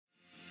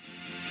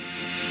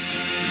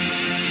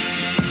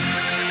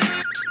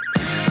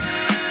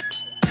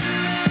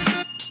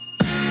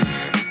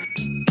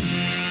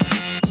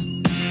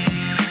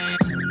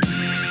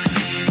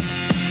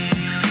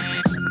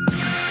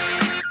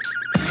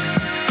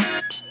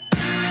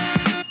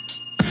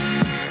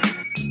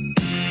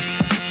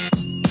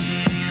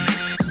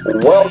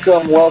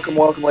Welcome,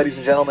 ladies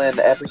and gentlemen,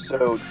 to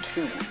episode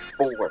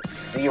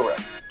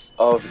 240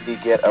 of the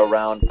Get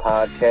Around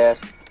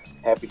podcast.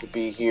 Happy to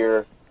be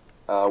here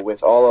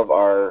with all of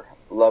our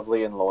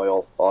lovely and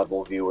loyal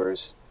Audible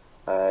viewers.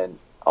 And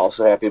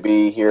also happy to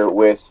be here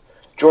with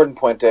Jordan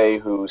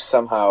Puente, who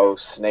somehow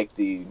snaked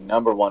the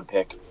number one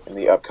pick in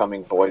the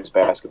upcoming boys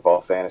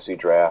basketball fantasy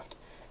draft,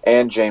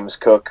 and James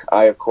Cook.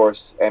 I, of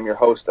course, am your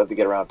host of the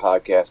Get Around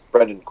podcast,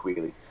 Brendan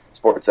Quealy,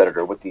 sports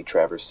editor with the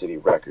Traverse City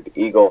Record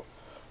Eagle.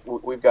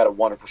 We've got a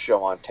wonderful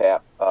show on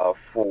tap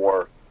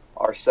for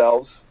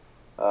ourselves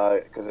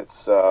because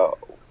it's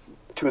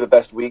two of the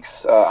best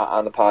weeks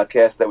on the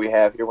podcast that we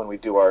have here when we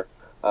do our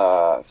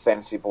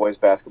fantasy boys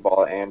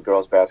basketball and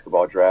girls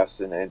basketball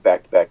drafts in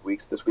back-to-back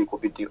weeks. This week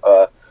we'll be doing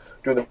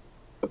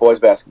the boys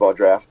basketball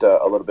draft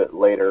a little bit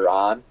later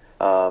on.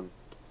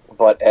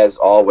 But as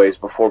always,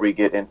 before we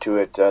get into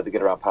it, the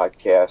Get Around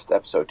podcast,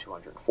 episode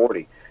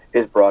 240,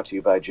 is brought to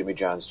you by Jimmy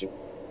John's.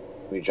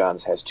 Jimmy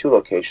John's has two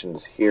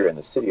locations here in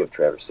the city of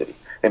Traverse City.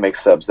 They make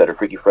subs that are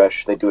freaky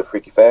fresh. They do it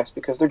freaky fast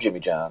because they're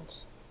Jimmy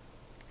John's.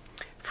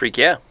 Freak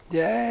yeah.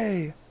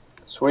 Yay.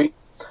 Sweet.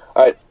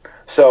 All right.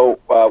 So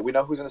we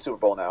know who's in the Super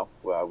Bowl now.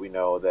 We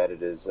know that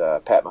it is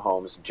Pat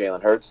Mahomes and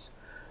Jalen Hurts,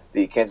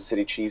 the Kansas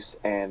City Chiefs,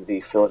 and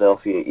the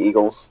Philadelphia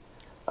Eagles.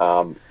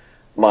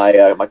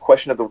 My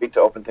question of the week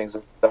to open things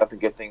up and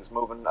get things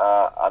moving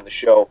on the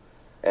show,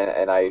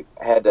 and I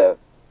had to.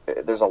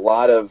 There's a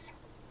lot of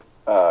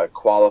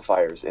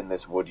qualifiers in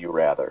this would you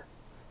rather.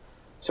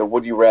 So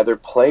would you rather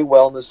play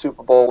well in the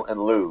Super Bowl and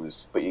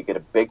lose, but you get a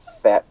big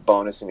fat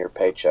bonus in your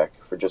paycheck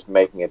for just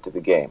making it to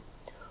the game?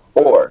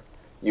 Or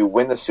you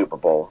win the Super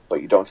Bowl,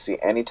 but you don't see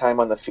any time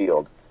on the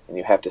field, and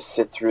you have to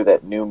sit through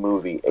that new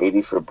movie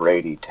 80 for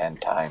Brady 10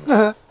 times.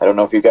 I don't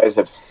know if you guys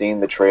have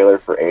seen the trailer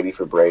for 80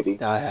 for Brady.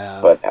 I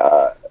have.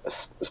 But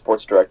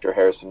sports director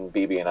Harrison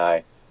Beebe and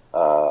I,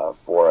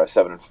 for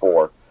 7 and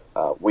 4,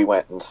 we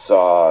went and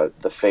saw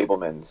The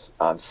Fabelmans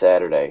on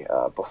Saturday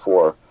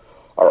before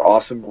our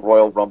awesome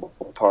Royal Rumble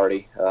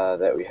party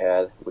that we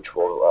had, which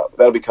will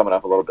that'll be coming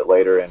up a little bit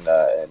later,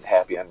 and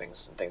happy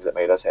endings and things that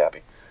made us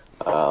happy.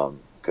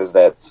 Because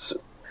that's,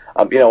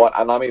 you know what,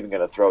 I'm not even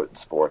going to throw it in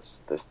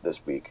sports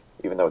this week,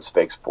 even though it's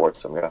fake sports.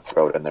 I'm going to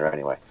throw it in there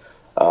anyway.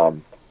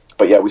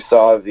 But yeah, we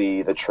saw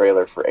the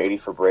trailer for 80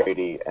 for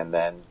Brady, and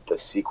then the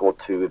sequel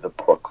to The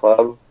Book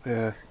Club.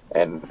 Yeah.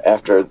 And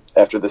after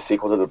the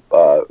sequel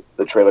to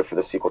the trailer for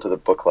the sequel to The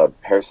Book Club,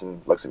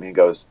 Harrison looks at me and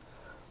goes,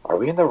 "Are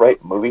we in the right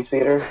movie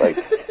theater? Like,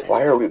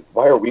 why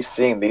are we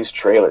seeing these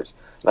trailers?"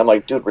 And I'm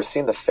like, "Dude, we're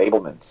seeing The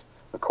Fabelmans.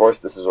 Of course,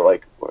 this is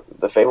like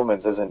The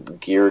Fabelmans isn't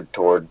geared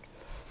toward,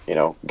 you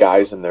know,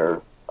 guys in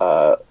their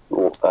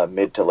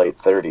mid to late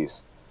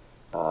 30s."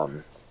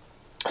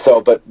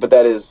 But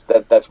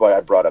that's why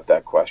I brought up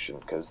that question,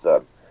 because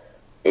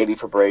 80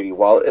 for Brady,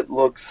 while it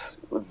looks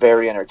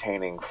very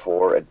entertaining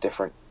for a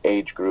different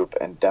age group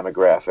and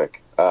demographic,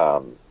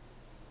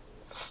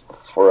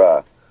 for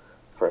a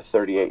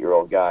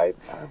 38-year-old guy,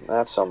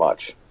 not so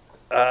much.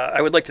 I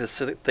would like to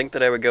think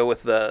that I would go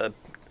with the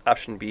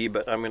option B,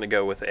 but I'm going to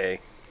go with A.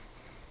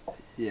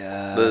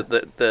 Yeah.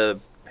 The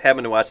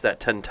having to watch that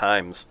 10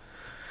 times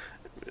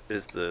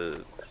is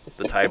the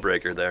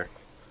tiebreaker there.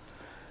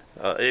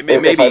 It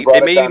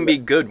may even be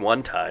good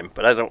one time,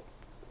 but I don't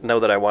know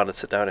that I want to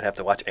sit down and have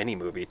to watch any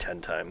movie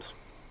 10 times.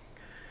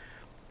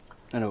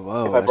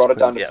 Whoa, if I brought it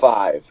down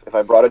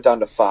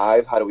to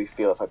 5, how do we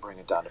feel if I bring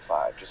it down to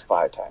 5? Just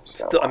 5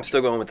 times. I'm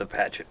still going with the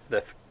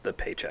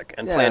paycheck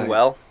and playing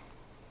well.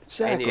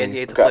 Exactly. And you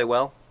hate to play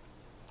well.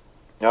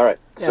 All right.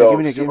 Yeah, so give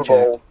me the Super game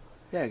Bowl. check.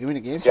 Yeah, give me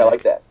the game See, I check.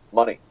 like that.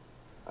 Money.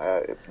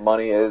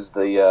 Money is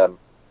the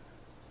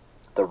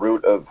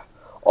root of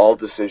all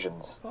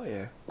decisions. Oh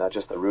yeah. Not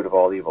just the root of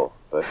all evil,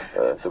 but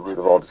the root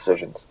of all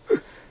decisions.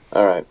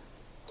 All right.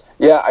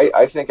 Yeah,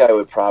 I think I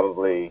would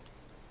probably,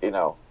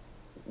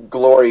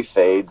 glory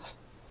fades,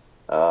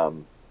 but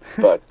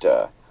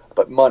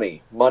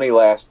money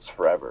lasts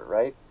forever,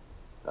 right?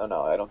 Oh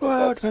no, I don't think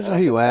Well, that's. it depends on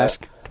who you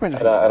ask. I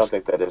don't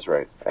think that is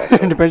right.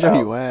 It depends on who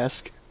you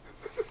ask.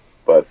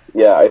 But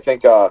yeah, I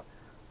think I'll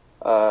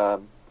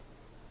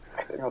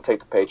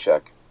take the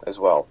paycheck as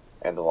well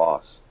and the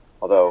loss.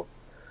 Although,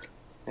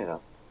 who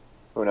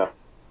knows?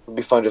 It'd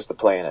be fun just to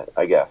play in it,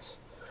 I guess.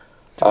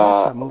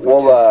 That movie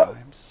 10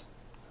 times.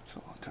 That's a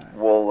long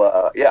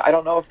time. Yeah, I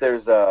don't know if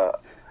there's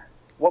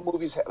what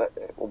movies.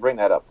 We'll bring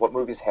that up. What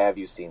movies have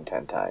you seen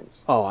 10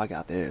 times? Oh, I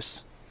got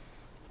this.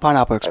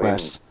 Pineapple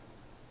Express.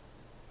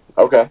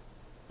 Okay.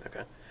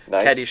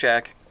 Nice.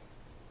 Caddyshack,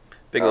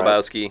 Big All right.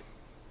 Lebowski,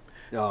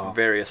 Oh,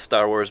 various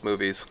Star Wars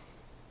movies.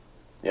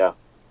 Yeah.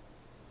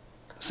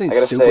 I've seen I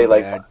gotta say,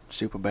 like,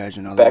 Superbad's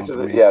another Back one to for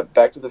the me.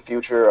 Back to the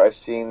Future. I've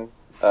seen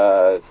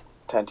 10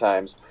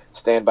 times.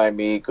 Stand by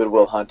Me, Good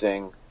Will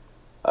Hunting.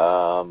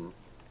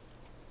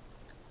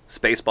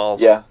 Spaceballs.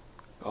 Yeah.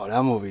 Oh,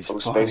 that movie's funny.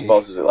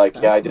 Spaceballs is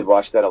I did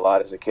watch that a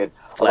lot as a kid.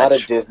 A lot of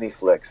Fletch. Disney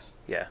flicks.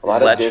 Yeah. A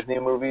lot Fletch. of Disney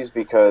movies,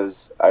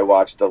 because I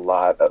watched a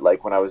lot.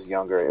 Like when I was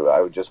younger, I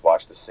would just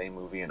watch the same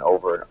movie and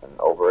over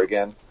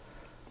again.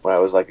 When I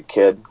was like a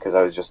kid, because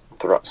I was just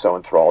so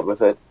enthralled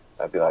with it.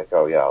 I'd be like,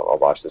 oh yeah, I'll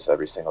watch this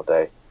every single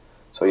day.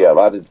 So yeah, a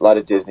lot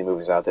of Disney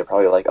movies out there.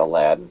 Probably like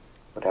Aladdin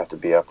would have to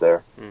be up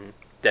there.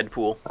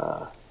 Deadpool.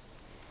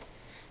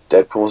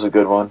 Deadpool's a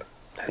good one.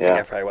 I think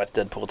I've probably watched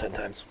Deadpool 10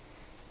 times.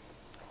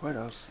 What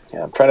else?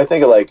 Yeah, I'm trying to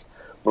think of like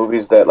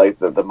movies that like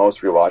the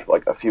most rewatchable,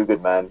 like A Few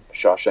Good Men,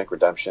 Shawshank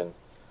Redemption.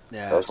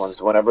 Yeah. Those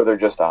ones, whenever they're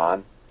just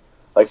on.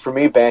 Like for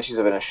me, Banshees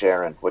of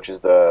Inisherin, which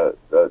is the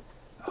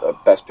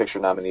Best Picture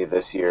nominee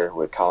this year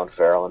with Colin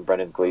Farrell and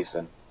Brendan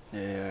Gleeson.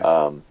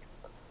 Yeah.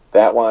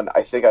 That one,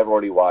 I think I've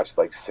already watched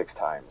like 6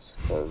 times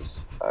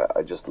because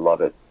I just love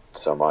it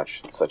so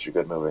much. It's such a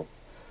good movie.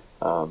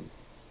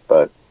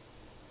 But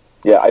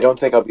yeah, I don't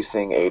think I'll be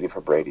seeing 80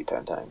 for Brady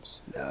 10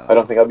 times. No. I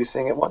don't think I'll be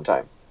seeing it 1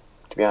 time,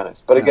 to be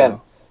honest. But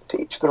again, to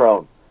each their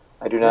own.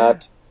 I do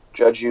not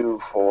judge you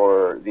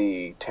for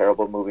the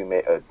terrible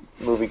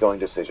movie-going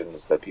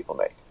decisions that people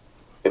make.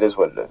 It is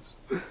what it is.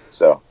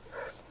 So,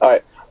 all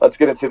right, let's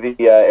get into the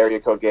area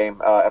code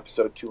game,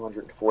 episode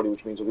 240,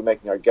 which means we'll be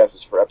making our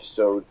guesses for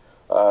episode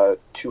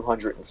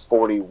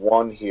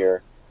 241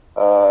 here.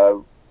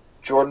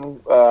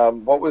 Jordan,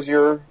 what was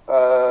your...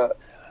 I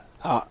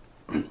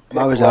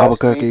was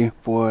Albuquerque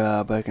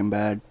for Breaking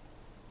Bad.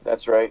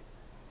 That's right.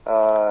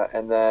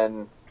 And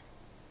then,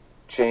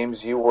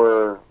 James, you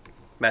were...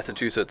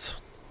 Massachusetts.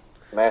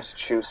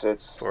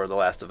 For The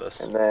Last of Us.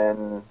 And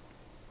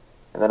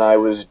then I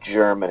was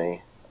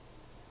Germany.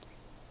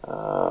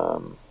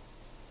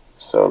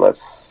 So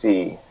let's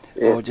see.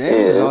 James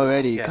is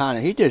already kind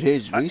of... He did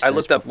his research. I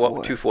looked up before.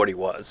 what 240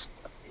 was.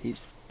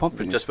 He's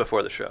pumping just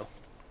before the show.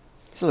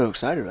 He's a little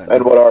excited right now.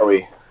 And what are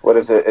we? What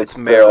is it? It's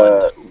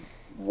Maryland.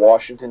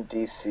 Washington,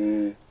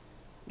 D.C.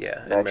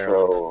 Metro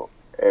Maryland.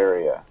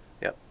 area.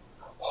 Yep.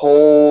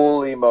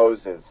 Holy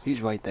Moses.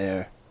 He's right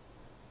there.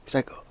 He's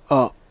like,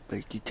 oh,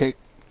 like you take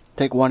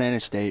one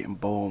interstate and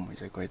boom.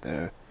 He's like right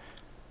there.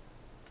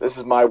 This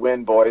is my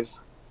win,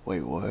 boys.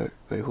 Wait, what?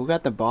 Wait, who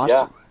got the Boston?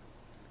 Yeah.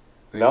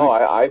 Wait, no,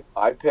 I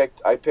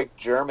picked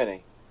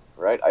Germany,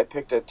 right? I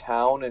picked a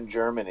town in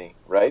Germany,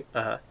 right?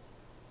 Uh-huh.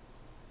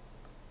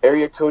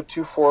 Area code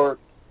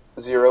 240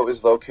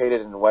 is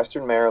located in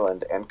Western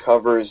Maryland and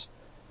covers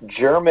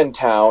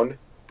Germantown,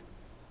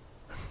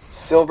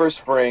 Silver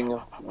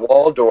Spring,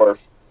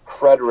 Waldorf,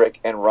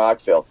 Frederick, and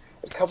Rockville.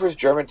 It covers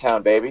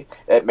Germantown, baby.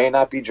 It may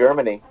not be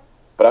Germany,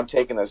 but I'm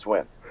taking this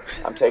win.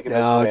 I'm taking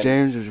this win.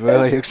 James was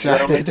really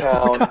excited.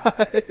 Germantown.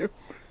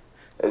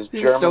 As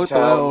he was so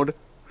thrilled.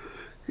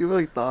 He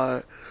really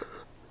thought.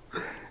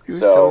 He was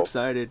so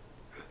excited.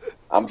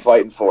 I'm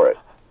fighting for it.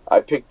 I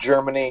picked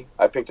Germany.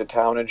 I picked a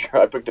town in.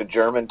 I picked a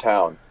German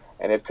town,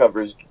 and it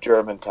covers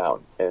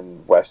Germantown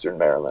in Western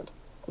Maryland.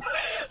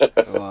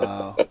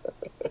 Wow.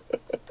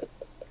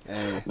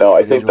 Hey, no,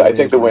 I think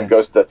the win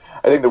goes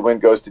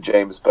to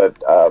James,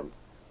 but I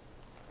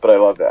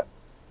love that.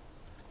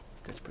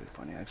 That's pretty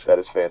funny, actually. That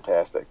is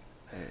fantastic.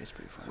 Hey, it's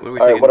pretty funny. So what are we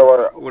taking?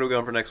 What are we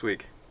going for next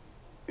week?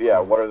 Yeah,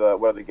 what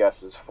are the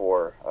guesses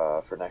for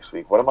next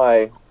week? What am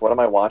I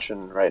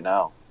watching right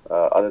now?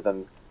 Other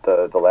than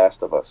the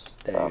Last of Us,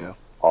 there you go.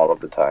 all of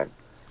the time.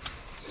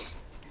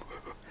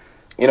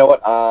 You know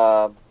what?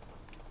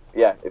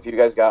 Yeah, if you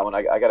guys got one,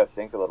 I got to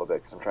think a little bit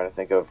because I'm trying to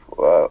think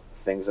of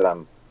things that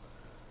I'm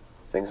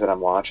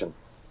watching.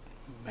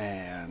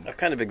 Man, I've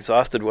kind of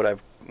exhausted what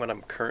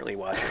I'm currently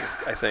watching.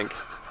 I think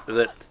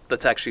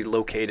that's actually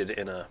located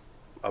in a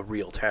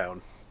real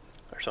town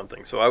or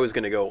something. So I was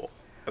gonna go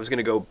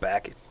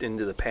back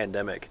into the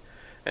pandemic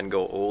and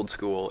go old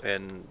school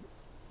and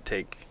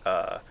take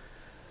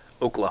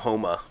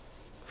Oklahoma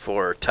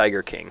for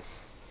Tiger King.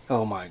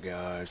 Oh my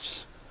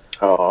gosh.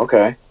 Oh,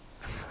 okay.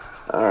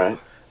 All right.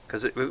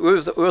 Because it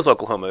was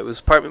Oklahoma. It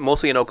was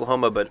mostly in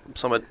Oklahoma, but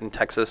somewhat in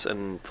Texas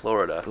and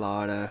Florida.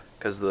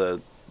 Because the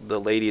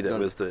lady that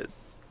was the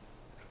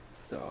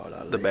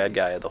bad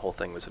guy of the whole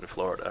thing was in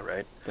Florida,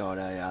 right? Oh,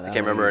 yeah. I can't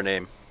remember her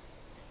name.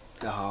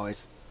 Oh,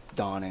 it's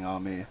dawning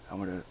on me. I'm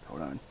gonna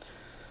hold on.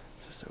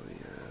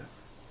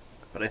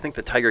 But I think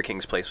the Tiger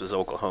King's place was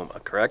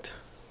Oklahoma, correct?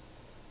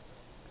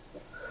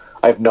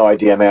 I have no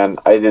idea, man.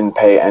 I didn't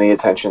pay any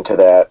attention to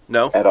that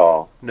at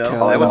all.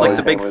 No, that was like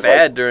the big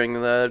fad during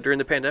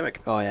the pandemic.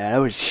 Oh yeah, that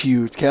was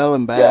huge.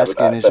 Carolyn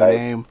Baskin is her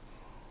name.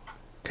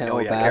 Carol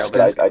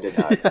Baskin. I did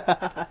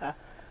not.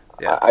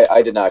 Yeah.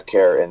 I did not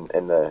care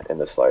in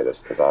the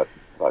slightest about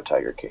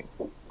Tiger King.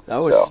 That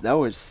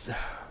was.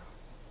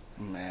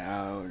 Man,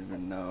 I don't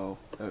even know.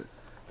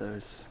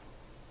 There's.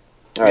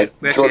 All right,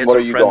 we actually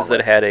Jordan, had some friends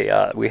that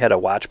had we had a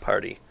watch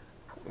party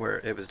where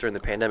it was during the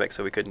pandemic,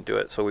 so we couldn't do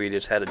it. So we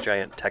just had a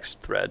giant text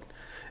thread,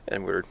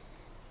 and we were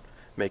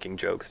making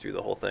jokes through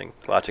the whole thing,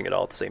 watching it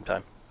all at the same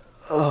time.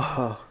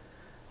 Oh.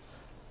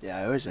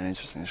 Yeah, it was an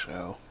interesting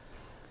show.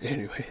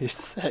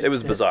 Anyways. It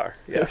was bizarre.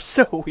 Yeah. It was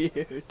so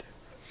weird.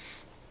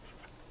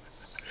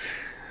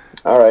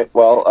 All right.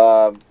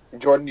 Well,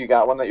 Jordan, you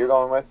got one that you're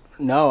going with?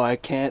 No, I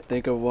can't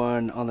think of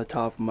one on the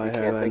top of my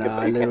head right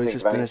now. You can't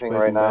think of anything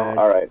right now?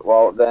 All right.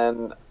 Well,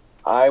 then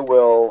I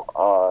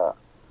will...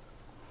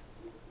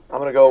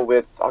 I'll go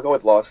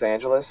with Los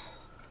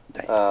Angeles.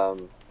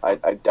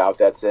 I doubt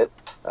that's it.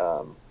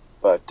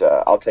 But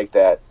I'll take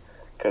that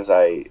because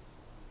I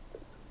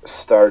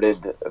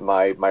started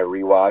my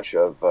rewatch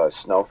of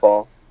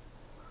Snowfall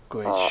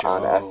Great show.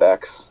 on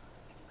FX.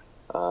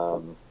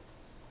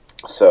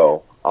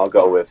 So I'll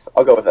go with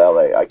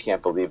LA. I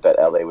can't believe that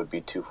LA would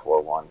be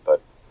 2-4-1,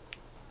 but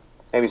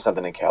maybe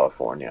something in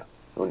California.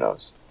 Who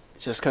knows?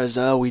 Just because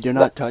we did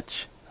not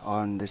touch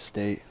on this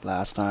state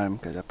last time,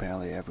 because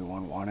apparently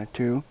everyone wanted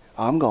to.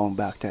 I'm going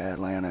back to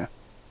Atlanta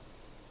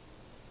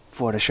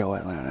for the show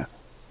Atlanta.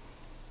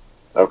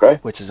 Okay.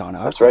 Which is on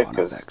our That's right, on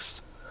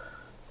FX.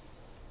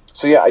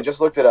 So yeah, I just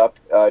looked it up.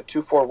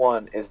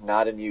 241 is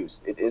not in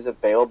use. It is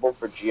available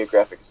for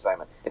geographic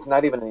assignment. It's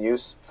not even in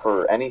use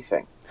for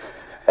anything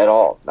at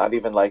all. Not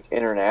even like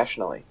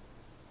internationally.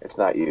 It's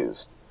not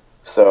used.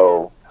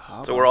 So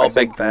we're all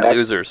big fat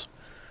losers.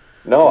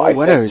 No, I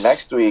think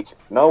next week.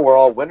 No, we're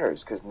all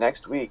winners because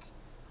next week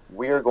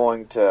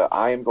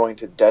I am going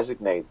to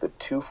designate the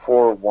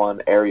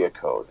 241 area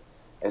code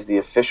as the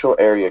official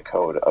area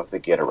code of the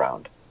Get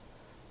Around,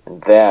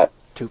 and that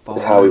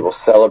is how we will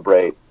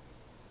celebrate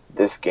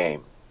this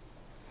game.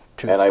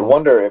 And I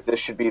wonder if this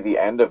should be the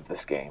end of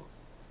this game.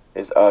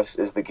 Is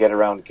the Get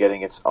Around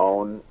getting its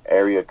own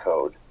area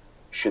code?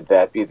 Should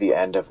that be the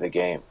end of the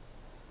game?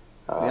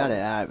 We gotta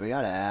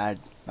add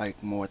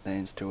like more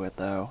things to it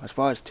though. As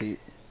far as it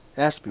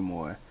has to be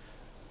more.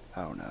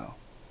 I don't know.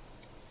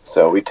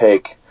 So we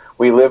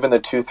live in the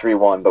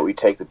 231, but we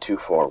take the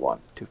 241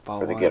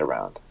 for the Get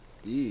Around.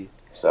 Yeah.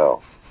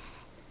 So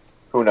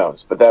who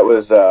knows? But that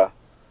was that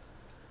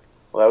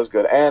was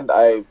good. And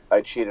I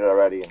cheated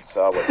already and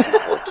saw what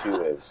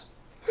 242 is.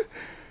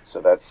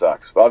 So that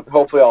sucks. But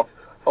hopefully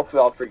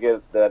I'll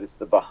forget that it's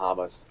the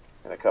Bahamas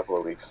in a couple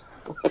of weeks.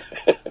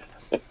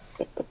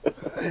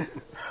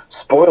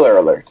 Spoiler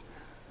alert.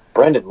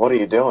 Brendan, what are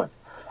you doing?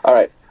 All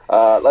right.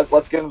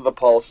 Let's get into the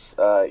pulse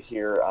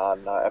here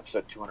on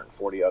episode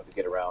 240 of the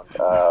Get Around.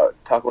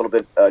 Talk a little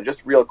bit,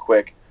 just real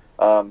quick,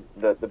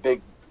 the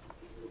big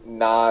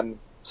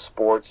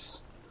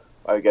non-sports,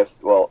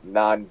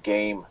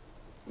 non-game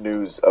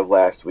news of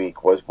last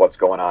week was what's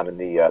going on in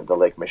the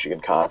Lake Michigan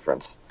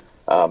Conference.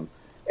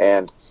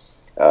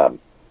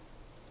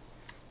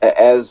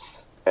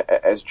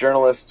 As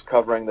journalists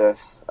covering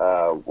this,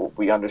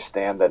 we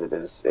understand that it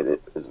is a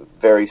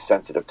very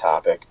sensitive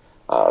topic,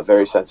 a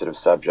very sensitive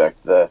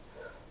subject.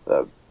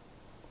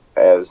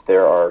 As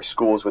there are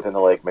schools within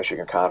the Lake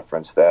Michigan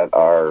Conference that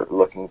are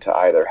looking to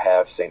either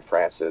have St.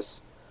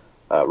 Francis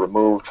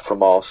removed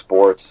from all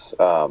sports,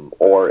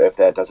 or if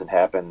that doesn't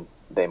happen,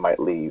 they might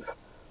leave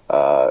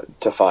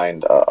to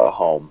find a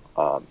home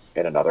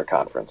in another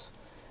conference.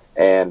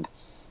 And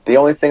the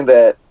only thing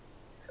that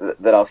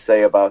I'll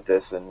say about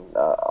this, and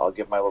I'll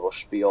give my little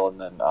spiel,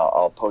 and then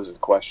I'll pose a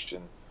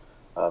question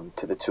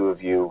to the two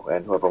of you,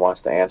 and whoever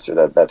wants to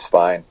answer that's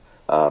fine.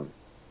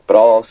 But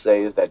all I'll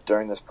say is that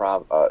during this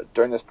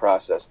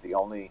process, the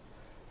only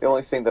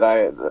thing that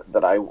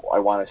I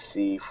want to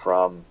see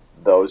from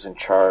those in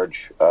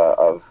charge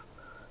of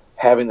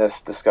having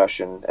this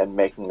discussion and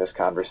making this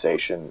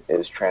conversation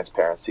is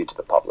transparency to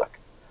the public.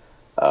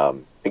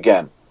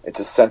 Again, it's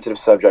a sensitive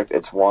subject.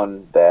 It's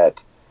one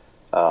that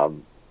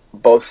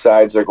both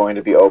sides are going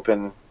to be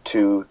open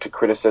to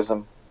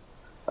criticism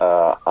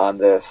on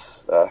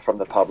this from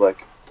the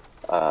public,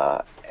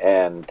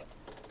 and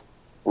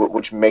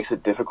which makes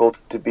it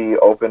difficult to be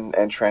open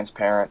and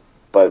transparent.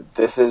 But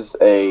this is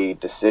a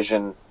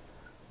decision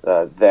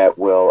that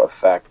will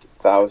affect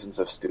thousands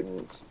of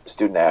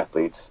student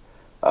athletes,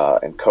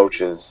 and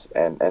coaches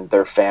and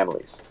their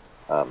families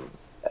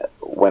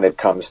when it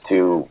comes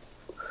to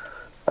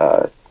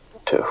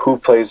who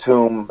plays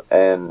whom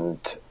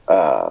and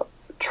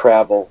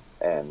travel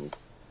and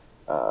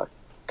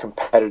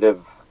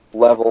competitive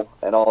level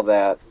and all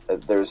that.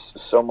 There's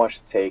so much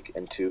to take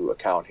into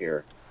account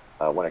here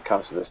when it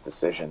comes to this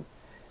decision,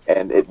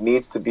 and it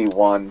needs to be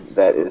one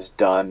that is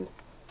done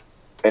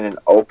in an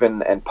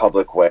open and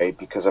public way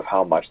because of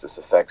how much this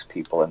affects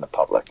people in the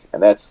public.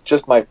 And that's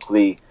just my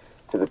plea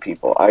to the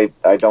people. I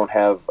don't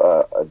have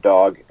a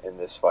dog in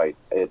this fight.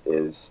 It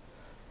is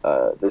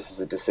this is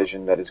a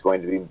decision that is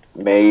going to be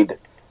made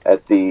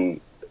at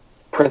the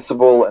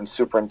principal and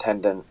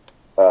superintendent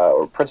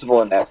or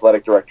principal and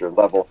athletic director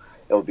level.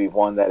 It'll be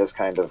one that is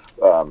kind of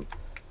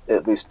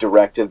at least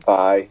directed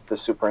by the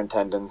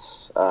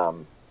superintendents,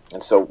 and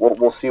so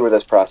we'll see where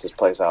this process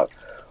plays out.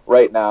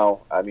 Right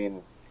now, I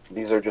mean,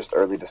 these are just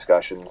early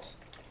discussions,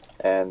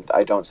 and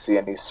I don't see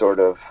any sort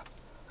of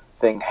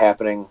thing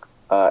happening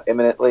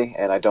imminently,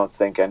 and I don't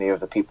think any of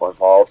the people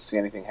involved see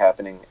anything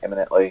happening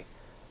imminently.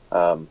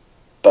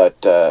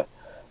 But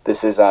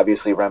this is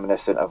obviously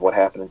reminiscent of what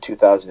happened in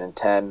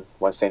 2010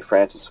 when St.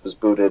 Francis was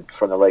booted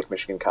from the Lake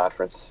Michigan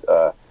Conference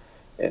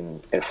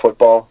in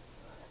football.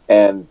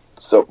 And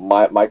so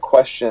my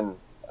question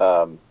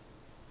that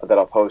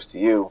I'll pose to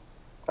you,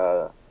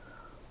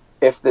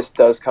 if this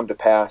does come to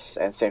pass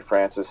and St.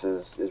 Francis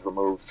is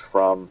removed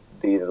from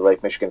the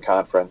Lake Michigan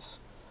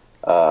Conference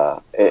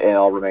in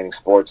all remaining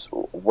sports,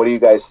 what do you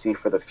guys see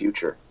for the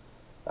future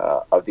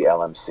of the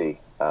LMC?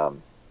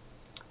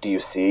 Do you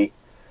see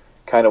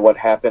kind of what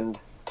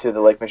happened to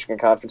the Lake Michigan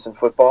Conference in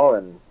football,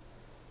 and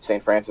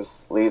St.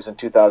 Francis leaves in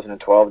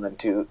 2012, and then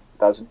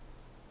 2000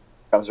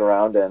 comes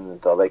around, and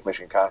the Lake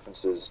Michigan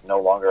Conference is no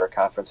longer a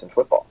conference in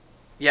football.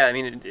 Yeah, I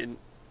mean, in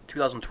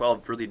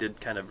 2012 really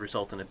did kind of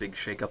result in a big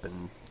shakeup in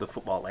the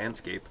football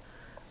landscape,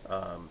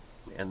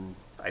 and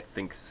I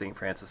think St.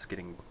 Francis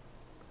getting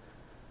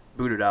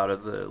booted out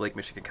of the Lake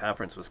Michigan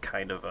Conference was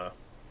kind of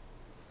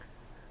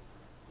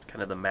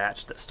the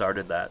match that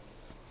started that.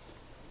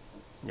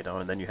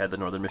 And then you had the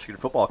Northern Michigan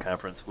Football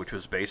Conference, which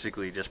was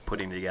basically just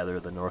putting together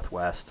the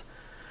Northwest,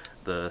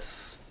 the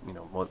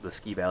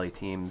Ski Valley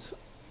teams,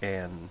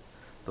 and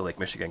the Lake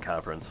Michigan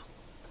Conference,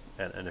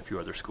 and a few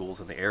other schools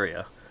in the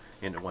area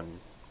into one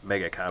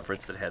mega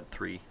conference that had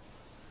three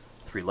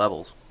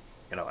levels.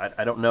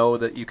 I don't know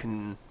that you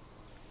can,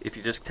 if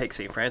you just take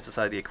St. Francis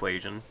out of the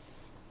equation.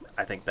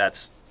 I think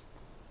that's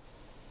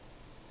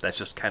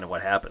just kind of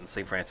what happens.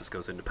 St. Francis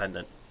goes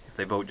independent. If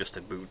they vote just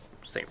to boot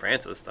St.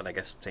 Francis, then I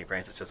guess St.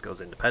 Francis just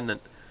goes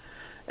independent,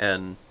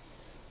 and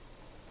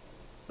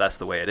that's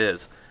the way it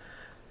is.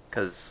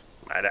 Because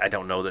I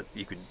don't know that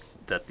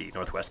that the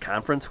Northwest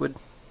Conference would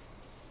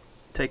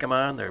take them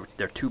on.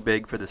 They're too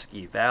big for the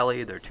Ski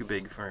Valley. They're too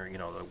big for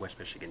the West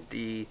Michigan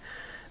D.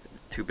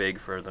 Too big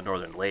for the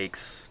Northern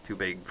Lakes. Too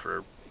big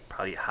for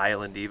probably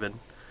Highland even.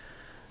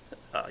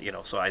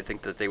 So I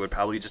think that they would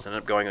probably just end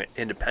up going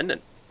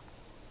independent,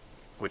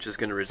 which is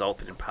going to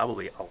result in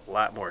probably a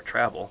lot more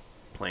travel,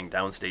 playing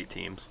downstate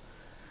teams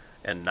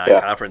and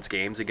non-conference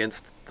games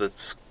against the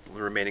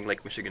remaining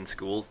Lake Michigan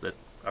schools that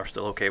are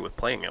still okay with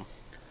playing them.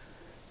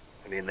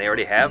 I mean, they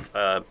already have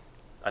a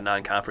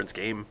non-conference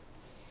game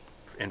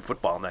in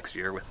football next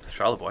year with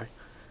Charlevoix.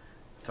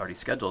 It's already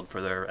scheduled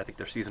for their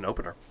season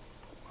opener.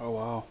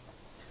 Oh,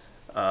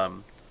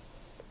 wow.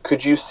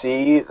 Could you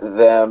see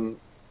them,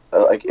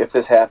 if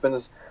this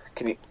happens,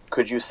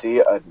 could you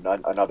see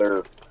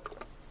another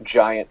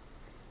giant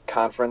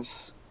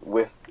conference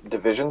with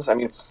divisions? I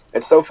mean,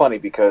 it's so funny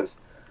because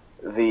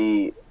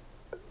the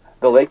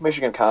Lake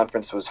Michigan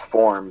Conference was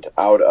formed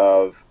out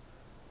of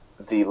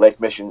the Lake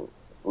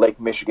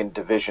Michigan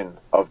division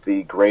of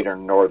the Greater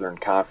Northern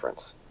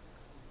Conference.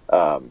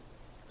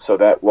 So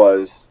that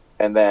was,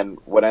 and then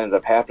what ended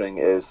up happening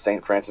is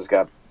St. Francis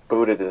got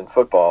booted in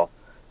football,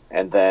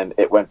 and then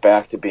it went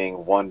back to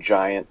being one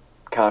giant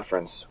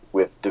conference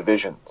with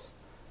divisions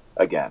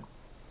again.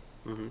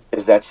 Mm-hmm.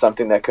 Is that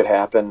something that could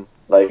happen?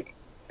 Like,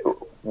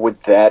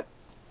 would that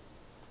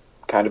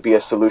kind of be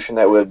a solution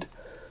that would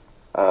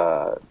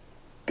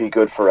be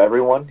good for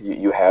everyone?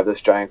 You have this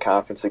giant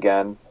conference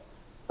again,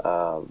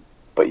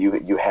 but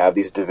you have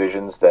these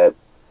divisions that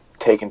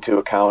take into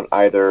account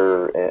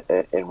either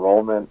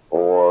enrollment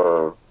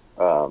or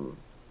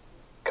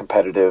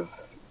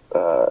competitive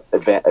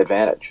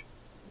advantage.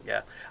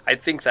 Yeah, I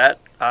think that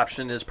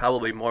option is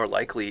probably more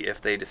likely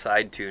if they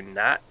decide to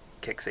not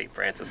kick St.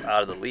 Francis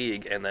out of the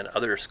league, and then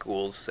other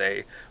schools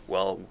say,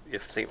 well,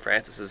 if St.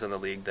 Francis is in the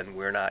league, then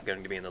we're not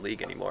going to be in the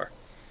league anymore.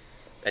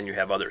 And you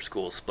have other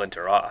schools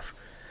splinter off.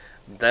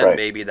 Then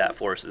maybe that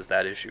forces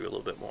that issue a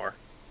little bit more.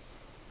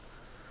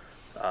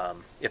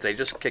 If they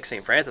just kick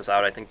St. Francis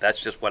out, I think that's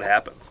just what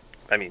happens.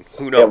 I mean,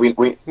 who knows?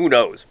 Yeah, who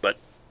knows? But,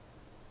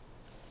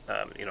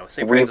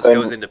 St. Francis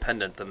goes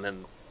independent, and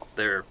then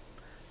their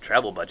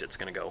travel budget's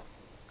going to go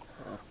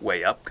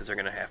way up because they're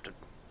going to have to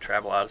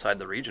travel outside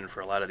the region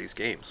for a lot of these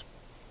games.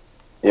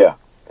 Yeah.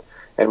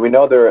 And we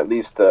know there are at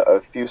least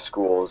a few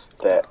schools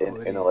that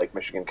in the Lake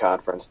Michigan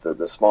Conference,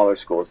 the smaller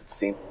schools, it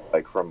seems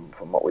like from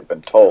what we've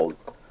been told.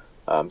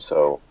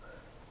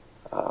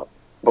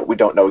 But we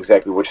don't know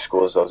exactly which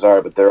schools those are,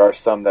 but there are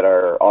some that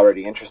are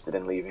already interested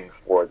in leaving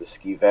for the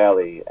Ski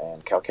Valley,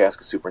 and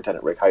Kalkaska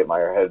Superintendent Rick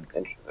Heitmeyer had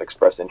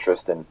expressed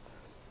interest in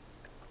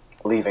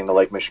leaving the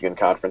Lake Michigan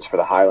Conference for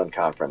the Highland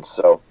Conference.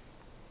 So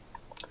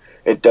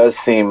it does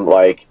seem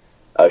like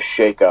a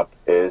shakeup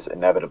is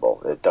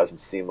inevitable. It doesn't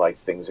seem like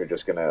things are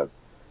just going to,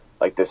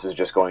 like this is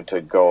just going to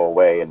go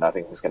away and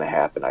nothing's going to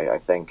happen. I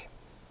think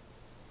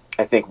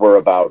we're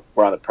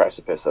on the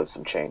precipice of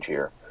some change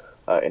here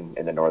in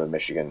the Northern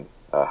Michigan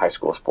high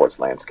school sports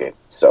landscape.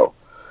 So,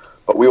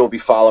 but we will be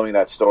following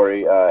that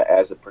story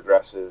as it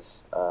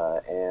progresses,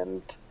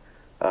 and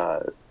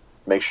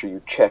make sure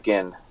you check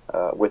in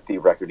with the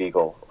Record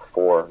Eagle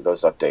for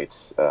those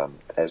updates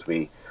as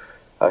we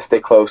stay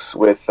close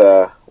with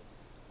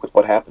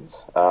what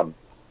happens.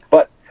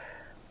 But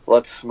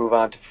let's move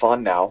on to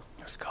fun now.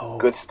 Let's go.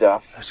 Good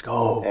stuff. Let's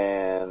go.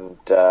 And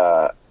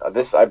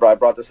I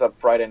brought this up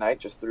Friday night.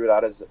 Just threw it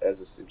out as a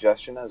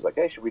suggestion. I was like,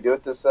 hey, should we do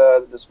it this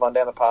Monday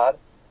on the pod?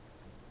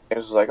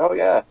 James was like, oh,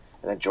 yeah.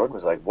 And then Jordan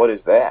was like, what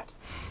is that?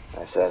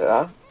 I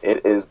said,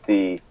 it is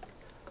the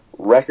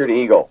Record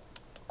Eagle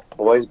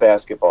boys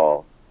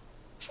basketball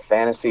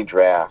fantasy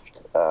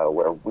draft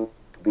where we'll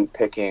be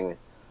picking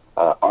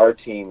our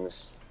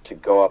teams to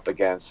go up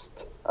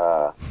against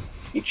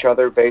each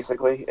other,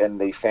 basically, in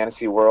the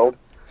fantasy world.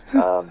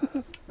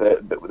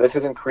 This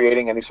isn't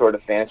creating any sort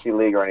of fantasy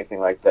league or anything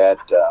like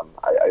that.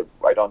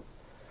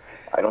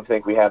 I don't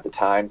think we have the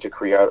time to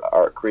create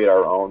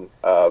our own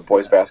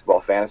boys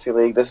basketball fantasy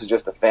league. This is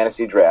just a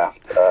fantasy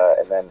draft,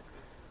 and then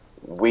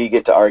we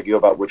get to argue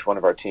about which one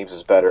of our teams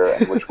is better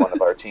and which one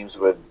of our teams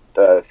would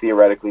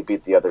theoretically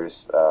beat the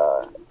others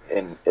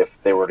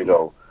if they were to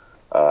go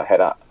head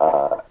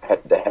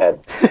to head.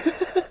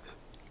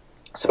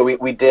 So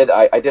we did.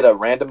 I did a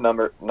random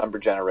number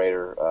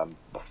generator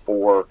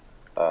before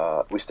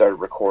we started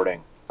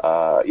recording.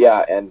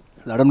 And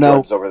let him know.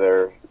 Jordan's over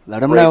there.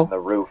 Let him raising know. the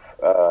roof,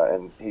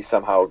 and he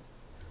somehow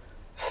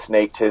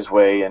snaked his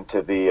way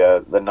into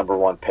the number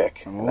one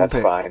pick. And that's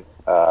fine.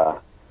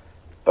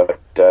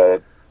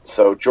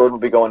 So Jordan will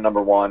be going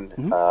number one,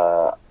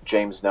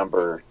 James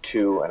number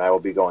 2, and I will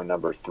be going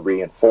number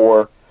 3 and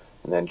 4.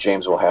 And then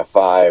James will have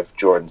 5,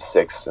 Jordan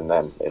 6, and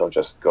then it'll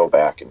just go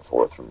back and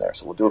forth from there.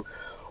 So we'll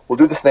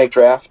do the snake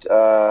draft,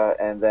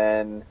 and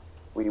then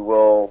we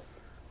will.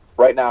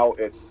 Right now,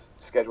 it's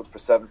scheduled for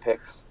 7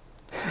 picks.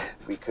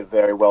 We could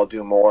very well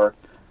do more.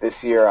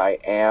 This year, I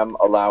am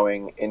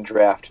allowing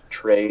in-draft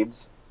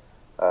trades.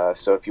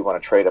 So if you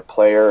want to trade a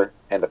player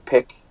and a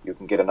pick, you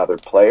can get another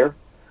player.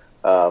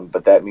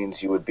 But that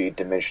means you would be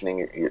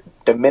diminishing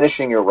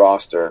your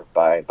roster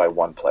by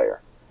one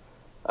player.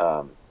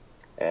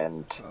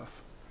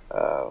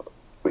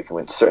 We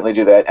can certainly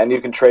do that. And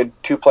you can trade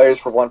 2 players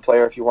for 1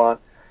 player if you want.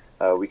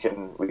 We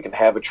can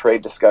have a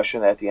trade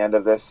discussion at the end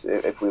of this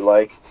if we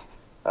like.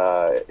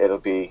 It'll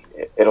be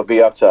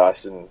up to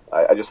us, and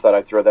I just thought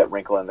I'd throw that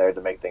wrinkle in there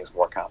to make things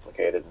more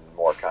complicated and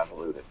more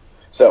convoluted.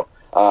 So,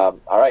 all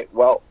right.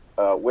 Well,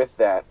 with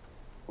that,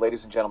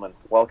 ladies and gentlemen,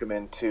 welcome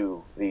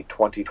into the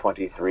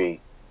 2023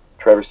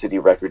 Traverse City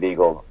Record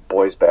Eagle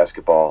Boys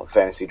Basketball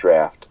Fantasy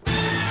Draft.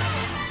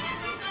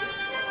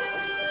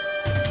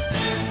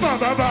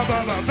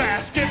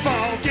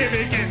 Basketball, give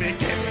me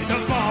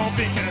the ball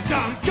because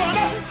I'm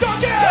gonna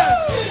dunk it.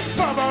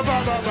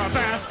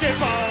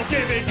 Basketball,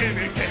 give me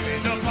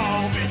the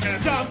ball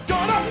because I'm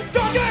gonna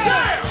dunk it.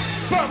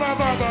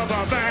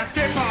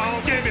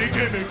 Basketball, give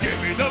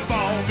me the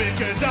ball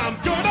because I'm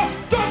gonna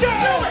dunk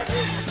it.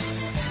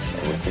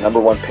 And with the number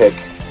 1 pick,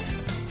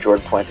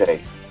 Jordan Puente,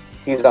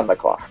 he's on the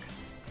clock.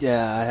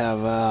 Yeah, I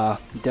have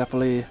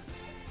definitely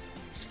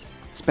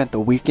spent the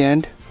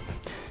weekend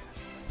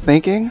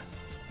thinking,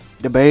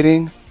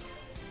 debating,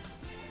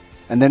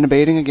 and then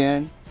debating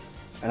again,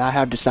 and I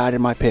have decided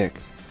my pick.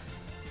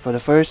 For the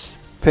first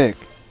pick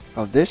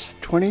of this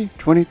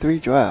 2023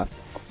 draft,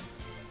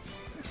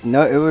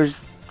 it was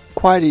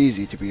quite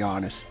easy, to be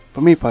honest,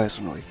 for me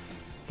personally.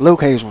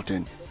 Luke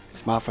Hazelton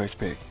is my first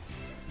pick.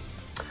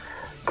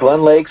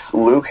 Glen Lake's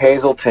Luke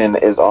Hazelton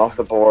is off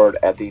the board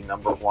at the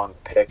number 1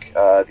 pick,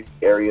 the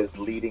area's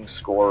leading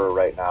scorer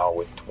right now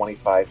with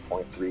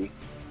 25.3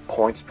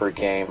 points per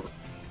game,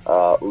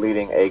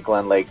 leading a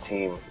Glen Lake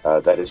team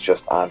that is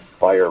just on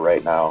fire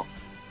right now.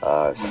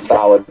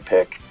 Solid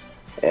pick,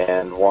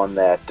 and one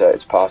that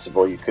it's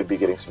possible you could be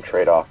getting some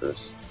trade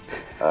offers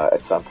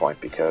at some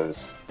point,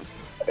 because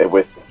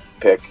with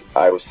pick,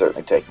 I was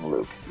certainly taking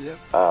Luke.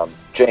 Yep.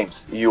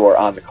 James, you are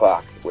on the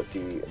clock with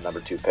the number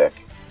 2 pick.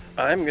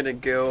 I'm going to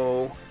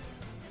go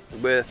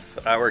with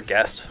our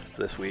guest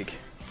this week.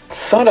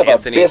 Son of a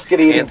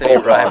biscuit-eating Anthony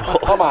bulldog.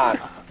 Ribel. Come on.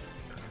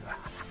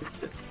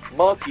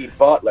 Monkey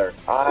Butler.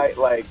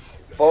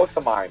 Both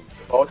of mine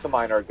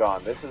are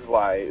gone. This is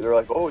why they're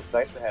like, oh, it's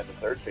nice to have the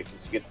 3rd pick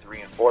because you get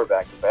 3 and 4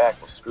 back to back.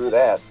 Well, screw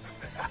that.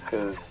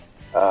 Because,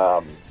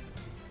 wow.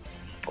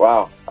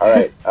 All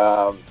right.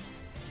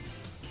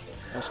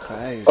 That's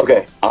crazy.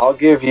 Okay, I'll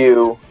give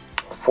you.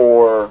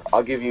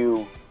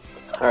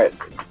 All right.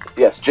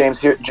 Yes, James.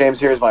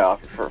 Here's my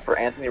offer for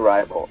Anthony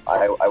Ribel.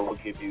 I will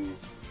give you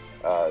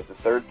the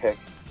 3rd pick.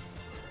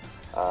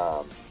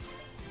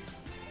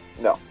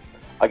 No,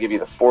 I'll give you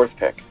the 4th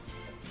pick.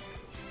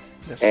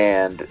 Yes.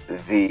 And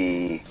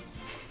the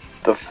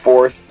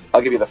 4th.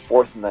 I'll give you the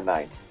 4th and the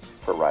 9th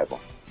for Ribel.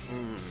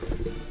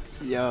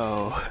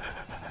 Yo.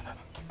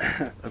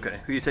 Okay,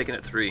 who are you taking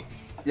at 3?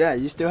 Yeah,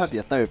 you still have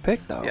your 3rd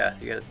pick though. Yeah,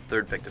 you got a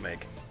 3rd pick to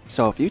make.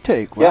 So if you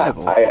take Yeah,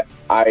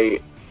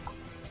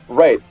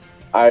 Ribel,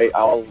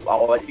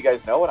 I'll let you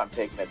guys know what I'm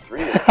taking at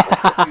 3.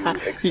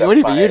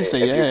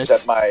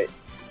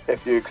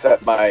 If you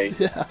accept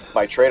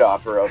my trade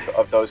offer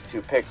of those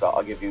 2 picks,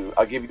 I'll give you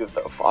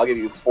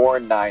 4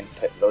 and 9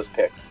 those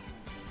picks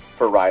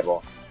for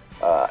Ribel,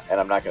 and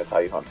I'm not going to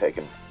tell you who I'm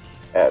taking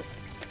at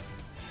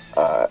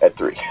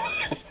 3.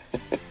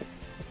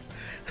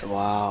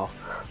 Wow.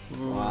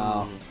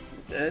 Wow.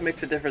 It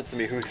makes a difference to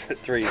me who's at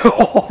 3.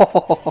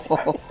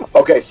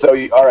 Okay, so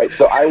all right,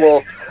 so I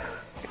will.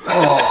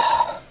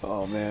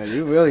 Oh man,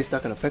 you really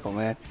stuck in a pickle,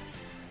 man.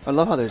 I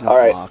love how there's no All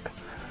right. clock.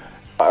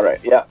 All right,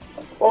 yeah.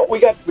 Well, we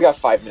got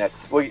 5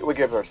 minutes. We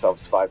give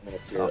ourselves 5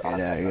 minutes here.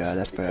 Okay, yeah,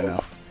 that's fair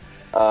enough.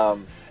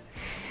 You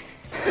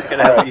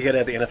gotta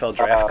have the NFL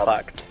draft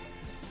clock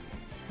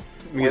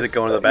music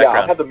going in the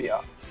background.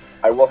 Yeah,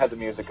 I will have the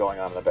music going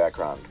on in the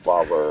background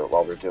while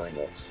we're doing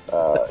this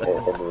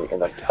in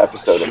the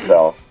episode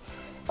itself.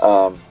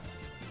 All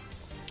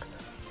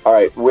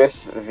right,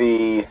 with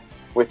the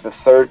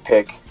 3rd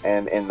pick,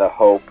 and in the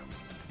hope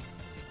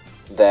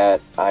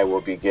that I will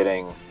be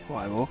getting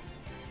Ribel.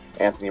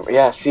 Anthony.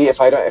 Yeah, see,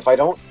 if I don't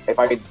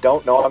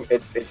know him,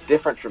 it's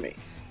different for me.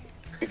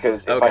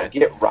 because if I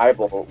get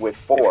Ribel with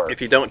 4... If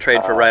you don't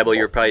trade for Ribel,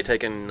 you're probably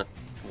taking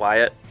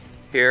Wyatt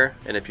here,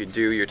 and if you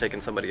do, you're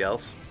taking somebody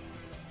else.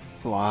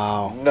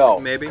 Wow. No,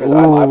 maybe. Because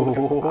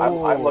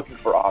I'm looking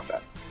for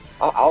offense.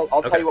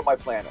 I'll tell you what my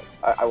plan is.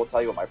 I will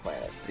tell you what my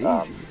plan is.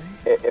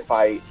 If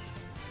I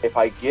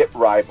get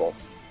Ribel,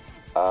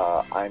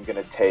 I'm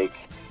going to take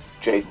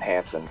Jaden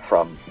Hansen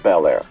from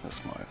Bel Air.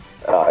 That's smart.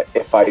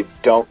 If I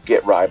don't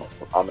get Ribel,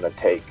 I'm going to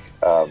take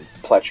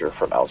Pletcher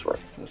from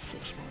Ellsworth. That's so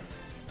smart.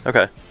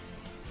 Okay.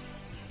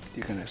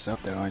 You're going to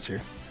accept that, aren't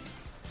you?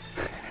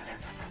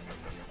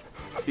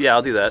 Yeah,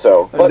 I'll do that.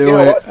 So, but you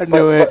know what? I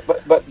knew it.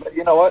 But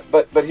you know what?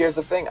 But here's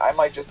the thing. I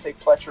might just take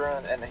Pletcher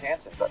and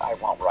Hansen, but I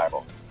want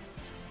Ribel.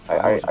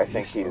 I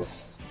think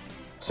he's...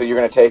 So you're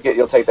going to take it?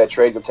 You'll take that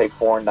trade? You'll take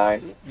 4 and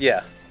 9?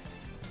 Yeah.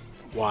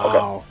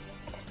 Wow.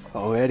 Okay.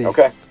 Already.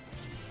 Okay.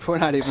 We're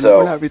not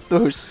even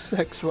through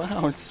 6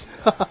 rounds.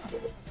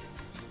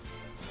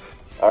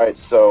 All right,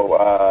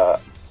 so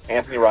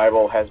Anthony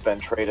Ribel has been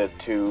traded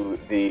to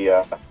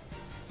the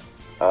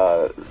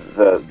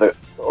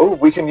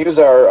we can use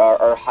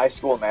our high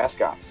school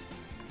mascots.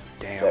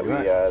 Damn,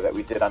 that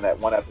we did on that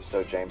one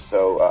episode, James.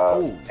 So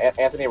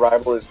Anthony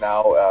Ribel is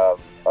now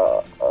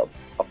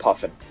a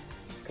Puffin,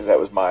 because that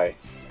was my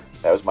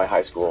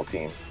high school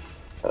team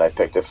that I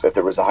picked. If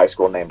there was a high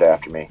school named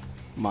after me,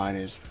 mine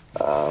is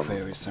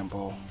very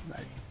simple,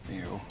 like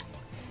you.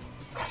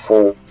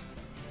 Full,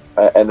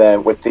 and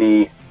then with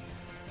the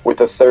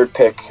 3rd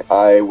pick,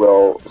 I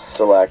will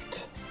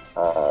select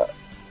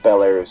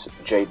Bel Air's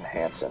Jaden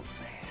Hansen,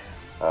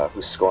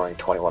 who's scoring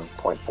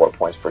 21.4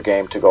 points per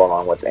game, to go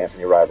along with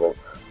Anthony Ribel,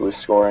 who is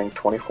scoring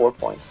 24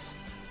 points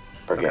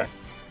per game.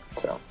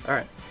 So, all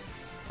right.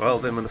 Well,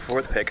 then with the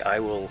 4th pick, I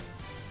will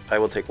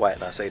take Wyatt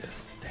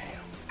Nasadis.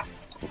 Damn.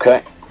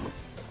 Okay.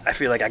 I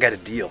feel like I got a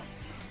deal.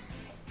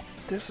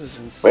 This is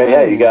insane. Well,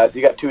 yeah,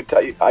 you got 2.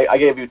 I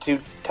gave you 2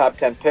 top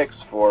 10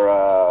 picks for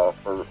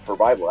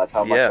Ribel. That's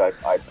how much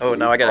I. Oh,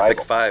 now I got to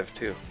pick 5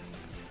 too.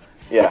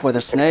 Yeah. For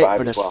the snake,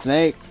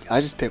 snake,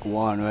 I just pick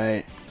 1,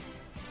 right?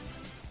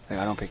 Like,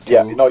 I don't pick 2.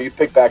 Yeah, no, you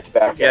pick back to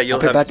back. Yeah, you'll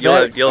have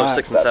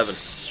 6 and 7.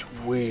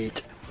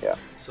 Sweet. Yeah.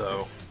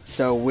 So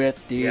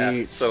with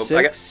the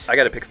 6, I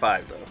got to pick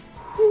 5 though.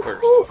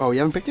 First. Oh, you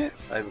haven't picked it?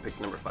 I haven't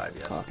picked number 5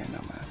 yet. Oh, okay, no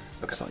man.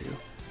 Okay. That's all you.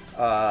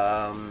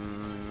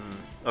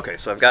 Okay,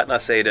 so I've got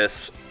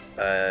Nasadis.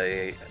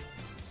 I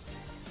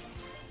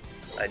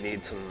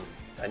need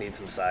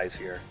some size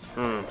here.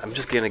 I'm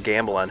just gonna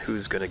gamble on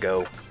who's gonna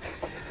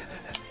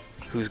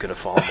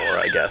fall more,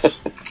 I guess.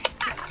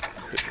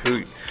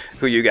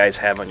 who you guys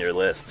have on your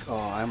list? Oh,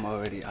 I'm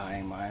already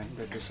eyeing mine,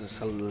 but this is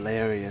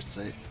hilarious.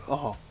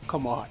 Oh,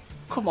 come on.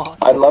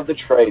 I love the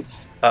trades.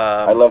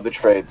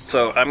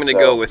 So I'm gonna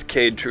go with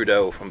Cade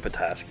Trudeau from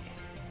Petoskey.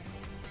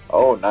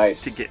 Oh,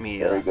 nice. To get me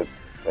very good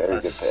pick.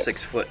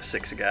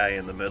 6'6" guy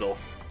in the middle.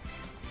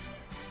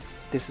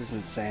 This is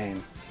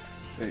insane.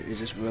 Is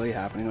this really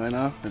happening right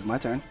now? It's my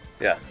turn.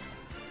 Yeah.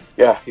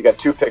 Yeah, you got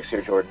 2 picks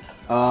here, Jordan.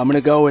 I'm going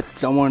to go with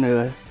someone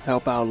to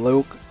help out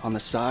Luke on the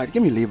side.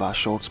 Give me Levi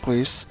Schultz,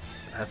 please.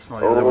 That's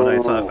my other one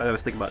I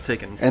was thinking about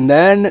taking. And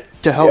then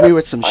to help me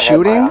with some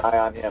shooting. I have my eye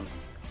on him.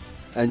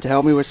 And to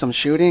help me with some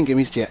shooting, give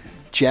me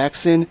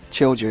Jackson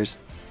Childers.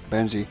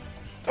 Benzie.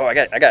 Oh, I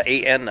got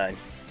 8 and 9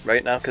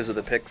 right now because of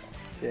the picks.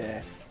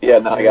 Yeah. Yeah,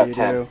 no, I got you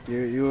 10.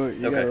 You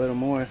got a little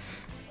more.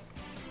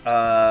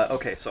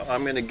 Okay, so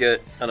I'm going to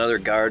get another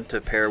guard to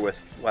pair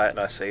with Wyatt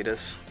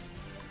Nasadis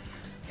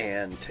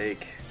and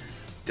take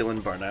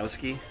Dylan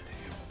Barnowski.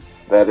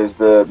 That is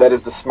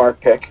the smart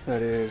pick.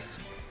 That is.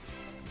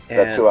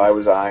 That's who I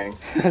was eyeing.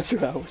 That's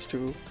who I was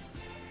too.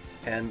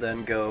 And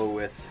then go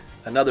with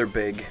another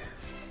big.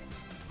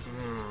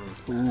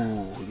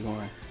 Ooh,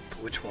 going.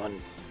 Which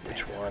one?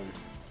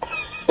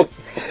 I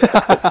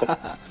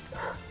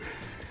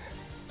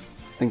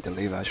think the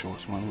Levi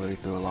Schultz one really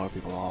threw a lot of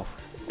people off.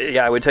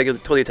 Yeah, I would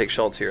totally take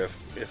Schultz here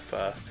if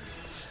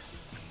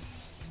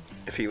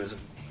he was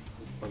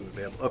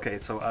available. Okay,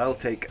 so I'll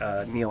take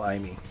Neil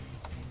Imey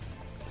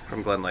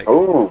from Glen Lake.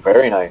 Oh,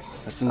 very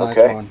nice. That's a nice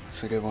one.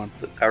 That's a good one.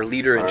 Our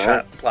leader in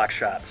block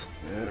shots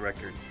in the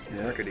record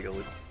Eagle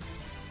League.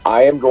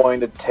 I am going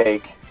to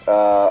take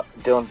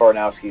Dylan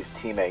Barnowski's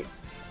teammate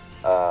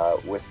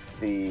with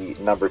the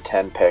number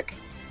 10 pick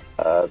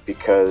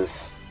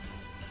because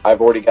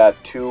I've already got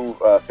 2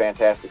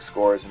 fantastic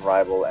scorers in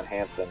Ribel and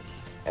Hansen,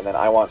 and then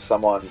I want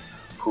someone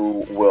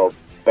who will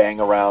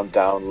bang around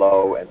down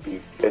low and be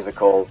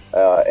physical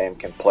and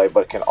can play,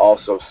 but can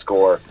also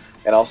score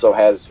and also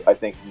has, I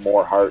think,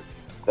 more heart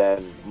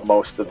than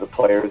most of the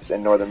players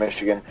in Northern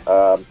Michigan.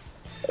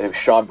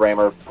 Sean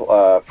Bramer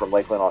from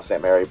Lakeland on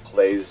St. Mary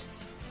plays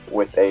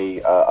with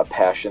a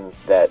passion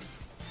that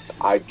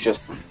I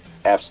just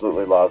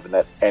absolutely love and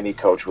that any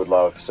coach would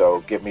love.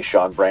 So give me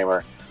Sean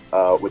Bramer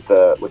with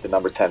the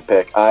number 10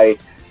 pick.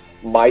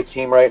 My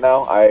team right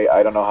now,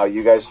 I don't know how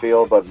you guys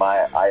feel, but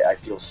I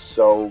feel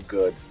so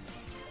good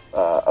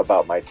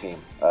about my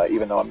team,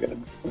 even though I'm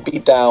going to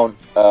beat down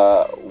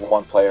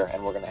one player,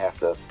 and we're going to have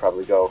to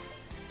probably go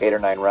 8 or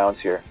 9 rounds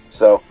here.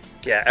 So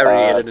yeah, every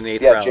 8th and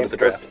 8th round James of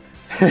the draft.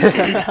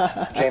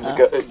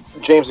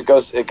 James,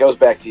 it goes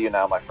back to you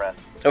now, my friend.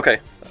 Okay.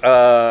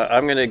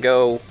 I'm gonna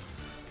go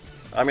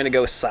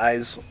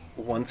size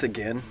once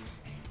again,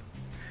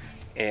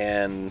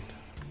 and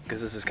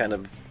because this is kind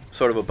of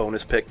sort of a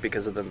bonus pick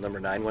because of the number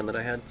 9 one that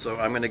I had, so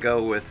I'm gonna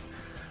go with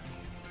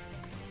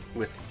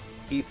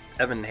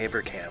Evan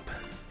Haberkamp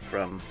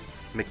from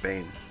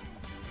McBain.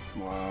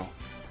 Wow.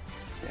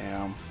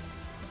 Damn.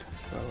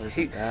 Well,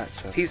 He's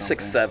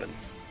 6'7".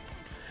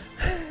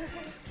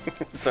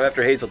 So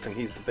after Hazleton,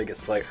 he's the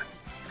biggest player.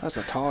 That's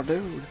a tall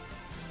dude.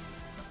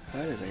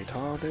 That is a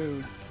tall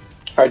dude.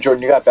 All right,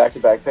 Jordan, you got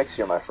back-to-back picks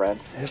here, my friend.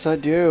 Yes, I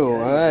do.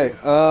 Yeah,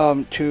 All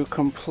right. To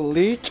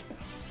complete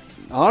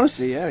my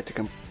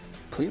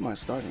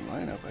starting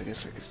lineup, I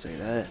guess I could say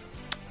that.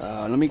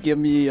 Let me give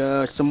me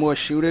some more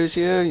shooters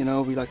here. You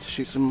know, we like to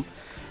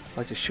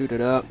shoot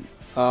it up.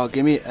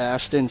 Give me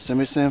Ashton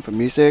Simonson for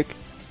music.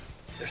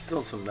 There's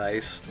still some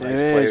nice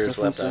players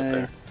left out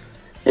there.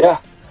 Yeah,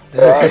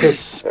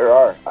 there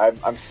are.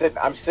 I'm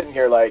sitting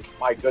here like,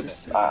 my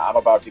goodness, I'm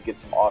about to get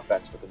some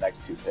offense with the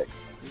next 2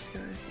 picks.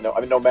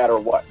 No matter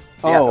what.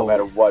 Oh, yeah, no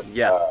matter what.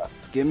 Yeah.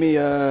 Give me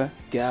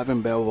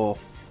Gavin Bevel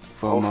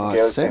from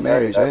St.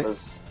 Mary's, right?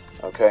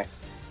 Okay.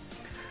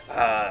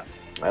 I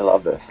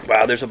love this.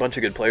 Wow, there's a bunch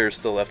of good players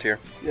still left here.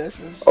 Yes.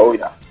 Oh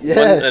yeah.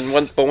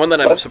 Yes. One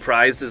that I'm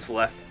surprised is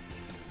left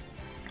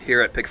here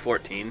at pick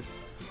 14.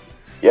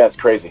 Yeah, it's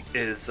crazy.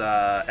 Is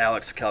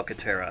Alex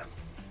Calcaterra.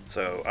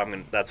 So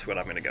that's what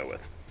I'm gonna go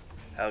with.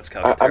 Alex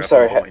Calcaterra. I'm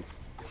sorry. From Boyne.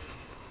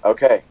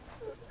 Okay.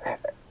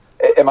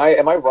 Am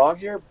I wrong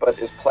here? But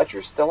is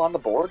Pletcher still on the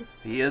board?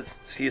 He is.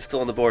 He is still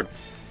on the board.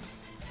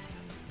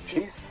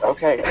 Jeez.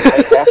 Okay.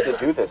 I have to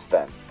do this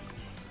then.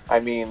 I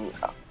mean,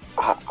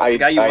 I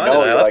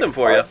left him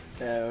for you.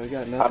 Yeah, we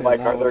got nothing. I'm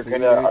like, are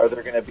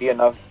there gonna be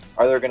enough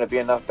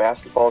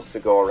basketballs to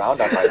go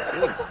around on my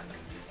team?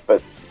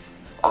 But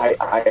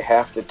I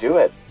have to do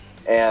it,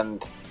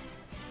 and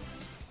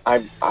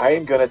I'm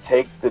gonna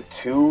take the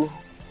 2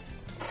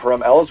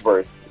 from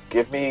Ellsworth.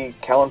 Give me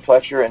Kellen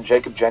Pletcher and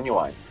Jacob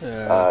Genuine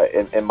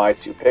in my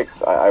 2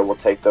 picks. I will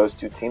take those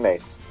 2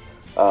 teammates.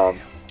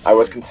 I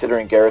was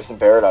considering Garrison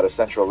Barrett out of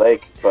Central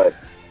Lake, but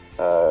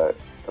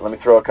let me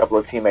throw a couple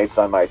of teammates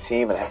on my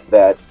team and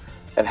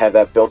have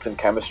that built-in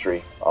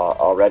chemistry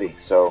already.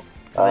 So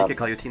they could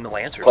call your team the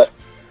Lancers.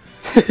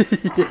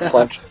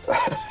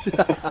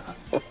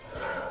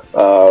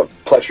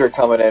 Pletcher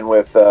coming in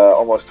with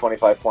almost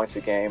 25 points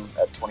a game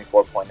at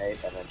 24.8,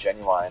 and then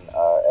Genuine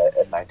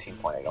at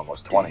 19.8,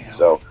 almost 20. Damn.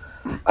 So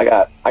I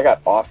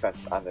got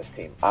offense on this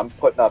team. I'm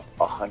putting up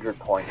 100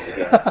 points a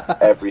game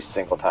every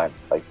single time.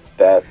 Like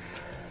that.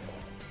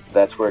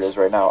 That's where it is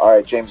right now. All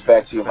right, James,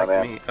 back to you, my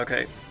man. Me.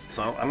 Okay,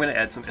 so I'm going to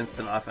add some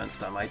instant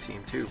offense on my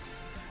team too,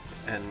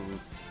 and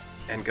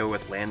go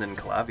with Landon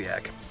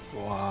Kalaviak.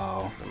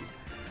 Wow.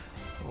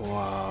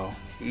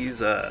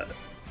 He's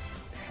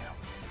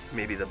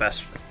maybe the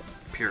best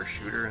pure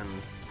shooter in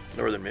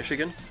Northern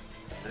Michigan.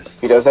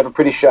 He does have a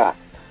pretty shot,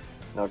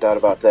 no doubt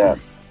about that.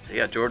 So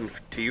yeah, Jordan,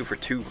 to you for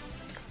 2.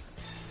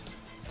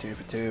 2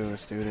 for 2.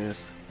 Let's do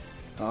this.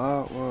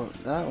 Well,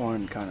 that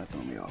one kind of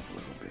threw me off a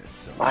little bit.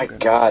 So my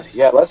God,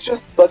 yeah. Let's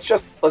just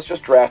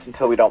draft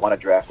until we don't want to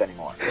draft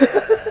anymore.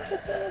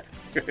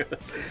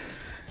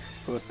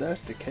 Well, if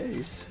that's the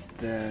case,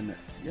 then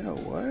you know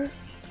what?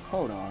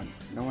 Hold on.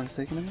 No one's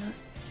taking him yet?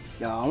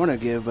 Yeah, I'm gonna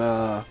give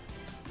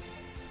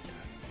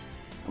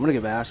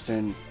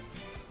Ashton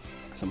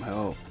some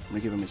help. I'm gonna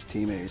give him his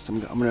teammates.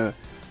 I'm gonna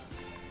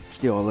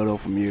steal a little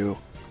from you.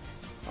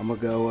 I'm gonna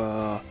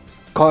go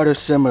Carter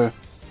Simmer,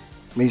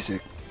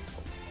 Misick.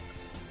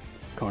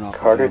 Coming off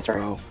Carter the bench,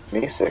 bro.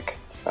 Misick.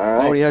 All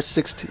right. Oh, he has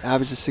 16,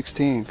 averages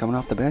 16 coming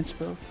off the bench,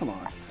 bro. Come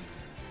on.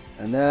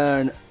 And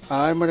then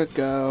I'm gonna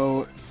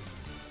go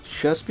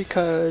just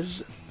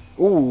because.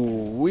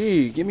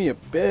 Give me a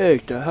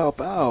big to help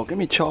out. Give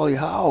me Charlie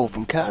Howell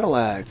from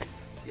Cadillac.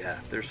 Yeah,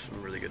 there's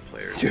some really good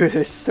players. Dude,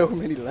 there's so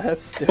many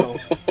left still.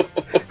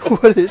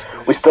 What is?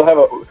 We still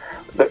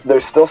have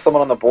there's still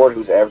someone on the board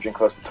who's averaging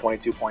close to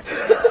 22 points a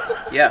game.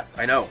 Yeah,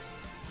 I know.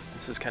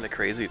 This is kind of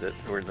crazy that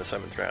we're in the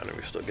 7th round and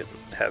we still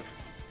have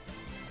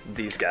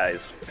these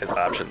guys as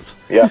options.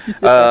 Yeah.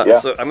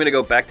 So I'm going to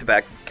go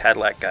back-to-back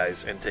Cadillac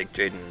guys and take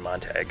Jaden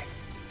Montag.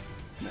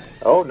 Nice.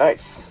 Oh,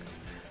 nice.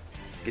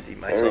 Get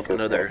myself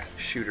another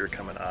shooter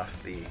coming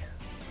off the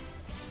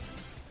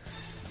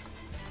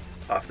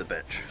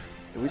bench.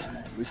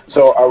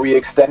 So are we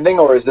extending,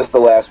 or is this the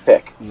last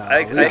pick? No,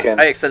 I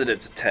extended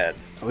it to 10.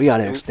 We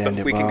gotta extend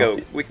it, we bro.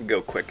 We can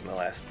go quick in the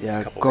last.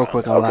 Yeah, couple go rounds.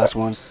 quick on the last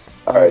ones.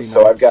 All right,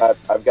 so I've got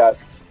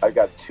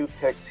 2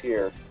 picks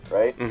here,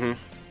 right? Mm-hmm.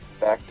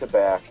 Back to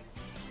back,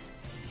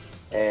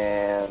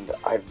 and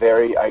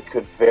I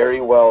could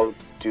very well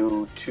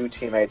do 2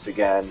 teammates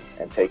again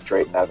and take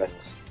Drayton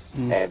Evans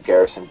and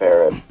Garrison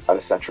Barrett out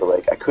of Central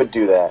Lake. I could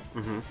do that.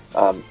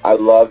 Mm-hmm. I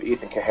love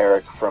Ethan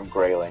Kaharick from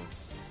Grayling.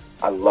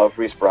 I love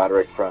Reese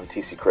Broderick from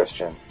TC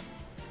Christian.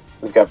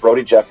 We've got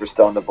Brody Jeffers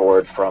still on the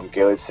board from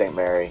Gaylord St.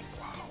 Mary.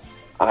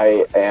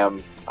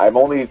 I'm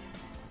only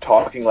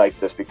talking like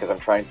this because I'm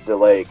trying to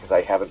delay because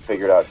I haven't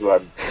figured out who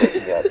I'm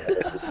picking yet. And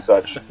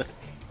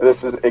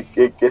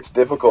it gets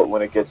difficult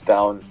when it gets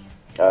down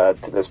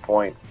to this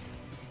point.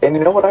 And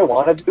you know what I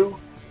want to do?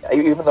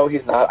 Even though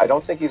he's not, I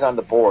don't think he's on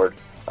the board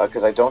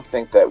because I don't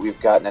think that we've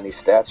gotten any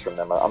stats from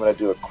them. I'm going to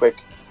do a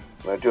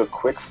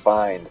quick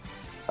find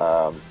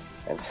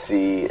and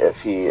see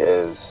if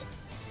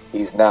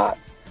he's not.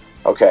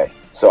 Okay,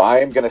 so I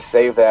am going to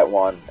save that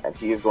one, and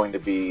he is going to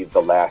be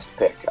the last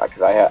pick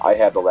because I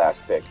had the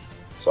last pick.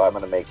 So I'm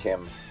going to make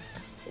him.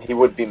 He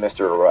would be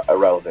Mr.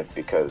 Irrelevant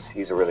because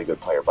he's a really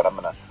good player, but I'm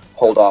going to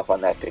hold off on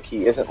that pick.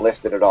 He isn't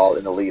listed at all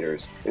in the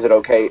leaders. Is it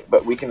okay?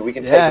 But we can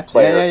take a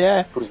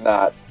player who's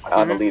not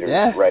on the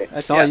leaders, right?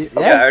 That's all.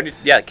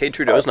 Cade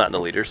Trudeau's not in the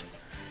leaders.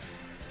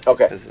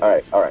 Okay.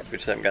 All right. We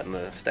just haven't gotten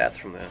the stats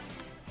from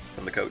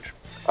the coach.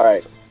 All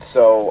right.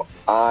 So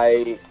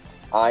I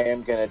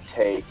am going to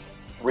take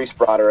Reese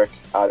Broderick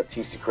out of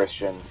TC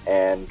Christian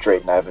and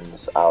Drayton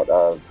Evans out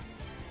of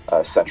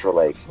Central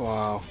Lake.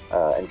 Wow.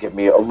 And give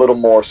me a little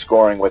more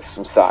scoring with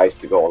some size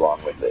to go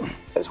along with it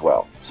as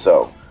well.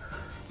 So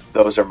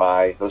those are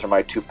my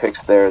 2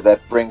 picks there. That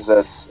brings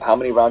us. How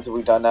many rounds have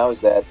we done now? Is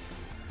that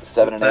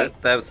 7 and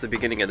 8? That was the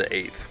beginning of the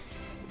 8th.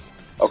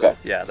 Okay. So,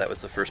 yeah, that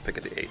was the first pick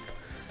of the 8th.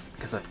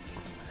 Because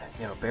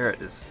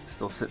Barrett is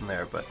still sitting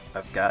there, but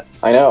I've got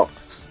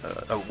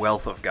a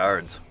wealth of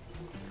guards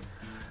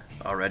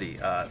already.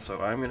 So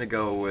I'm going to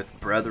go with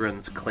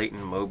Brethren's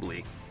Clayton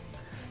Mobley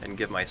and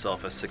give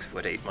myself a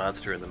 6'8"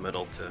 monster in the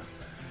middle to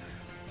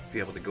be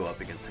able to go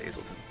up against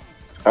Hazleton.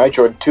 All right,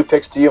 Jordan, 2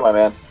 picks to you, my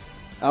man.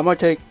 I'm going to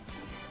take,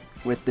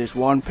 with this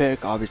 1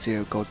 pick, obviously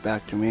it goes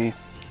back to me,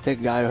 take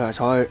a guy who has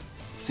heart,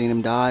 seen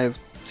him dive,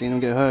 seen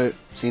him get hurt,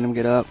 seen him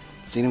get up,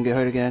 seen him get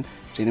hurt again,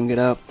 seen him get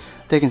up.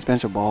 Taking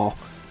Spencer Ball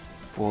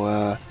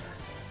for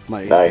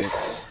my 8th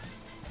nice.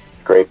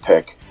 Pick. Great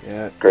pick.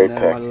 Yeah. Great and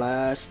pick. My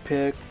last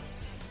pick,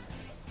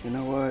 you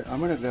know what? I'm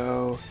going to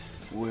go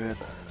with...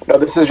 No,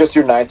 this is just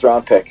your 9th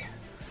round pick.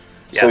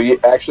 Yeah. So you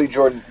actually,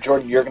 Jordan,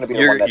 you're going to be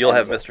the one that you'll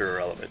have Mr.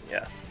 Irrelevant,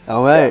 yeah.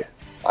 All right.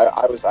 Yeah.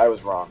 I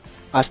was wrong.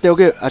 I still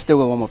get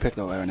one more pick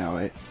though right now,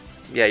 right?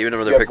 Yeah, you have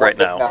another pick right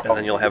now, and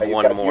then you'll have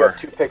one more. You have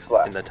 2 picks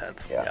left in the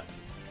 10th. Yeah.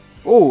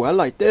 Oh, I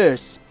like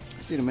this.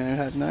 I see the man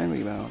who has 9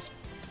 rebounds.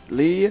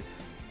 Lee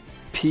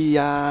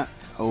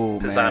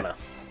Pizzana.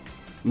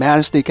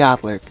 Manistee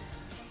Catholic.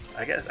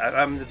 I guess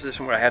I'm in the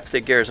position where I have to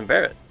take Garrison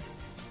Barrett.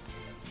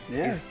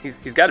 Yeah.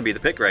 He's got to be the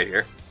pick right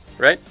here,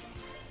 right?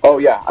 Oh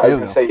yeah, I was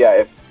gonna say yeah.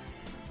 If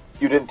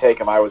you didn't take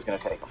him, I was gonna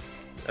take him.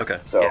 Okay.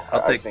 So yeah,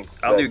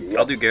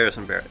 I'll do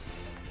Garrison Barrett.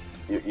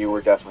 You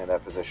were definitely in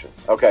that position.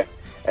 Okay,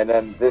 and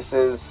then this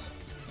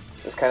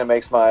kind of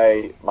makes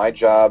my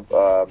job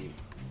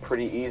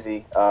pretty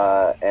easy.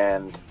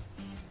 And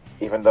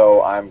even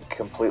though I'm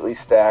completely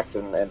stacked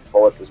and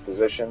full at this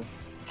position,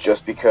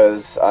 just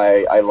because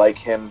I like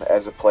him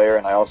as a player,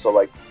 and I also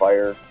like the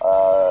fire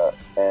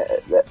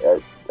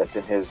that's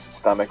in his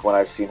stomach when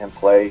I've seen him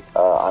play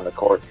on the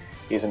court.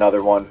 He's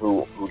another one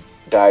who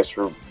dives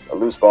for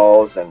loose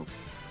balls and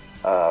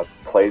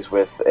plays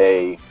with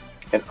an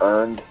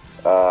earned,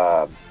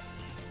 I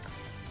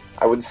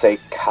wouldn't say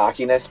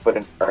cockiness, but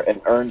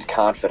an earned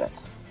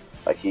confidence.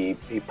 Like he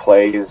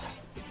plays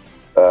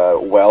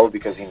well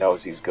because he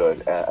knows he's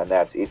good, and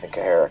that's Ethan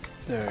Kaharick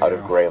out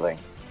of Grayling.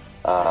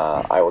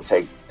 I will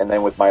take, and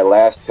then with my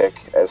last pick,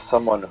 as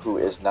someone who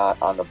is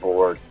not on the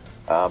board,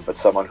 but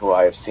someone who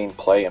I have seen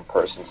play in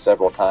person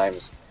several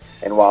times,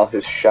 and while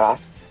his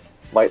shot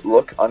might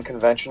look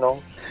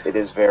unconventional, it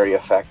is very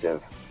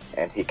effective,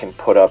 and he can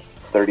put up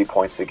 30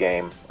 points a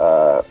game,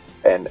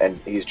 and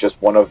he's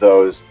just one of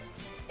those.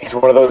 He's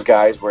one of those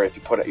guys where if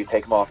you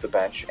take him off the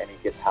bench and he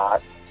gets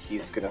hot,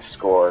 he's going to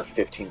score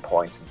 15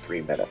 points in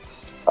 3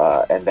 minutes,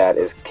 and that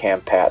is Cam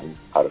Patton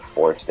out of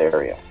Forest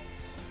area.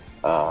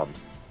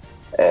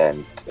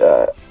 And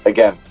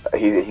again,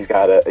 he's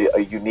got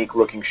a unique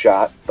looking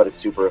shot, but it's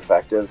super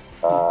effective,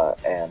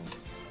 and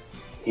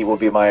he will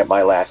be my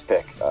last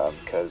pick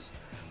because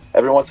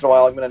every once in a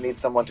while I'm going to need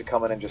someone to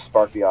come in and just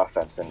spark the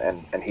offense,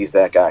 and he's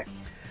that guy.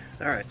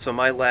 All right, so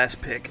my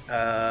last pick,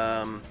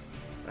 I'm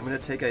going to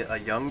take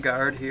a young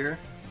guard here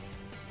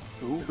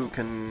who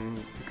can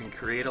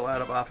create a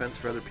lot of offense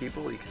for other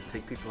people. He can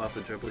take people off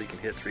the dribble. He can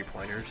hit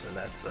 3-pointers, and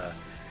that's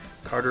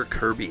Carter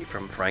Kirby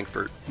from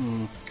Frankfurt.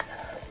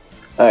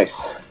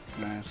 Nice.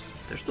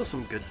 There's still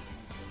some good.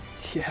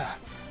 Yeah.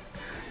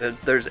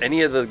 There's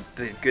any of the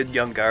good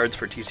young guards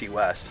for TC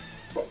West.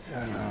 I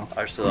don't know.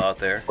 Are still out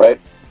there. Right.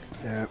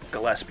 Yeah.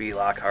 Gillespie,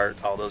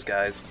 Lockhart, all those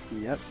guys.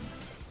 Yep.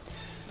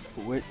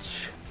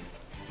 Which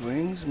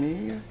brings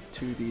me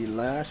to the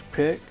last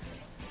pick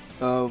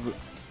of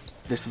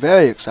this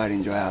very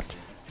exciting draft,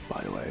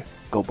 by the way.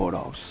 Go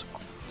Bulldogs.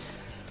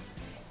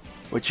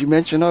 Which you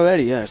mentioned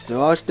already, yes. There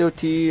are still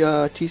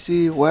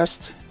TC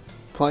West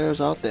players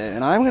out there.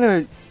 And I'm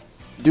going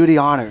to do the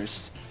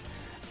honors.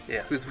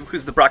 Yeah,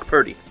 who's the Brock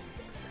Purdy?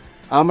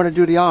 I'm going to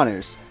do the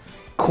honors.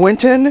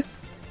 Quentin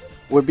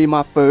would be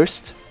my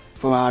first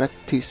from out of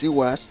TC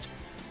West.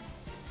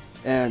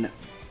 And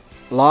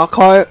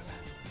Lockhart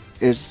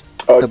is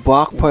the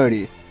Brock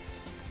Purdy.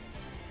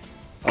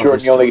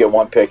 Jordan, you only get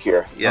one pick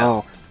here. Yeah.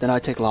 Oh, then I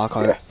take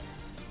Lockhart. Yeah.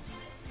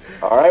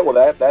 All right.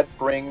 Well, that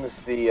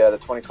brings the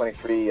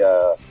 2023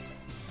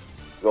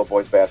 Ribel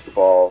Boys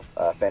basketball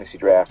fantasy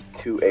draft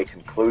to a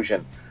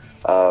conclusion.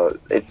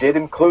 It did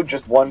include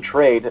just one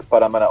trade,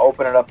 but I'm going to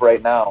open it up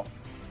right now.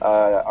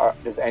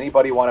 Does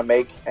anybody want to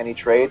make any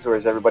trades, or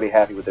is everybody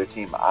happy with their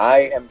team?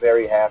 I am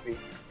very happy.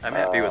 I'm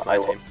happy with my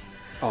team.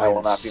 I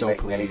will not be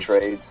making any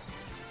trades.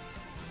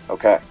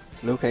 Okay.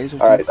 Luke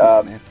Hazelton. All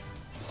right. Man.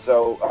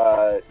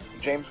 So,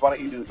 James, why don't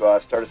you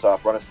start us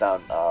off? Run us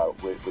down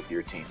with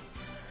your team.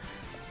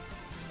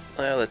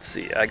 Well, let's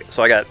see.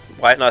 So I got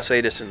Wyatt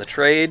Nausatis in the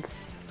trade,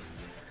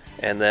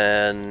 and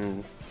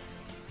then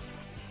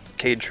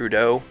Cade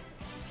Trudeau,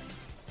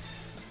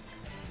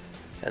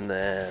 and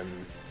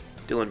then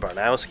Dylan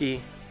Barnowski,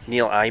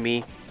 Neil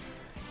Imee,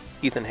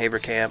 Ethan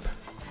Haverkamp,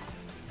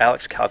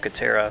 Alex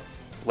Calcaterra,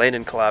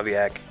 Landon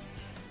Kalaviak,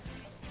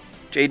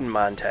 Jaden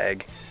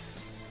Montag,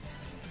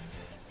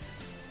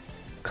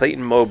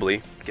 Clayton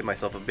Mobley, get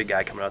myself a big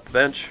guy coming out the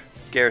bench,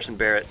 Garrison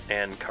Barrett,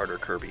 and Carter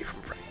Kirby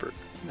from Frankfurt.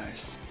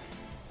 Nice.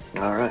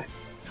 All right.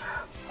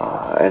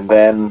 And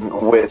then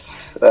with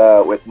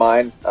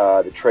mine,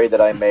 the trade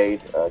that I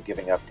made,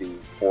 giving up the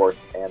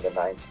 4th and the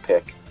 9th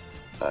pick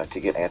to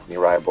get Anthony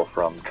Ribel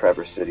from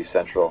Traverse City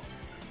Central,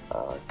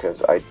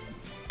 because I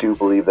do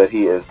believe that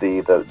he is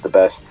the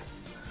best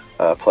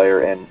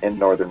player in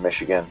Northern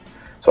Michigan.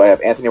 So I have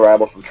Anthony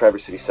Ribel from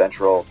Traverse City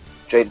Central,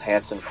 Jaden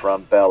Hansen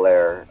from Bel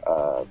Air,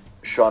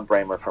 Sean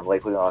Bramer from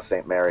Lake Leelanau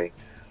St. Mary,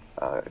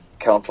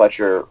 Kellen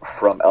Fletcher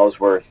from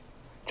Ellsworth,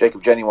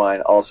 Jacob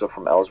Genuine also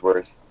from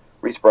Ellsworth,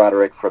 Reese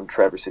Broderick from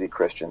Traverse City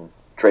Christian,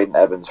 Drayden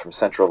Evans from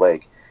Central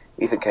Lake,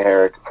 Ethan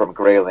Kaharick from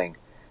Grayling,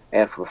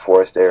 and from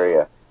Forest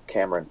area,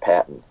 Cameron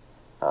Patton.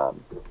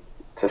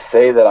 To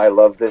say that I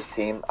love this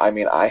team, I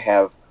mean, I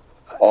have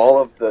all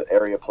of the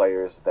area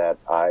players that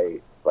I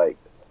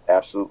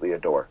absolutely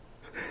adore.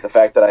 The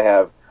fact that I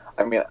have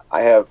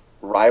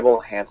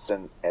Ribel,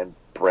 Hansen, and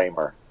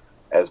Bramer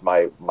as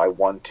my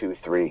 1, 2,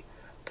 3.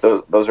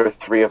 Those are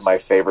 3 of my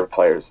favorite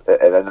players,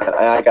 and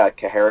I got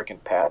Kaharick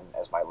and Patton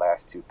as my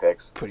last 2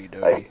 picks. Pretty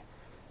dirty.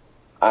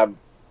 I'm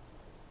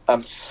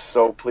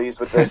so pleased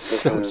with this.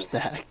 This so is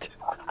stacked.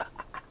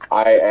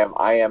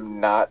 I am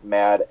not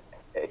mad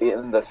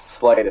in the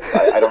slightest.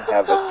 I don't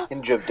have a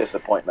tinge of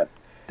disappointment.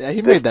 Yeah,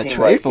 he This made that team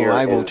trade right for here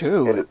Ribel is-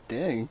 too. it is-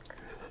 Dang.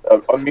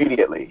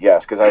 Immediately,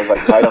 yes, because I was like,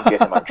 if I don't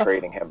get him, I'm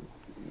trading him.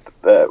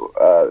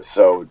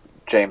 So,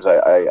 James,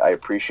 I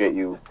appreciate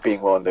you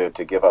being willing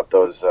to give up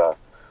those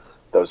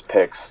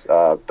picks.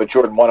 But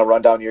Jordan, want to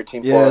run down your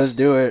team Yeah, for us? let's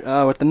do it.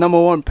 With the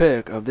number 1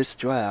 pick of this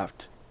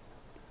draft,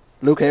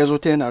 Luke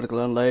Hazelton out of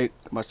Glen Lake.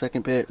 My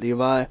 2nd pick,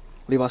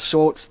 Levi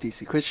Schultz,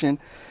 DC Christian.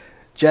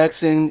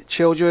 Jackson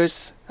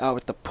Childress out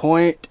with the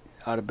point,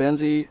 out of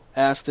Benzie.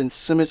 Aston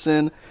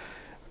Simonson,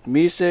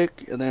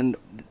 Misik, and then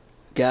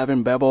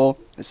Gavin Bevel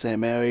at St.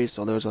 Mary's.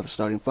 So those are the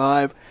starting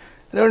 5.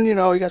 And then, you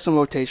got some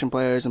rotation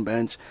players and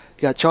bench.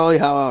 You got Charlie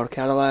Howe out of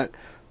Cadillac,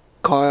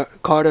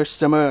 Carter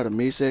Simmer out of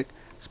Misik,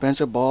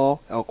 Spencer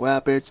Ball, Elk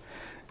Rapids.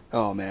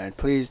 Oh, man,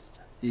 please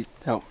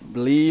help.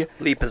 Lee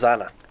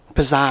Pizzana.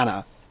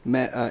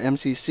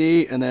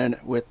 MCC, and then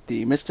with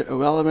the Mr.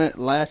 Irrelevant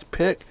last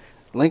pick,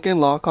 Lincoln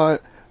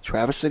Lockhart,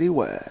 Traverse City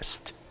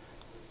West.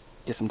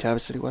 Get some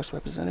Traverse City West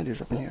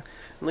representatives up in here.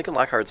 Lincoln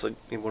Lockhart's one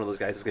of those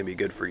guys who's going to be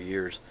good for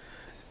years.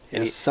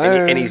 And Yes,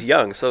 sir. And he's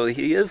young, so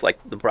he is like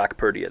the Brock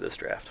Purdy of this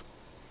draft.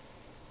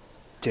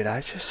 Did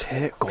I just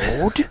hit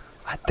gold?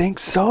 I think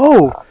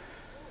so.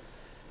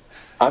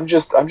 I'm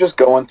just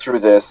going through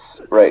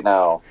this right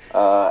now,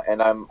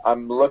 and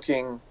I'm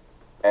looking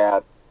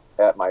at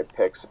my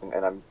picks,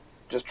 and I'm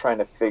just trying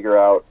to figure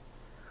out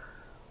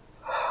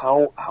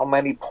how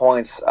many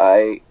points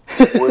I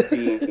would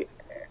be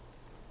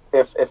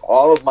if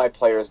all of my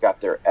players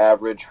got their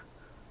average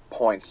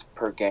points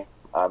per game.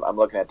 I'm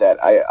looking at that.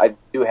 I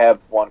do have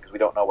one because we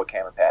don't know what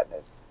Cameron Patton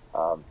is.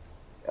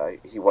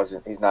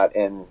 He's not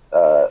in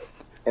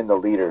the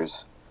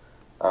leaders,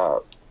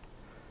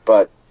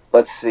 but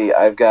let's see.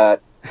 I've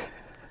got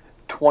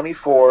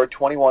 24,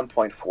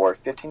 21.4,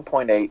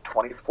 15.8,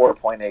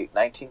 24.8,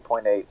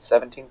 19.8,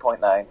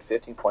 17.9,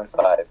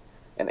 15.5,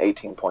 and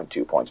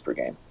 18.2 points per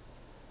game.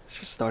 It's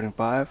just starting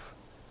 5.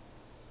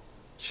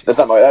 That's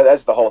not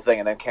that's the whole thing.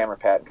 And then Cameron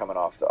Patton coming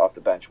off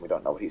the bench, and we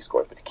don't know what he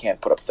scores, but he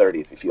can't put up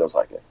 30 if he feels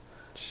like it.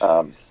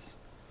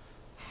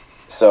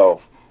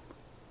 So,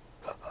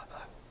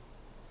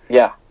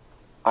 yeah,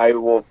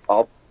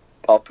 I'll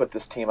put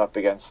this team up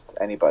against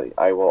anybody.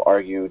 I will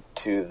argue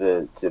to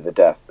the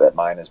death that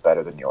mine is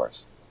better than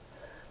yours.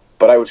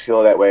 But I would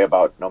feel that way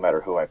about no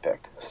matter who I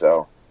picked.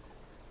 So,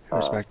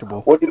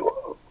 Respectable. What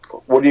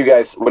do you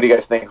guys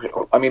think?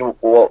 I mean,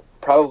 we'll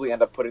probably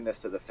end up putting this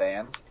to the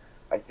fan.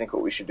 I think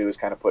what we should do is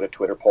kind of put a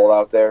Twitter poll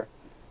out there,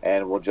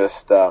 and we'll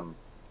just I'll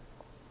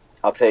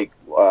take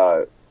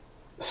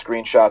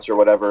screenshots or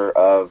whatever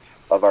of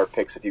our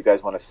picks if you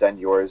guys want to send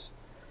yours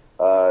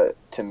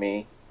to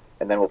me,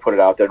 and then we'll put it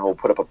out there and we'll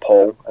put up a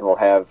poll, and we'll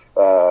have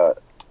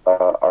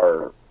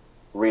our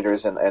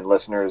readers and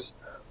listeners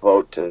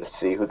vote to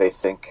see who they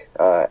think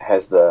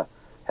has the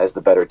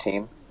better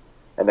team,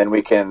 and then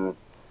we can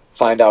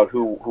find out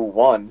who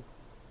won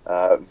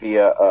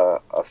via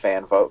a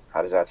fan vote.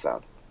 How does that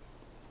sound?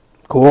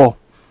 Cool.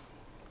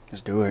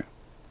 Let's do it.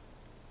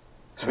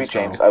 Sweet,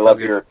 Sounds James.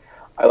 good.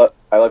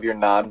 I love your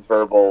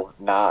nonverbal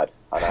nod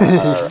on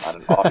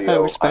an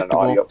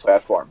audio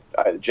platform.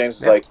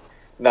 James is like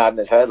nodding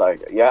his head,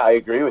 like, yeah, I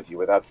agree with you,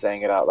 without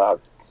saying it out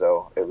loud.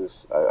 So it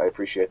was. I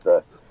appreciate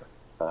the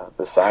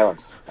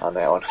silence on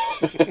that one.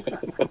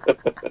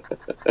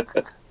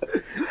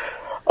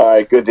 All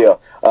right, good deal.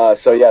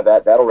 So yeah,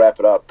 that'll wrap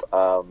it up.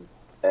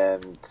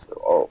 And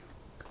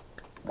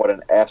what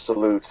an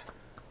absolute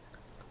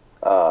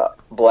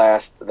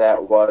blast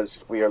that was.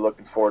 We are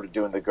looking forward to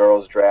doing the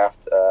girls'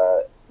 draft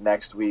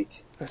next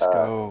week. Let's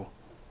go.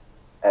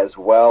 As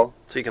well.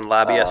 So you can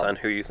lobby us on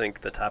who you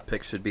think the top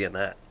picks should be in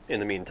that, in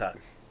the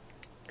meantime,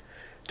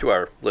 to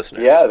our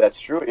listeners. Yeah, that's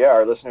true. Yeah,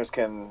 our listeners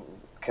can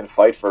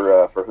fight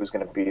for who's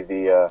going to be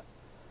the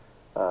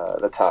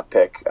top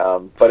pick.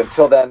 But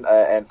until then,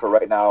 and for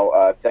right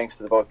now, thanks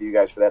to the both of you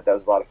guys for that. That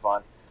was a lot of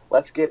fun.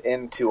 Let's get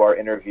into our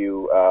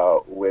interview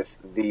with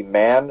the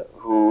man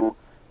who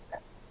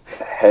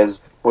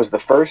was the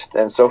first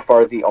and so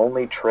far the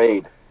only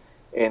trade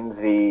in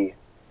the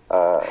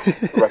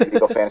Record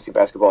Eagle Fantasy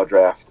Basketball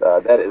Draft.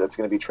 That's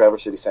going to be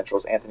Traverse City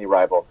Central's Anthony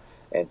Ribel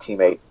and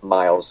teammate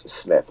Miles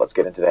Smith. Let's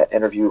get into that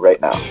interview right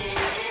now.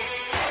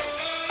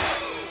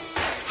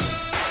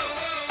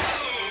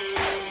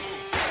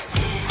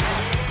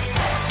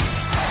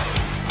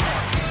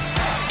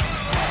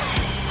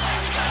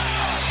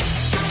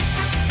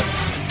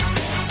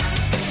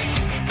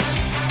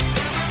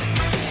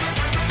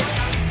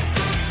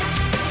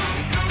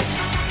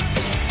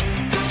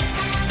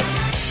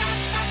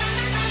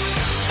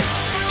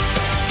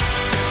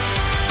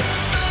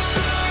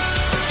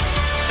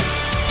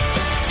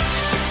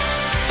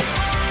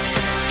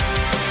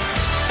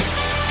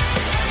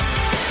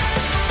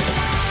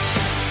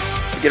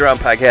 Get Around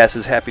Podcast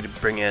is happy to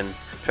bring in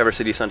Traverse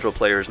City Central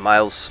players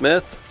Miles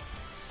Smith.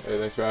 Hey,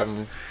 thanks for having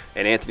me.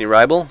 And Anthony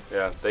Ribel.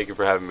 Yeah, thank you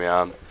for having me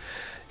on.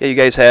 Yeah, you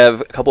guys have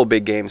a couple of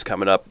big games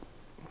coming up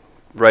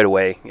right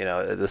away. You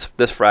know,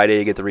 this Friday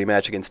you get the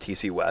rematch against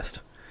TC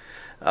West.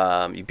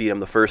 You beat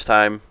them the first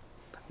time.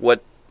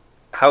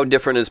 How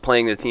different is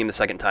playing the team the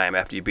second time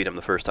after you beat them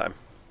the first time?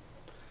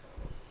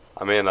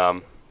 I mean,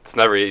 it's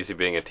never easy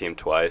being a team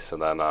twice,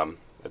 and then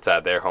it's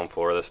at their home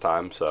floor this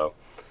time, so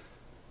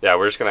yeah,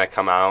 we're just going to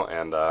come out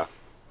and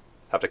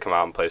have to come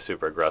out and play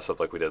super aggressive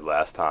like we did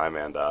last time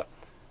and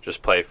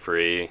just play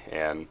free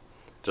and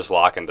just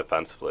lock in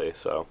defensively.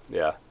 So,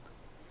 yeah.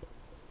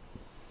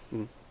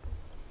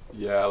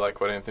 Yeah,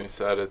 like what Anthony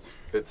said, it's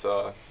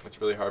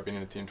really hard being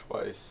a team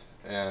twice.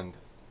 And,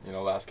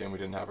 last game we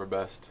didn't have our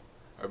best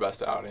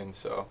outing,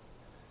 so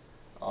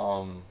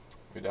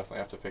we definitely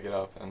have to pick it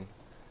up, and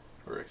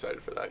we're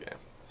excited for that game.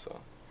 So,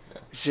 yeah.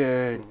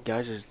 Sure,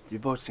 guys, you're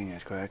both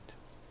seniors, correct?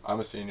 I'm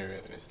a senior,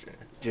 Anthony's a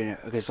junior. Junior.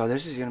 Okay, so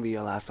this is going to be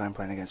your last time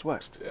playing against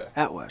West. Yeah.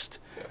 At West.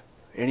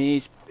 Yeah.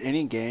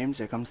 Any games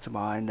that comes to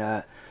mind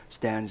that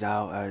stands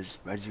out as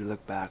you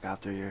look back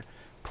after your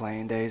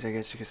playing days, I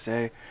guess you could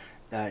say,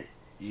 that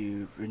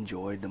you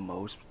enjoyed the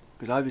most?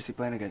 Because obviously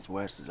playing against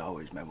West is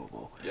always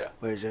memorable. Yeah.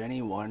 But is there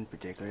any one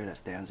particular that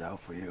stands out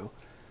for you?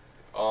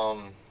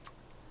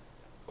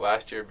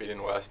 Last year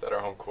beating West at our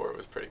home court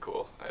was pretty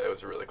cool. It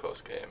was a really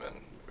close game,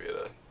 and we had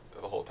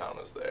the whole town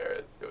was there.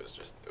 It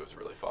was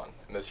really fun.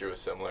 And this year was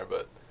similar,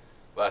 but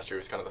last year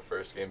was kind of the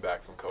first game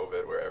back from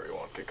COVID where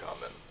everyone could come,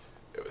 and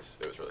it was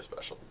really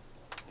special.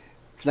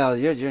 Now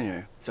you're a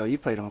junior, so you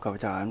played them a couple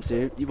times.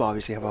 You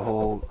obviously have a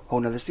whole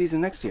nother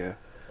season next year.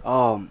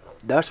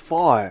 Thus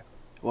far,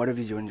 what have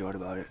you enjoyed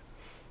about it?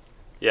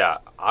 Yeah,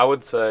 I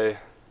would say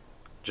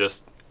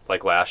just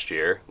like last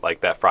year, like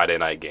that Friday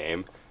night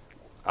game,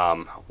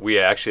 we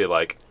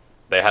actually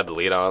they had the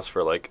lead on us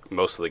for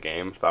most of the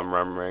game, if I'm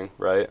remembering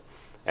right.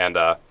 And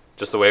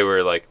just the way we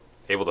were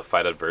able to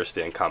fight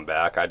adversity and come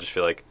back, I just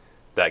feel like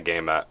that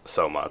game meant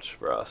so much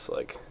for us,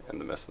 in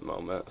the midst of the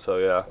moment. So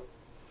yeah.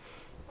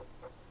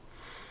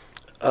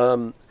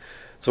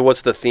 So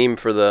what's the theme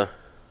for the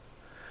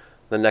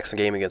next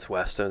game against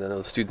West? And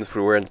the students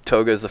were wearing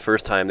togas the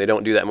first time. They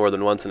don't do that more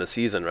than once in a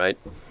season, right?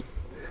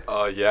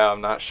 Yeah,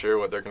 I'm not sure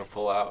what they're gonna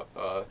pull out.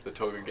 The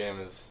toga game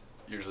is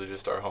usually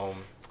just our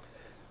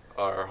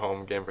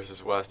home game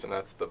versus West, and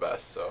that's the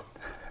best. So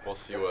we'll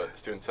see what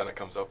Student Senate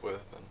comes up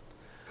with, and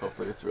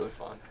hopefully it's really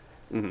fun.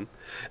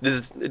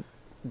 Mm-hmm.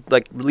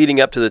 Leading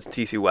up to the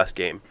TC West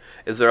game,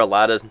 is there a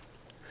lot of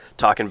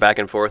talking back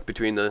and forth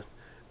between the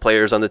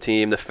players on the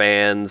team, the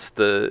fans,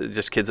 the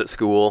just kids at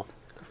school?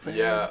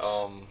 Yeah,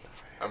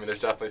 I mean,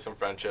 there's definitely some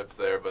friendships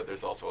there, but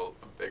there's also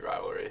a big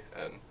rivalry,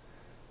 and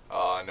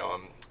I know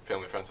I'm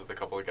family friends with a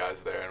couple of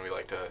guys there, and we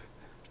like to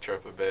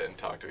chirp a bit and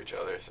talk to each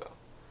other, so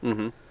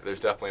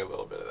there's definitely a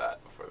little bit of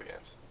that before the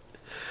games.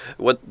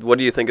 What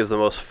do you think is the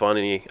most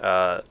funny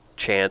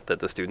chant that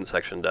the student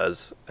section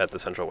does at the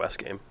Central West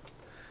game?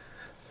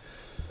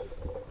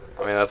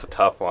 I mean, that's a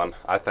tough one.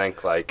 I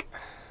think, I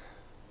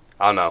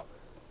don't know.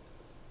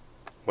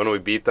 when we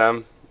beat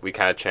them, we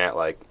kind of chant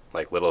like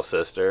little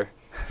sister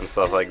and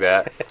stuff like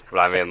that. But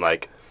I mean,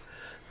 like,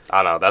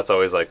 I don't know. That's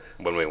always like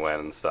when we win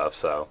and stuff.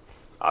 So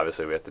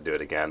obviously we have to do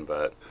it again.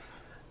 But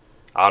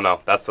I don't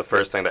know. That's the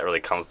first thing that really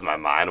comes to my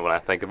mind when I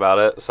think about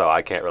it. So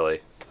I can't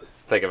really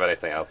think of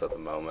anything else at the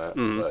moment.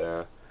 Mm-hmm. But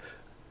yeah.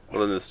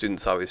 Well, then the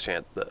students always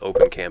chant the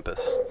open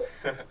campus.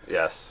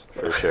 Yes,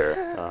 for sure.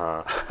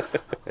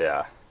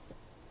 Yeah.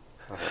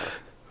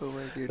 Oh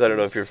my I goodness. don't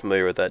know if you're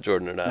familiar with that,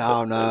 Jordan, or not. No, but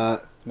I'm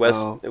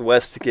not.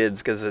 West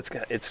kids, because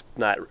it's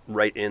not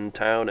right in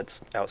town.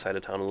 It's outside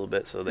of town a little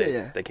bit, so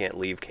they can't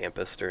leave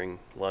campus during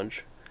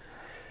lunch.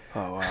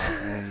 Oh, wow.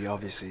 Man, you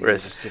obviously are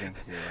Whereas- just sitting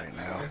here right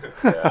now.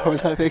 Yeah. Oh,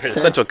 that makes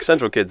sense.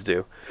 Central kids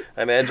do.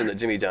 I imagine that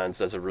Jimmy John's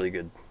does a really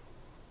good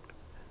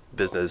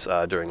business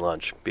during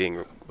lunch,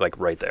 being like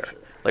right there,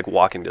 like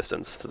walking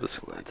distance to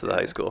the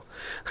high school.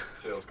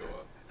 Sales go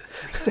up.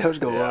 Sales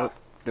go Yeah. up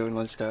during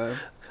lunchtime.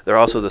 They're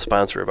also the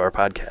sponsor of our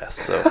podcast,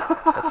 so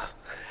that's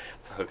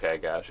Okay,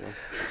 gotcha.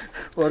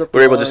 What a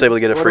we're able just able to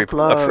get a What free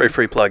plug.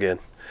 free plug in.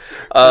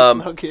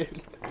 Plug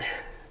in.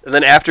 And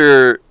then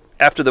after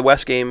the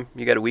West game,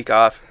 you get a week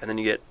off, and then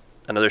you get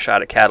another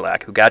shot at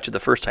Cadillac, who got you the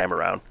first time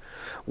around.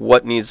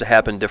 What needs to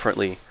happen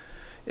differently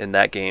in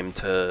that game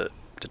to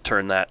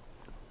turn that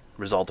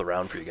result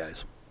around for you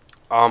guys?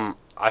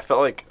 I felt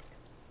like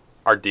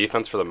our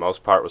defense for the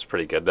most part was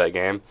pretty good that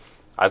game.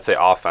 I'd say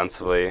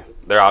offensively,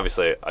 they're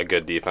obviously a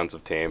good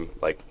defensive team.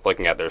 Like,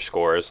 looking at their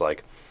scores,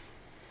 like,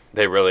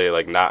 they really,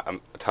 like, not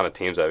a ton of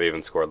teams have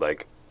even scored,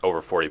 like,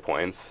 over 40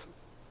 points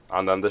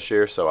on them this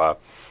year. So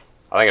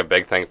I think a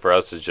big thing for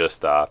us is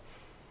just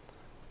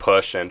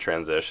push and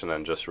transition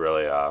and just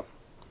really,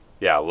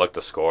 look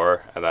to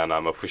score. And then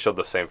if we showed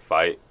the same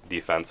fight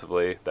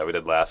defensively that we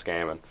did last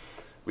game and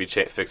we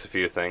fix a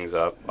few things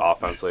up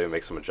offensively and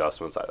make some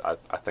adjustments,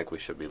 I think we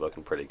should be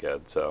looking pretty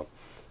good. So,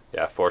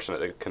 yeah, fortunate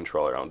to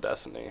control our own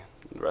destiny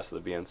and the rest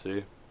of the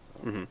BNC.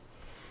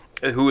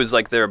 Mm-hmm. Who was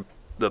like the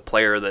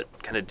player that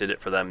kind of did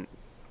it for them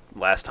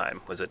last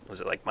time? Was it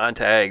like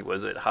Montag?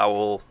 Was it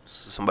Howell?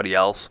 Somebody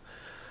else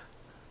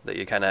that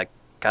you kind of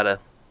gotta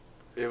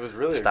It was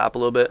really stop a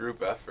little bit?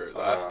 group effort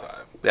last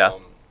time. Yeah.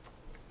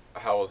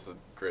 Howell's a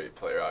great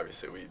player.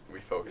 Obviously, we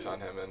focus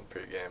on him in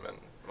pregame and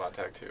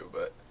Montag too.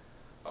 But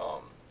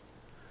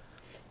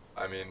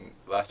I mean,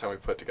 last time we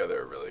put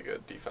together a really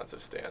good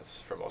defensive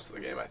stance for most of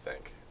the game, I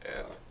think,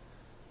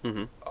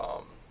 and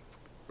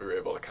we were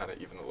able to kind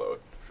of even the load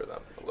for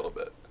them a little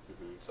bit.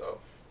 So,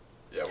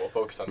 yeah, we'll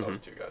focus on those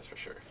two guys for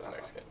sure for the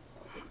next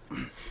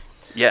game.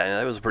 Yeah, and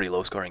that was a pretty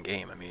low-scoring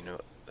game. I mean,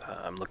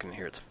 I'm looking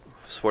here; it's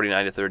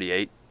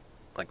 49-38.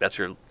 Like, that's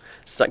your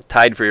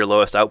tied for your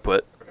lowest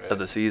output of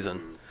the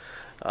season.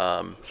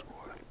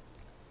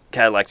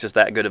 Cadillac's just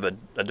that good of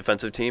a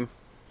defensive team.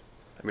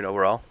 I mean,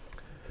 overall.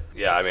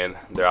 Yeah, I mean,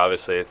 they're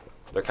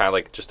kind of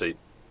like just a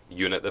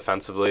unit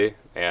defensively,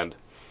 and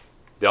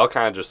they all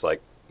kind of just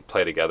like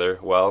play together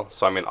well.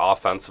 So I mean,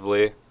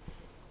 offensively,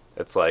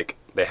 it's like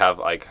they have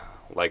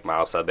like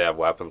Miles said, they have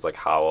weapons like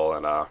Howell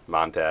and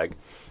Montag,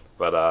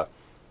 but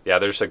yeah,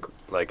 they're just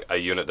like a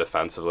unit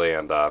defensively,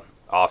 and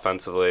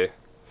offensively,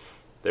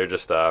 they're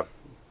just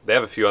they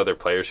have a few other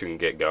players who can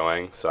get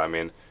going. So I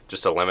mean,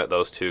 just to limit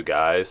those two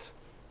guys,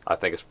 I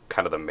think it's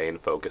kind of the main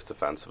focus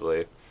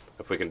defensively.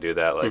 If we can do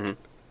that, like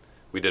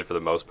we did for the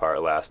most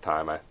part last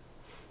time, I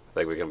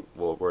think we can.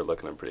 We're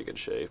looking in pretty good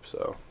shape.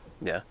 So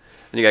Yeah,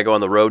 and you got to go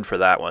on the road for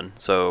that one.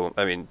 So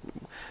I mean,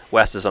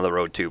 West is on the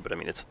road too, but I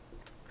mean, it's.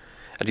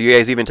 Do you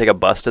guys even take a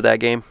bus to that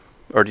game,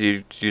 or do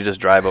you just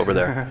drive over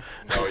there?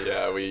 No,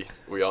 yeah,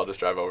 we all just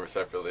drive over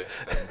separately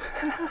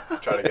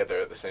and try to get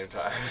there at the same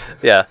time.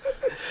 Yeah.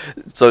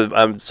 So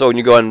when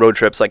you go on road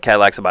trips, like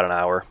Cadillac's about an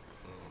hour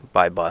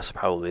by bus,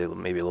 probably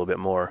maybe a little bit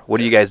more. What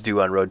do you guys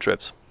do on road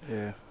trips?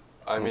 Yeah.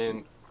 I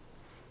mean,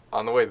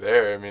 on the way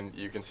there, I mean,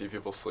 you can see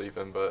people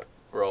sleeping, but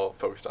we're all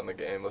focused on the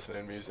game,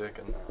 listening to music,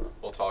 and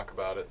we'll talk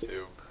about it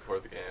too before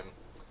the game.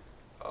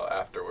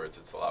 Afterwards,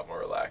 it's a lot more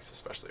relaxed,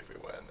 especially if we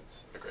win.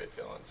 It's a great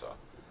feeling. So,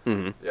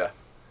 yeah.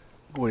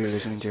 What are you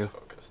listening to? Just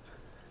focused.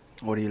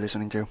 What are you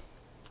listening to?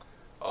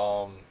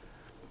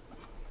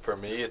 For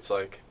me,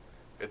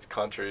 it's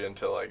country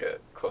until I get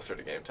closer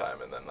to game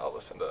time, and then I'll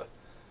listen to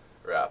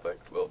rap. Like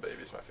Lil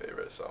Baby's my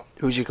favorite. So,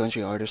 Who's your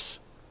country artist?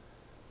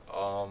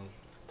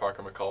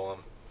 Parker McCollum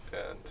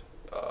and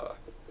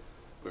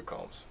Luke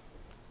Combs.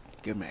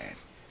 Good man.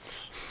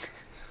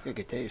 You got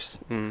good taste.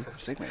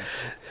 Sick man.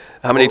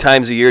 How many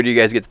times a year do you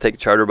guys get to take the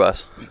charter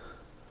bus?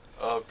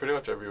 Pretty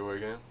much every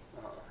weekend.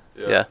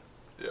 Yeah.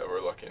 Yeah,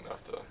 we're lucky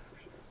enough to.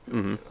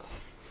 Do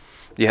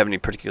you have any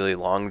particularly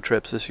long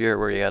trips this year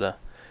where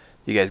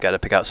you guys got to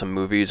pick out some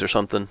movies or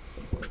something?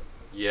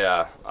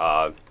 yeah,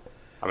 I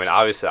mean,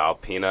 obviously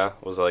Alpena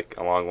was like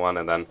a long one,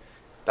 and then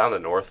down to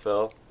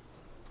Northville.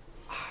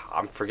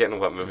 I'm forgetting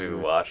what movie we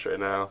watched right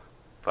now,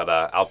 but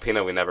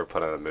Alpena we never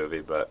put in a movie,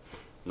 but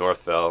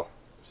Northville.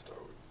 Star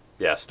Wars.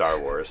 Yeah, Star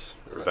Wars,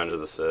 Revenge of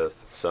the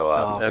Sith. So,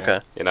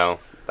 Okay. you know,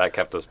 that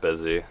kept us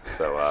busy.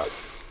 So,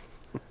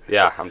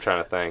 yeah, I'm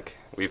trying to think.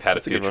 We've had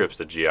That's a a few good one. trips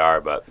to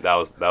GR, but that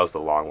was the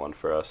long one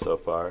for us so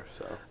far.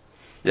 So,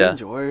 Do you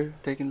enjoy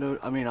taking the?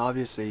 I mean,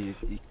 obviously,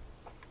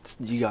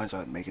 you guys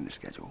aren't making the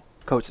schedule.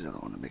 Coaches are the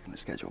one making the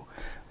schedule.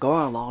 Go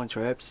on long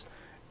trips.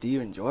 Do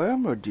you enjoy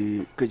them, or do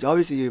you? Because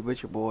obviously you're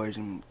with your boys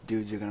and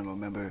dudes, you're gonna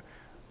remember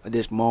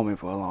this moment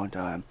for a long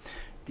time.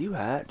 Do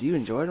you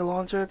enjoy the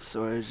long trips,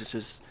 or is it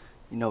just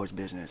it's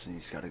business and you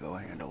just gotta go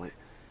handle it?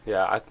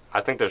 Yeah,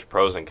 I think there's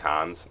pros and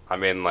cons. I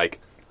mean, like,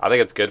 I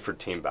think it's good for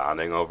team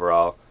bonding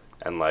overall,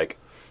 and like,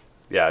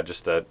 yeah,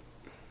 just to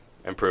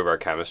improve our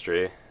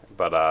chemistry.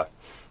 But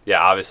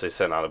yeah, obviously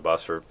sitting on a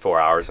bus for 4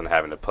 hours and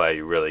having to play,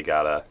 you really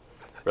gotta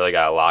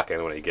lock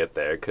in when you get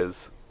there,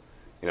 because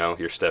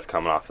you're stiff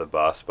coming off the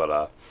bus. But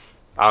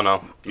I don't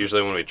know.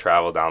 Usually when we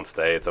travel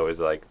downstate, it's always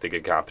like the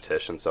good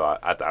competition. So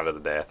at the end of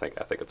the day, I think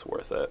it's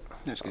worth it.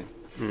 That's good.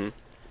 Mm-hmm.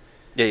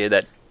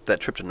 Yeah. That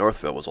trip to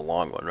Northville was a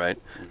long one, right?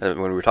 Mm-hmm. And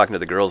when we were talking to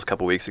the girls a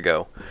couple weeks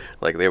ago,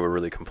 like they were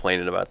really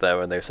complaining about that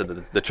when they said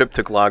that the trip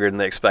took longer than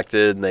they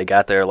expected, and they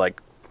got there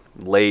like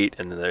late,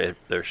 and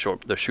their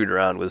shoot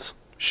around was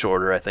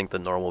shorter, I think,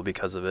 than normal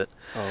because of it.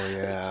 Oh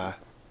yeah.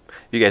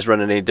 You guys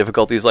run into any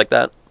difficulties like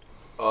that?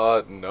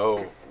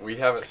 No, we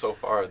haven't so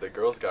far. The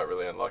girls got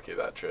really unlucky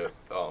that trip.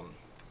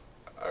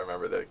 I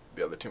remember that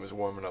the other team was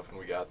warming up when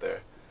we got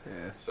there.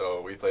 Yeah.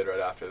 So we played right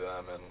after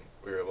them, and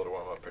we were able to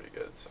warm up pretty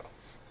good. So,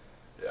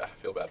 yeah, I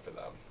feel bad for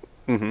them.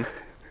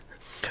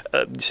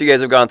 Mm-hmm. So you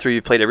guys have gone through.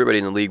 You've played everybody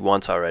in the league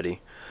once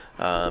already,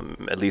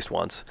 at least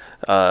once.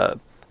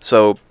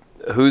 So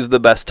who's the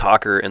best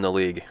talker in the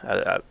league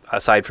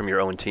aside from your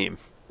own team?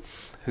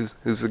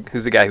 Who's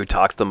the guy who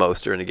talks the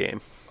most during the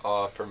game?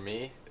 For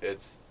me,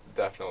 it's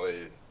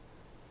definitely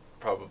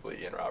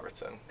probably Ian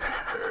Robertson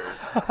or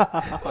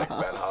like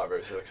Ben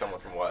Havers or like someone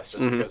from West,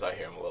 just because I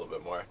hear him a little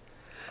bit more.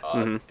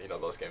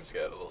 Those games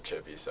get a little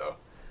chippy, so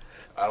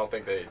I don't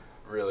think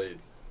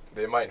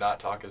they might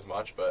not talk as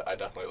much, but I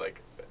definitely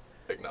like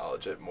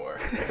acknowledge it more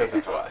because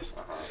it's West.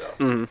 So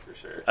for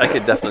sure, I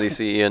could definitely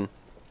see Ian.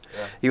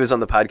 Yeah. He was on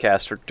the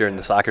podcast during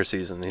the soccer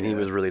season, and he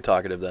was really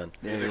talkative then.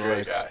 Yeah, he's a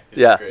great guy.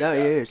 Yeah. Yeah,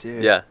 he is.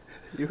 Yeah.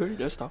 You heard he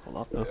does talk a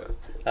lot though. Yeah.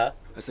 Huh?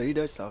 I said he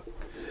does talk.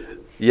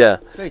 Yeah.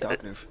 He's very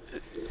talkative.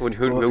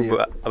 Who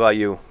about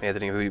you,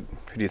 Anthony? Who do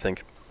you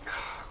think?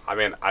 I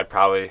mean, I'd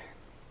probably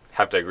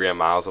have to agree on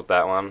Miles with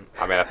that one.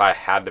 I mean, if I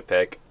had to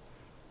pick,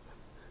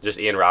 just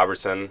Ian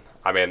Robertson.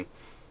 I mean,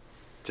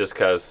 just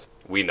because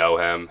we know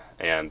him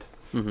and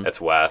it's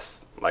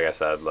West, like I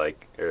said,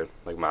 like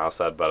Miles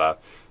said.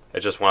 But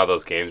it's just one of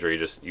those games where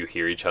you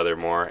hear each other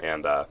more.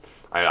 And I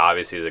mean,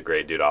 obviously he's a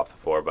great dude off the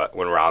floor, but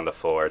when we're on the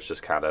floor, it's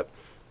just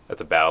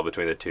it's a battle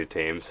between the two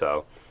teams.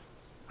 So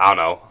I don't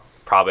know.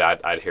 Probably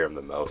I'd hear him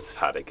the most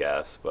if I had to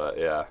guess, but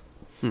yeah.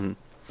 Mm-hmm.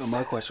 Well,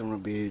 my question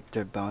would be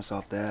to bounce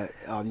off that.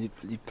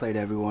 You played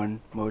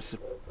everyone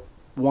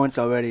once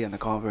already in the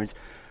conference.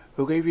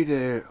 Who gave you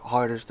the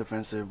hardest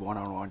defensive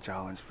one-on-one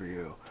challenge for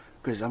you?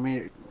 Because, I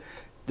mean,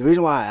 the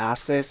reason why I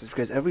ask this is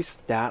because every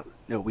stat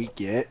that we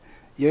get,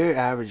 you're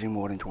averaging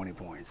more than 20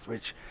 points,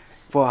 which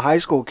for a high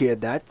school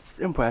kid, that's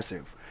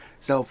impressive.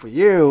 So for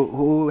you,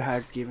 who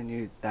has given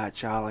you that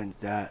challenge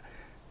that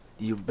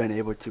you've been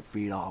able to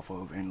feed off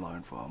of and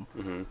learn from?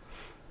 Mm-hmm.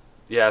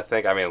 Yeah,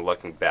 I mean,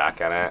 looking back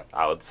on it,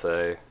 I would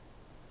say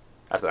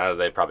at the end of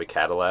the day, probably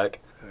Cadillac.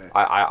 Right.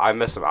 I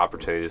missed some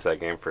opportunities that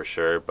game for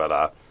sure,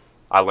 but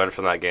I learned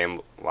from that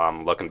game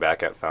looking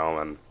back at film,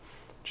 and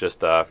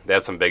just they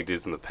had some big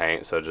dudes in the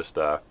paint, so just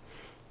I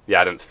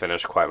didn't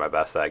finish quite my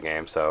best that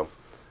game. So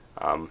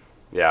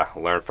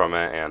learn from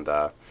it, and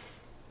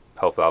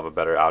hopefully I'll have a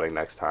better outing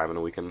next time,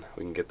 and we can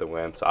get the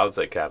win. So I would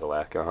say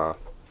Cadillac.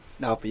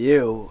 Now for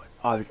you,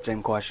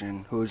 same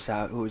question. Who's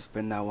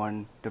been that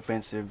one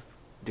defensive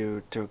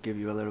dude to give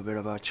you a little bit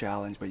of a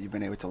challenge, but you've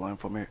been able to learn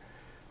from it?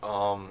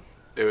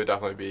 It would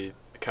definitely be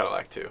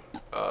Cadillac too.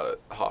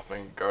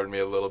 Hoffman guarded me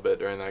a little bit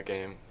during that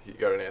game. He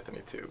guarded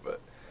Anthony too,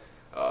 but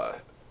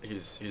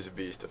he's a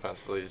beast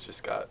defensively. He's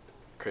just got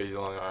crazy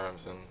long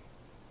arms and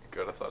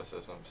good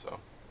athleticism. So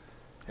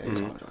Yeah,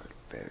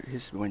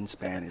 his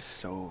wingspan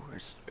is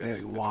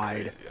very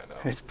wide. It's crazy, I know.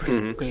 It's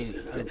pretty crazy.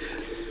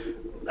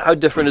 How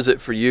different is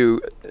it for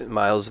you,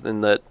 Miles,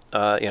 in that,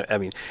 I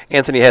mean,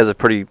 Anthony has a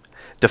pretty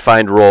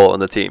defined role on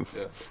the team.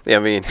 Yeah. I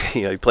mean,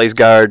 he plays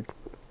guard.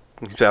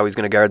 He's always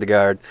going to guard the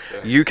guard.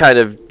 Yeah. You kind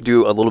of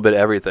do a little bit of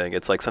everything.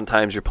 It's like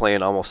sometimes you're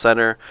playing almost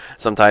center.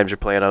 Sometimes you're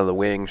playing out of the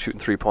wing, shooting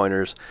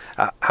three-pointers.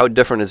 How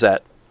different is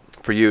that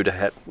for you to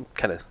have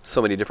kind of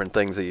so many different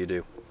things that you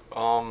do?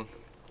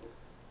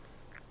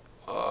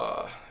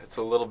 It's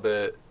a little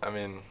bit, I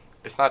mean,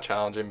 it's not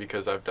challenging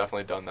because I've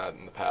definitely done that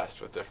in the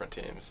past with different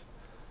teams.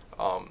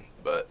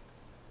 But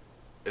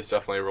it's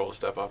definitely a role to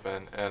step up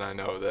in, and I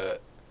know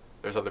that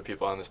there's other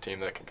people on this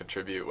team that can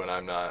contribute when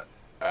I'm not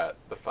at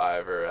the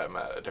 5 or I'm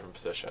at a different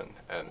position,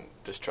 and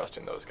just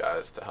trusting those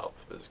guys to help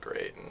is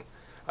great. And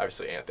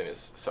obviously Anthony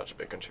is such a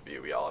big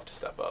contributor. We all have to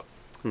step up,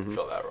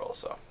 fill that role.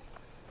 So,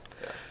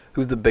 yeah.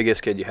 Who's the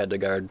biggest kid you had to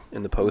guard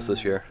in the post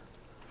this year?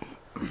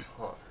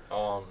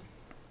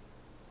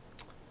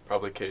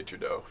 Probably Cade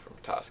Trudeau from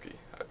Petoskey.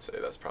 I'd say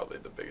that's probably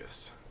the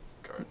biggest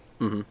guard,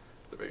 Mm-hmm.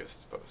 the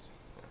biggest post.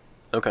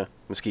 Okay.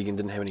 Muskegon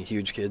didn't have any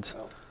huge kids.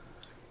 No.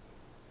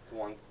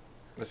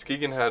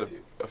 Muskegon had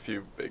a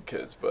few big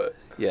kids, but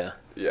Yeah.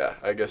 yeah,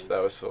 I guess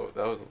that was a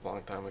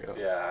long time ago.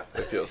 Yeah.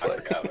 It feels I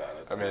like. forgot about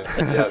it. I mean,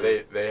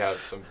 yeah, they have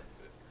some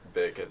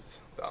big kids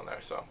down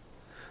there, so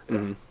yeah,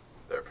 Mhm.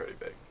 they're pretty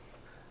big.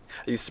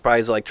 Are you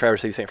surprised like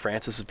Traverse City St.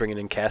 Francis is bringing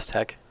in Cass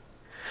Tech?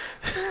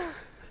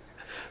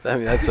 I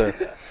mean, that's a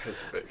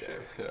It's a big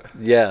game. Yeah.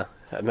 yeah.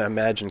 I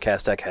imagine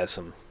Cass Tech has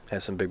some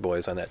big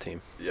boys on that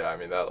team. Yeah, I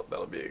mean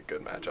that'll be a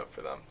good matchup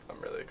for them.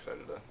 I'm really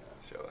excited to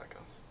see how that goes.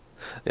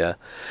 Yeah.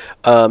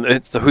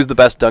 So who's the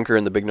best dunker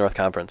in the Big North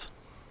Conference?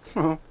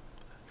 Oof.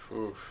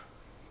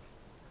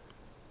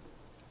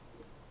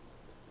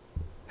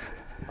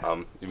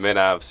 You may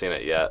not have seen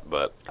it yet,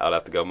 but I would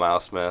have to go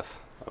Miles Smith.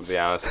 I'll be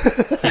honest.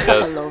 He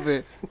does. I love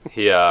it.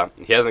 He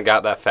hasn't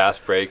got that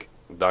fast break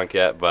dunk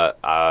yet, but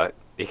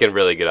he can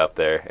really get up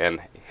there, and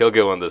he'll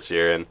get one this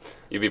year. And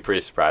you'd be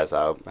pretty surprised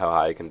how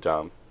high he can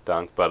dunk.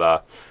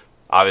 But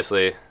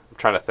obviously, I'm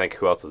trying to think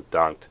who else has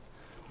dunked.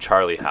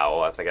 Charlie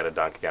Howell, I think, had a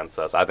dunk against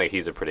us. I think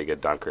he's a pretty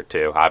good dunker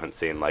too. I haven't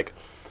seen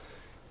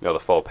the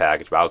full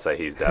package, but I would say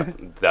he's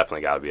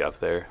definitely got to be up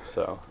there.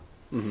 So.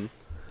 Mm-hmm.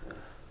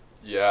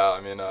 Yeah, I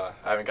mean I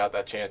haven't got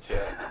that chance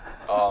yet.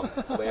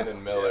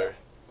 Landon Miller,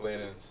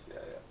 Landon's.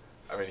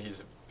 I mean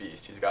he's a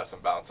beast. He's got some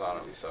bounce on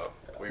him, so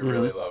we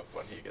really love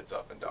when he gets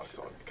up and dunks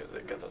on because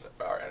it gets us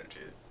our energy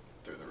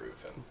through the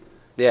roof. And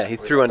Yeah, he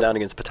threw one down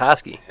against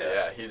Petoskey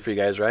yeah, he's for you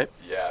guys, right?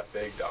 yeah,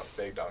 big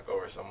dunk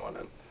over someone,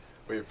 and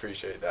we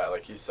appreciate that.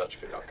 Like he's such a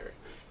good dunker.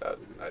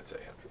 I'd say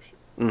him for sure.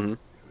 Mm-hmm.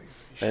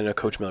 I know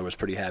Coach Miller was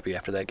pretty happy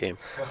after that game.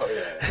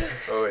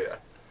 Oh yeah.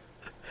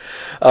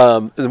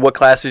 What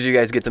class did you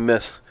guys get to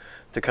miss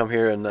to come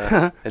here and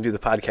do the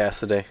podcast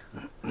today?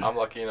 I'm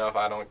lucky enough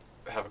I don't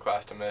have a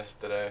class to miss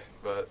today,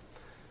 but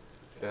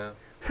yeah.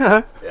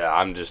 Yeah,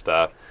 I'm just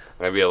gonna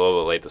be a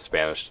little bit late to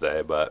Spanish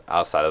today, but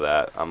outside of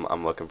that,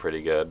 I'm looking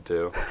pretty good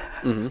too.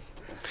 Mm-hmm.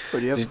 But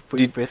do you have Did- a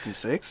free did- 5th and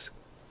 6th?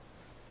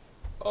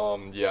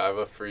 Yeah, I have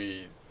a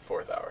free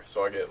 4th hour,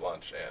 so I get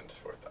lunch and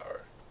 4th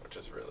hour, which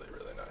is really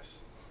really nice.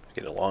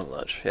 Get a long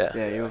lunch, yeah.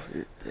 Yeah, you.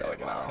 Yeah, like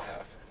an hour and a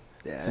half.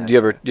 Yeah. Do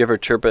you ever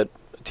chirp at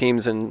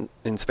teams in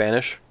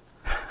Spanish?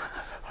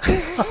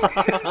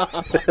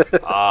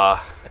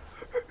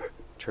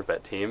 Chirp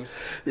at teams.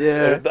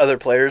 Yeah. Other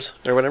players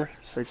or whatever?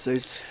 Like say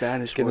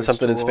Spanish. Getting words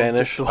something to in them,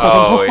 Spanish? just to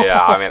Oh them.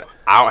 yeah, I mean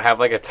I don't have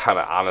like a ton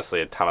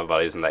of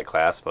buddies in that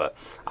class, but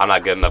I'm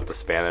not good enough to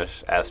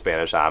Spanish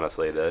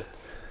honestly to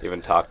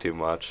even talk too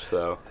much.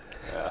 So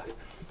yeah,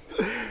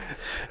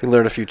 You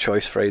learn a few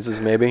choice phrases,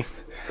 maybe.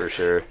 for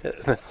sure.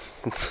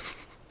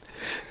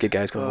 Get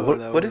guys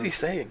going. Oh, What is he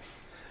saying?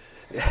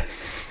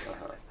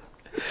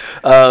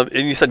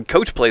 And you said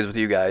Coach plays with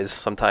you guys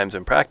sometimes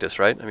in practice,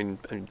 right? I mean,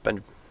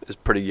 Ben is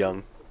pretty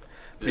young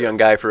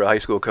guy for a high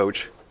school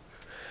coach.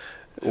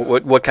 Yeah.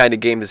 What kind of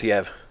game does he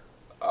have?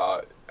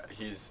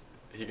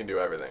 He can do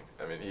everything.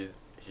 I mean,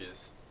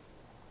 he's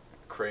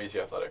crazy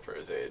athletic for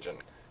his age, and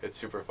it's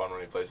super fun when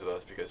he plays with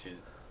us because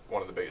he's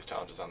one of the biggest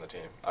challenges on the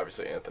team.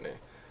 Obviously, Anthony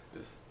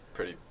is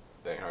pretty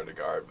dang hard to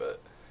guard, but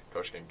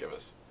Coach can give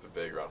us a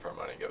big run for our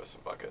money and give us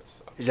some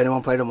buckets. So. Has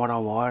anyone played him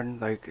one-on-one?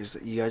 Like,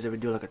 you guys ever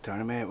do like a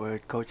tournament where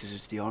coach is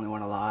just the only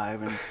one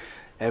alive and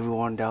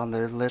everyone down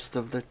the list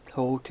of the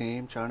whole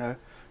team trying to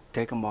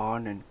take him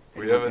on and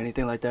We haven't-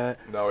 anything like that?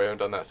 No, we haven't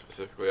done that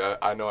specifically.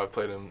 I know I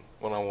played him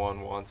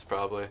one-on-one once,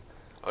 probably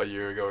a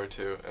year ago or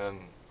two, and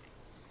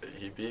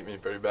he beat me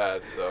pretty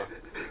bad. So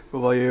What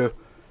about you?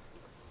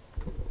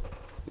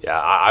 Yeah,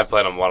 I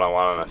played him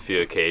one-on-one on a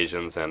few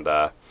occasions, and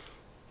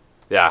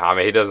yeah, I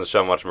mean he doesn't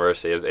show much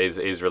mercy.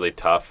 He's really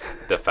tough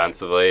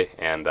defensively,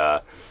 and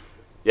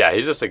yeah,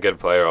 he's just a good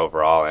player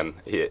overall. And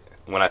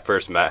when I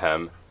first met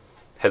him,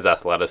 his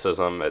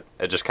athleticism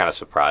it just kind of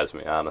surprised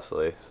me,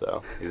 honestly.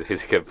 So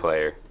he's a good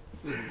player.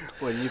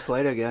 When you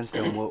played against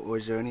him,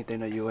 was there anything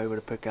that you were able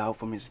to pick out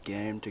from his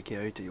game to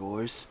carry to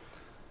yours?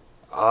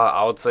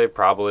 I would say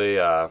probably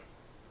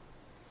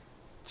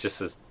just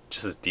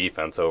his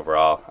defense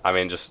overall. I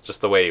mean,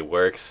 just the way he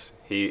works.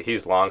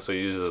 He's long, so he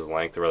uses his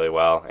length really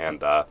well,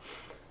 and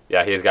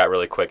yeah, he's got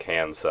really quick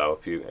hands. So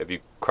if you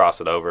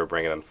cross it over,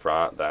 bring it in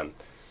front, then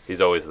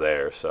he's always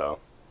there. So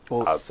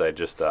Well, I would say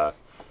just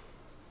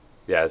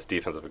yeah, his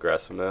defensive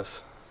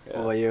aggressiveness.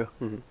 Yeah. What about you?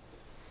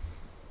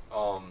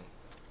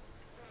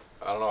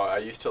 I don't know. I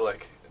used to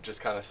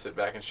just kind of sit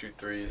back and shoot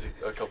threes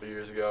a couple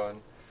years ago,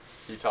 and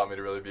he taught me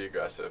to really be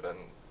aggressive and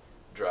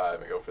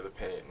drive and go for the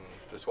paint. And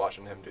just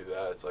watching him do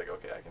that, it's like,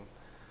 okay,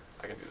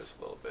 I can do this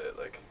a little bit.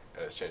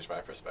 And it's changed my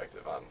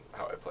perspective on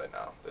how I play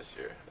now this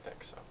year, I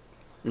think. So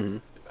Mm-hmm.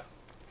 yeah,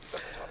 it's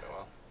definitely taught me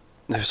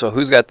well. So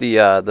who's got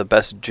the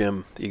best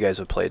gym that you guys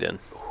have played in?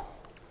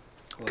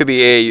 Could be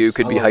AAU,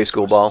 could be high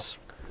school ball.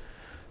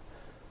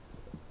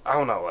 I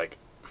don't know.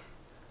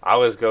 I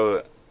always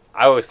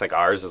think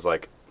ours is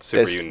super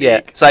It's- unique.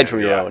 yeah, aside from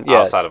your own, yeah.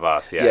 Outside of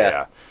us,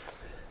 yeah.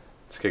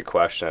 It's a good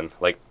question.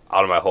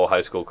 Out of my whole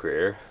high school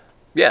career.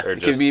 Yeah, Or it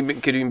could just-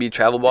 even be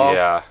travel ball.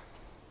 Yeah.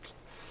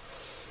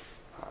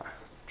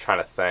 Trying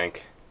to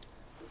think.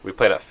 We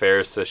played at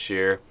Ferris this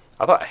year.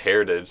 I thought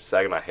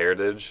Saginaw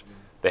Heritage,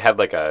 they had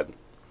like a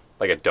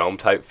dome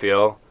type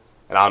feel,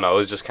 And I don't know, it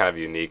was just kind of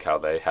unique how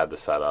they had the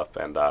setup.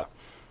 And,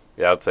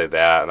 yeah, I would say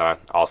that. And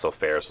also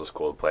Ferris was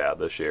cool to play at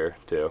this year,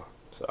 too.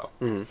 So.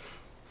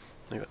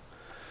 Mm-hmm.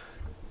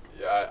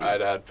 Yeah,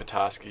 I'd add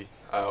Petoskey.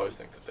 I always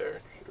think that their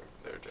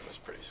gym is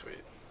pretty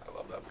sweet. I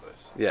love that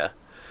place. Yeah.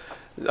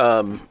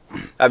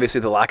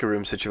 Obviously, the locker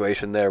room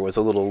situation there was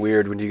a little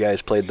weird when you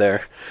guys played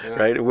there,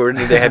 right? Where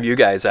did they have you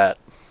guys at?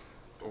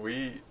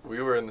 We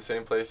were in the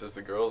same place as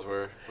the girls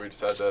were. We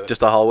decided to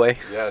Just a hallway?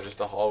 Yeah,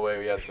 just a hallway.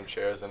 We had some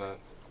chairs and a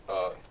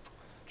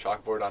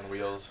chalkboard on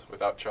wheels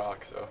without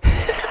chalk. So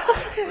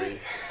we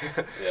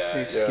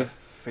They just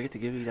forget to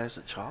give you guys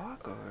a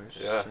chalk, or is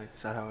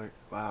that how it?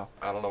 Wow.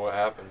 I don't know what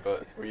happened,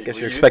 but I guess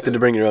you're expected to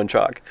bring your own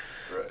chalk.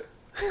 Right.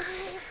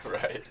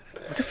 Right.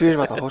 I'm confused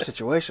about the whole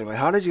situation. Like,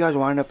 how did you guys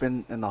wind up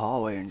in the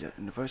hallway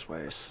in the first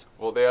place?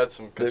 Well, they had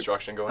some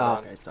construction going on.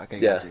 Okay, so, okay,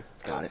 Yeah.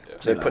 got it. Yeah.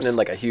 They're putting in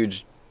like a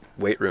huge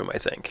weight room, I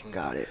think.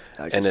 Got it.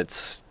 And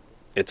it's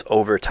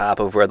over top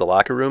of where the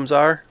locker rooms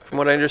are, from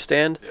what I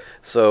understand. Yeah.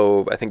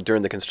 So I think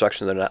during the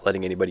construction, they're not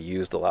letting anybody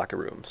use the locker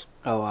rooms.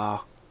 Oh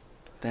wow,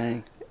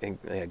 dang.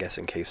 I guess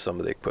in case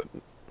somebody put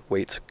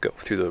weights go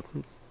through the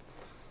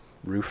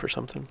roof or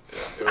something.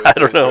 Yeah, I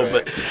don't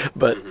know,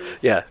 but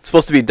yeah, it's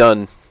supposed to be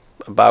done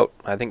about,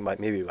 I think,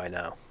 maybe by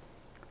now.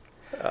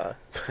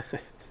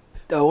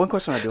 One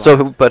question I do. So,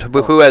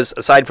 who has,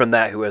 aside from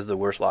that, who has the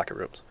worst locker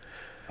rooms?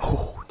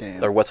 Oh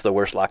damn. Or what's the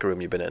worst locker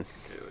room you've been in?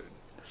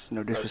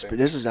 No disrespect.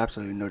 This is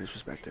absolutely no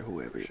disrespect to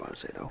whoever you're about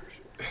to say though.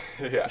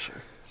 Yeah. For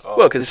sure.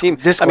 Well, because you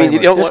Disclaimer.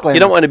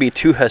 don't want to be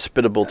too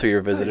hospitable to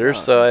your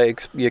visitors, so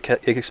you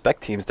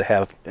expect teams to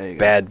have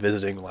bad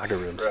visiting locker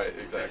rooms. Right.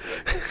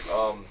 Exactly.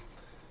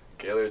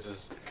 Gaylord's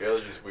just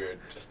weird.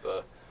 Just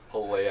the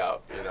whole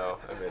layout, you know.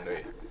 I mean,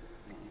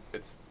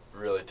 it's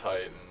really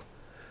tight and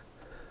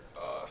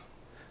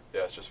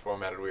yeah, it's just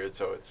formatted weird,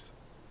 so it's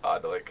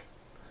odd to like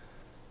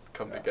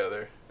come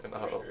together in the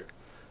huddle.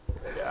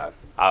 Yeah,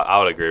 I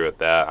would agree with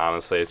that.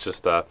 Honestly, it's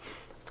just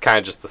it's kind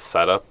of just the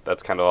setup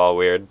that's kind of all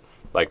weird.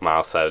 Like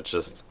Miles said,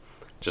 it's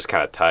just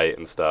kind of tight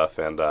and stuff.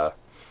 And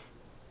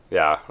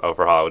yeah,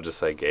 overall, I would just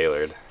say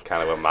Gaylord.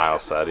 Kind of what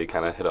Miles said. He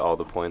kind of hit all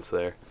the points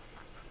there.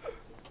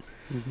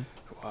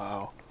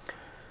 Wow.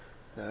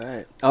 All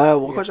right.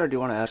 One question I do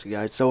want to ask you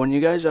guys. So when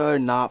you guys are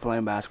not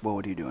playing basketball,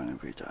 what are you doing in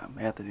free time?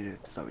 Anthony,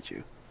 to start with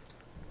you.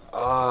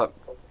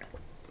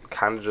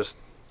 Kind of just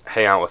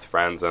hang out with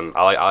friends, and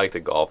I like to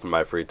golf in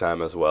my free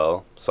time as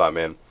well. So I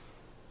mean,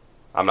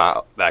 I'm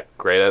not that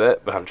great at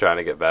it, but I'm trying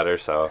to get better.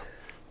 So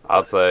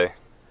I'd say,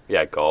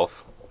 yeah,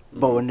 golf.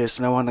 But when there's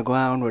snow on the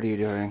ground, what are you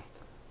doing?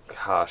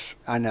 Gosh,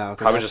 I know.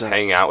 probably just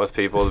hanging out with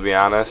people, to be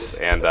honest.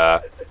 And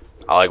I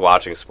like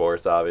watching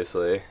sports,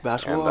 obviously.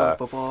 Basketball, and,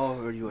 football,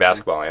 or you?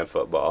 Basketball and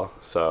football.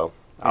 So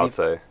I would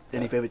say.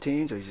 Any favorite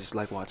teams, or you just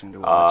like watching the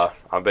watch?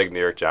 I'm a big New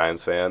York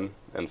Giants fan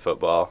in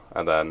football,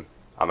 and then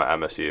I'm an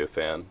MSU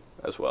fan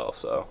as well.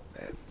 So,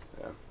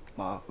 yeah.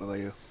 Wow, what about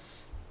you?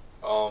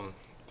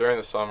 During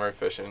the summer,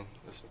 fishing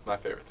is my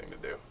favorite thing to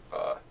do.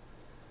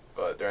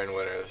 But during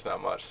winter, there's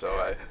not much, so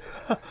I,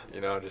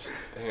 just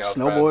hang out with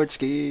Snowboard, friends.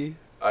 ski.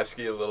 I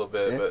ski a little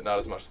bit, but not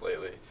as much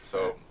lately.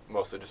 So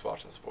mostly just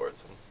watching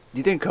sports. And Do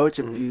you think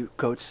if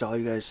coach saw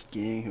you guys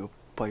skiing, he'll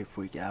probably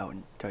freak out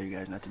and tell you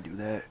guys not to do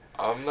that?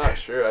 I'm not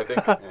sure. I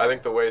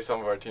think the way some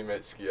of our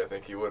teammates ski, I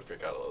think he would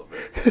freak out a little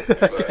bit.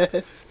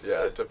 But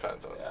yeah, it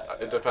depends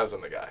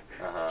on the guy.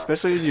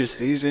 Especially in your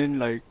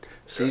season,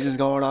 season's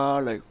going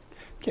on, you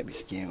can't be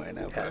skiing right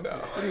now. Yeah, I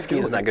know.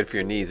 skiing is not good for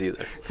your knees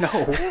either. No.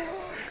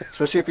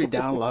 Especially if you're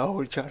down low,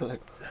 you try to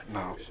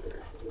no.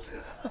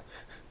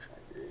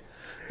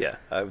 Yeah,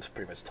 I was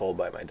pretty much told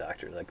by my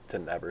doctor to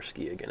never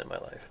ski again in my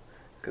life,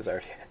 because I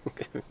already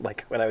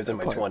when I was in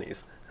my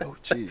 20s. Oh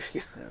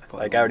jeez.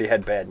 I already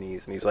had bad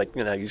knees, and he's like,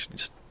 you should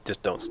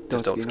just don't ski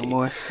no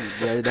more.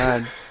 Yeah, you're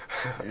done.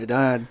 You're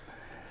done.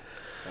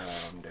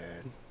 I'm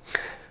dead.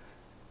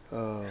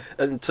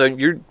 And so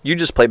you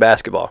just play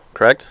basketball,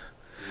 correct?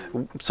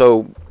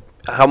 So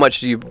how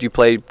much do you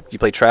play? You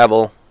play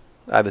travel,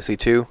 obviously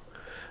too.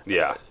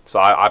 Yeah. So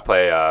I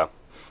play. I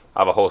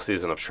have a whole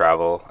season of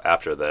travel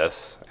after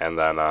this, and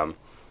then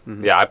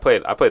yeah, I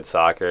played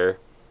soccer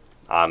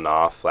on and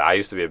off. I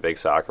used to be a big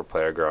soccer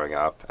player growing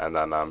up, and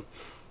then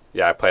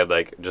yeah, I played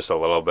just a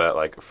little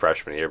bit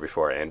freshman year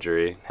before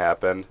injury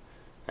happened,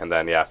 and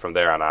then yeah, from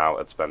there on out,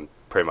 it's been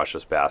pretty much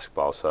just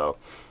basketball. So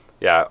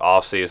yeah,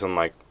 off season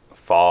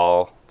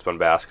fall, it's been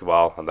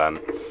basketball, and then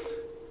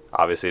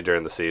obviously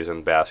during the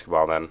season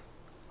basketball. And then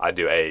I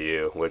do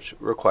AAU, which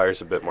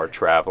requires a bit more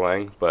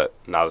traveling, but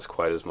not as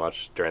quite as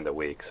much during the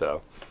week.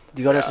 So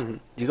do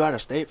you got a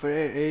state for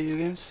AAU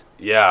games?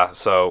 Yeah.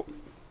 So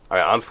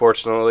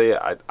unfortunately,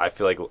 I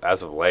feel like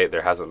as of late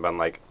there hasn't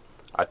been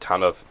a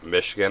ton of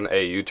Michigan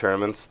AAU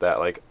tournaments that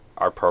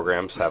our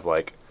programs have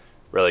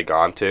really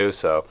gone to.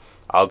 So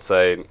I would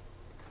say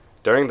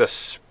during the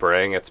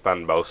spring it's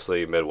been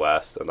mostly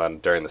Midwest, and then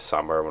during the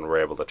summer when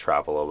we're able to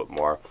travel a little bit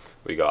more,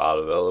 we go out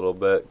of it a little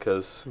bit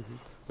because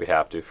we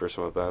have to for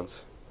some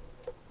events.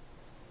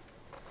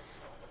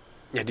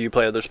 Yeah. Do you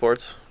play other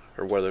sports,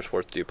 or what other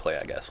sports do you play?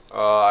 I guess.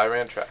 I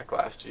ran track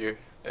last year,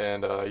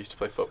 and I used to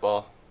play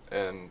football,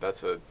 and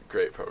that's a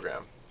great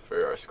program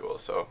for our school.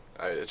 So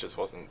it just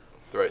wasn't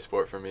the right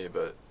sport for me,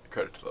 but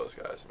credit to those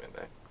guys. I mean,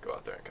 they go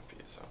out there and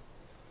compete. So.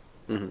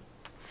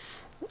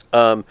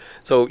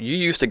 So you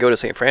used to go to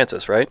St.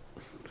 Francis, right?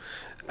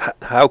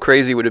 How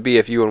crazy would it be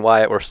if you and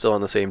Wyatt were still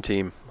on the same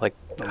team? Like,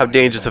 how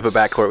dangerous of a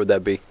backcourt would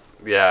that be?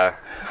 Yeah,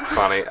 it's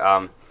funny.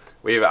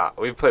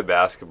 We've played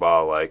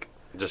basketball like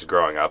just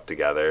growing up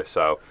together,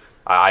 so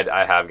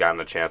I have gotten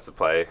a chance to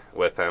play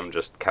with him,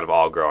 just kind of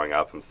all growing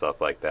up and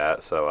stuff like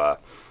that. So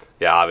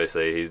yeah,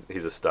 obviously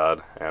he's a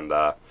stud, and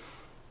yeah,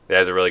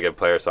 he's a really good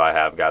player. So I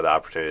have got the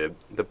opportunity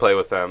to play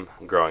with him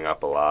growing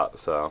up a lot.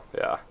 So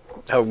yeah.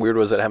 How weird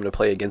was it having to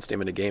play against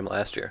him in a game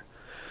last year?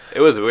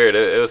 It was weird.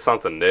 It was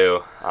something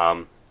new,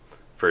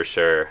 for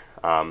sure.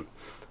 We're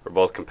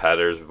both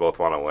competitors. We both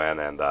want to win,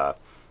 and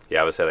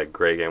yeah, we had a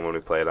great game when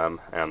we played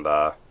him, and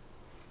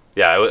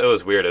yeah, it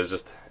was weird.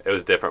 It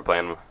was different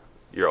playing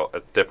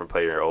different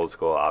playing your old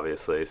school,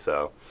 obviously.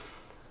 So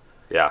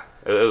yeah,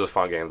 it was a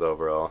fun game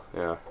overall.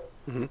 Yeah.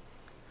 Mm-hmm.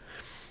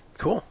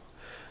 Cool.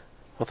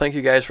 Well, thank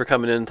you guys for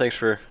coming in. Thanks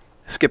for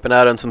skipping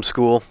out on some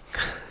school.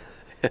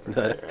 And,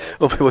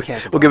 we'll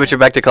get you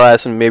back to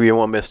class, and maybe you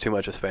won't miss too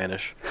much of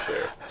Spanish. Sure.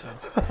 So,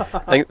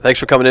 thanks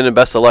for coming in, and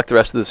best of luck the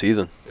rest of the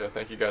season. Yeah,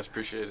 thank you guys.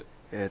 Appreciate it.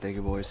 Yeah, thank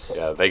you, boys.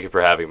 Yeah, thank you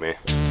for having me.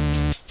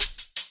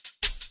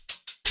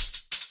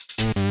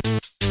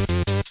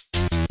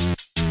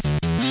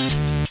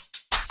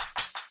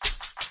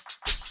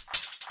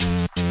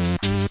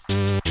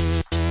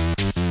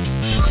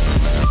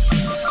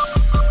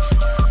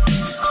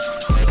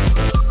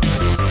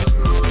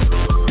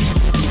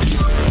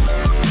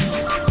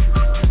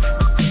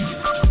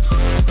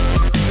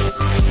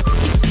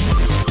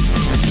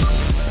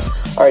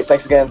 All right,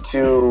 thanks again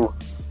to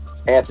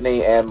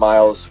Anthony and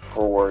Miles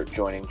for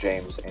joining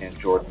James and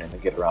Jordan in the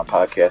Get Around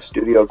Podcast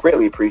studio.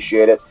 Greatly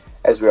appreciate it,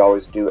 as we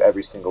always do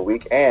every single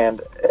week.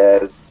 And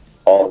as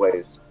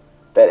always,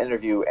 that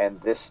interview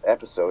and this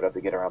episode of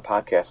the Get Around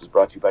Podcast is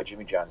brought to you by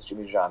Jimmy John's.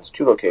 Jimmy John's,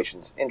 2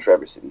 locations in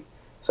Traverse City.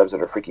 Subs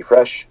that are freaky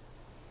fresh,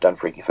 done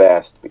freaky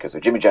fast, because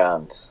they're Jimmy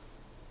John's.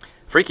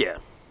 Freak yeah.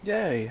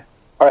 Yay.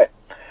 All right,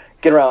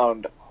 Get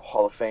Around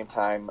Hall of Fame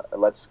time.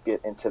 Let's get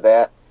into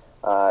that.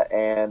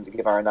 And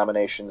give our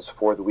nominations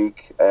for the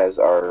week as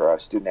our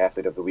student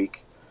athlete of the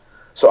week.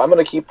 So I'm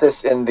going to keep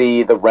this in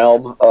the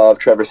realm of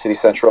Traverse City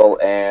Central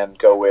and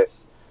go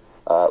with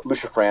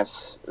Lucia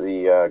France,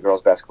 the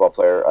girls basketball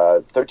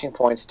player. 13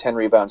 points, 10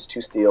 rebounds, 2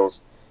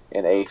 steals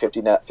in a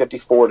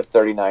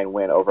 54-39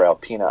 win over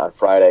Alpena on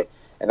Friday.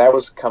 And that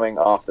was coming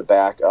off the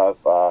back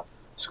of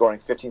scoring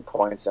 15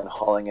 points and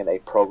hauling in a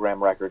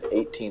program record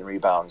 18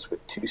 rebounds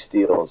with 2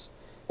 steals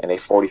in a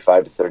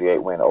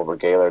 45-38 win over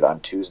Gaylord on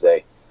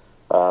Tuesday.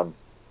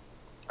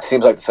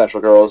 Seems like the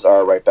Central girls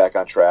are right back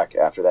on track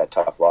after that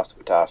tough loss to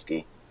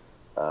Petoskey.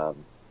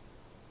 And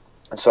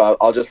so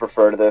I'll just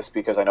refer to this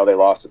because I know they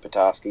lost to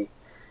Petoskey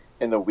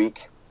in the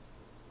week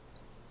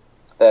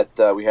that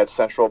we had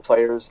Central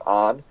players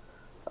on.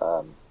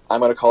 I'm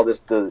going to call this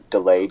the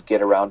delayed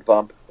get-around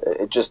bump.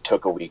 It just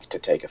took a week to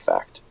take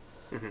effect.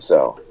 Mm-hmm.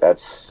 So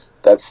that's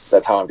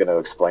how I'm going to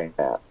explain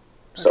that.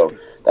 So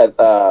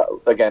that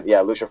again,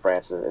 yeah, Lucia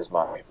France is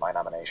my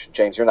nomination.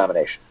 James, your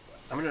nomination.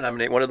 I'm going to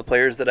nominate one of the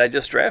players that I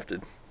just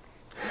drafted.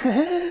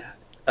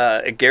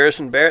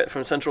 Garrison Barrett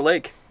from Central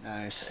Lake.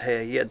 Nice.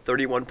 Hey, he had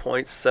 31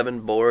 points,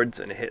 7 boards,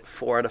 and hit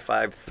 4 out of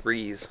 5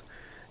 threes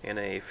in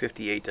a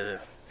 58-52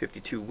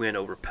 win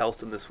over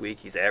Pelston this week.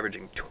 He's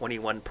averaging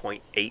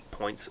 21.8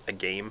 points a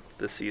game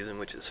this season,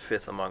 which is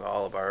 5th among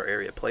all of our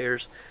area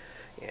players,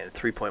 and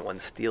 3.1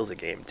 steals a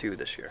game, too,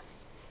 this year.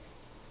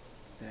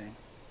 Dang.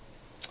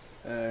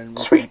 And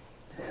sweet.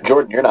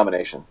 Jordan, your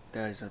nomination.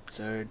 That is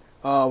absurd.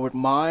 With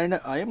mine,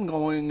 I am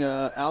going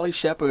Allie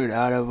Shepard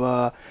out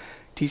of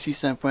TC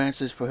St.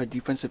 Francis for her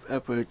defensive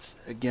efforts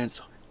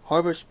against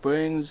Harbor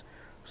Springs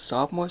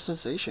sophomore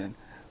sensation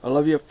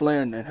Olivia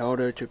Flynn, and held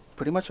her to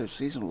pretty much a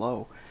season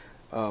low,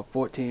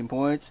 14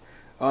 points.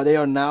 They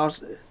are now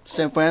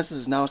St. Francis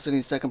is now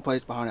sitting second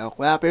place behind Elk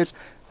Rapids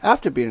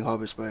after beating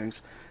Harbor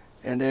Springs,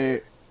 and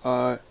they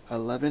are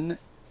 11.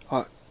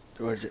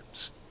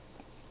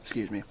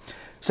 Excuse me,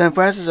 St.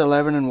 Francis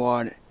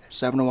 11-1,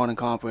 7-1 in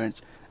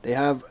conference. They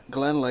have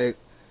Glen Lake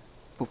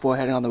before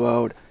heading on the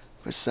road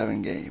for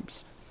 7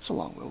 games. It's a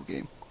long road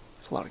game.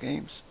 It's a lot of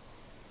games.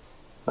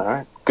 All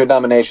right, good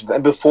nominations.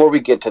 And before we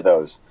get to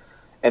those,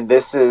 and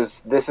this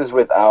is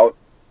without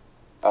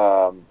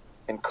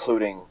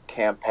including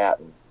Cam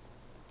Patton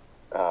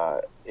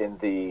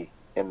in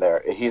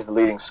there. He's the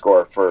leading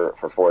scorer for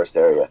Forest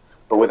area,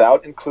 but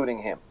without including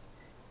him,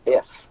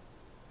 if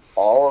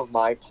all of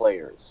my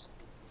players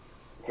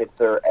hit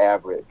their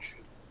average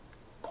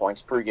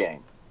points per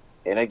game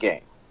in a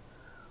game,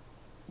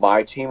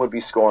 my team would be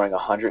scoring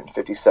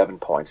 157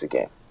 points a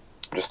game.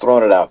 I'm just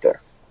throwing it out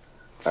there.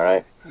 All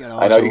right.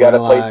 I know you got to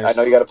play. I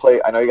know you got to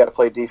play. I know you got to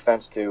play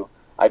defense too.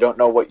 I don't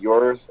know what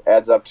yours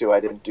adds up to. I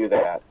didn't do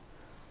that,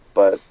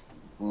 but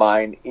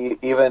mine,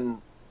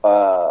 even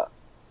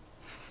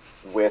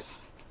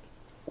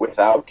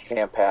without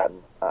Cam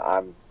Patton,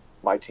 I'm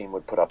my team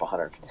would put up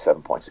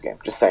 157 points a game.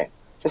 Just saying.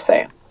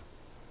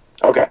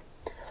 Okay.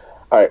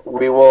 All right.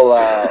 We will.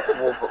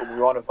 We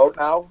want to vote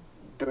now.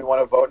 Do we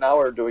want to vote now,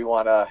 or do we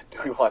want to?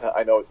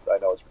 I know it's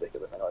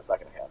ridiculous. I know it's not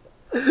going to happen.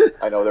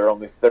 I know there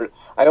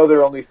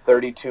are only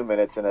 32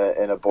 minutes in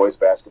a boys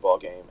basketball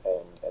game,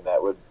 and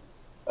that would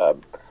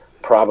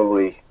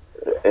probably.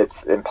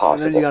 It's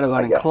impossible. And then you got a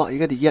running clock. You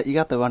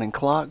got the running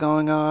clock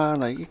going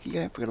on. Like you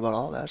can't forget about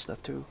all that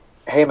stuff too.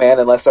 Hey man,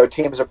 unless our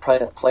teams are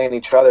playing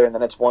each other, and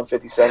then it's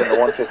 157 to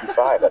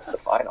 155. That's the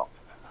final.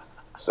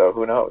 So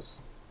who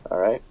knows? All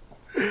right.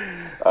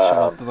 Shut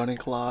off the running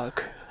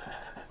clock.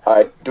 All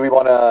right. Do we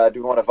want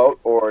to vote,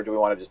 or do we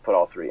want to just put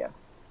all three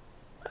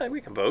in? We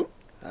can vote.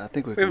 I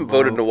think we haven't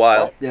voted in a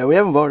while. Right. Yeah, we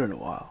haven't voted in a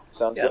while.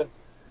 Sounds good.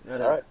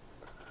 All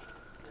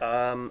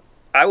right.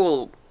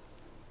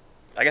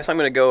 I guess I'm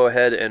going to go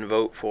ahead and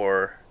vote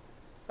for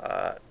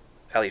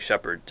Allie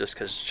Shepard, just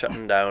because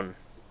shutting down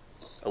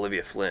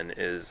Olivia Flynn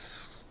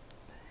is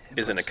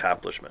an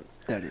accomplishment.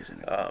 That is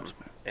an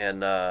accomplishment.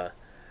 And I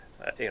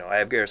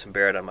have Garrison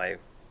Barrett on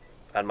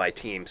my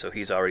team, so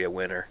he's already a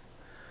winner.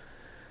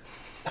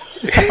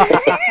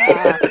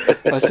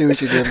 I see what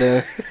you did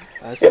there.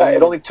 Yeah,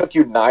 it only took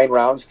you 9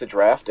 rounds to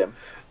draft him.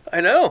 I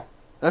know.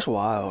 That's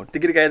wild. To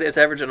get a guy that's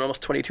averaging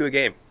almost 22 a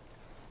game.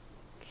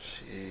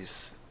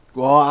 Jeez.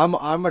 Well,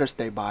 I'm gonna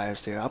stay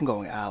biased here. I'm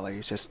going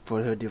Allie just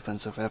for her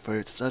defensive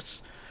efforts.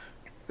 It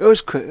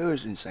was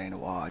insane to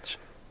watch.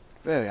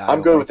 Very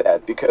I'm good with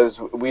that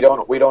because we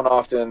don't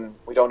often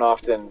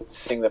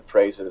sing the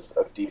praises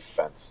of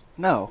defense.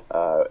 No.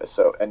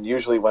 And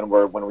usually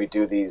when we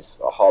do these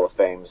Hall of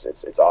Fames,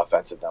 it's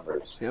offensive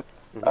numbers. Yep.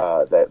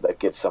 That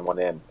gets someone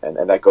in,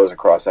 and that goes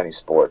across any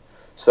sport.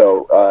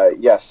 So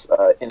yes,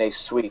 in a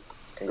sweep,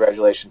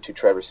 congratulations to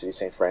Traverse City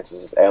St.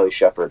 Francis' Allie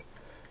Shepard.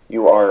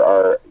 You are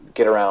our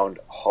Get Around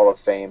Hall of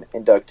Fame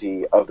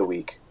inductee of the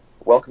week.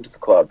 Welcome to the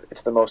club.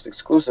 It's the most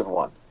exclusive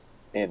one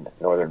in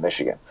Northern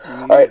Michigan.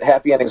 All right,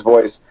 happy endings,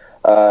 boys.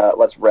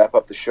 Let's wrap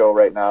up the show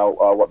right now.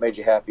 What made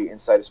you happy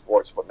inside of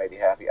sports? What made you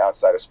happy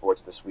outside of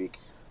sports this week?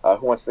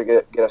 Who wants to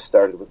get us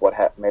started with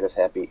what made us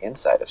happy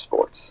inside of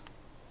sports?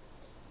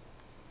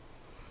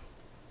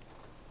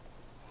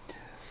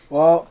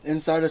 Well,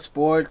 inside of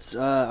sports,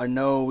 I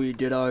know we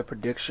did our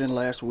prediction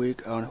last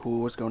week on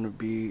who was going to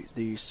be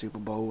the Super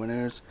Bowl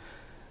winners.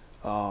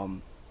 I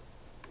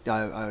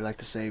would like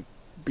to say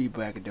be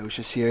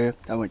braggadocious here.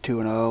 I went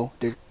 2-0.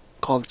 Did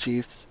call the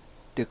Chiefs.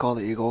 Did call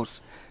the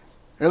Eagles.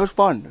 And it was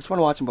fun. It was fun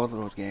watching both of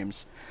those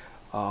games.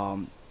 Yeah,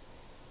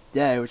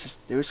 it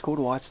was cool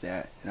to watch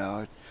that.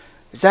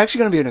 It's actually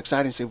going to be an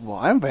exciting Super Bowl.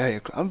 I'm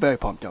very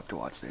pumped up to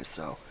watch this.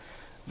 So,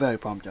 very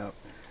pumped up.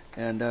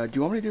 And do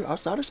you want me to do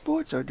outside of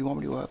sports, or do you want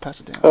me to pass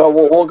it down?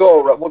 We'll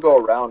go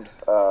around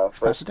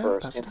first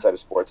inside of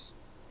sports.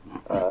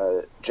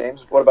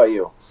 James, what about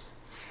you?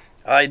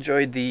 I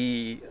enjoyed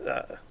the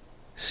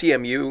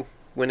CMU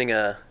winning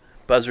a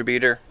buzzer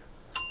beater.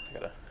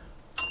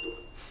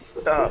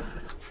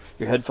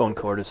 Your headphone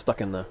cord is stuck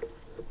in the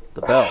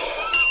bell.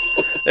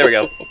 There we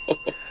go.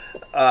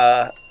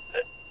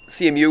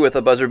 CMU with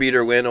a buzzer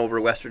beater win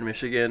over Western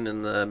Michigan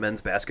in the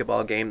men's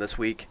basketball game this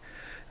week.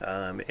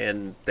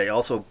 And they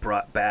also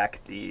brought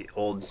back the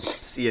old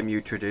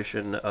CMU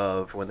tradition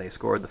of when they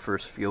scored the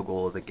first field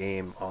goal of the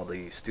game, all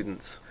the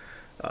students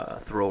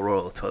throw a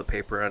roll of toilet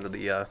paper onto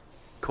the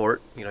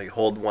court. You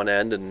hold one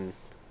end and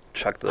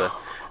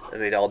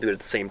and they'd all do it at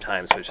the same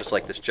time. So it's just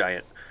like this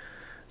giant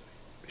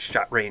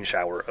rain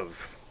shower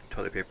of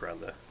toilet paper on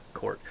the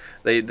court.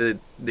 The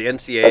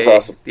NCAA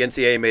awesome. The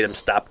NCAA made them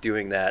stop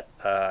doing that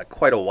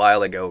quite a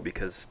while ago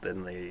because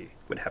then they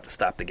would have to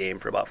stop the game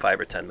for about 5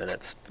 or 10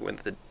 minutes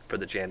for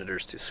the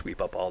janitors to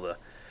sweep up all the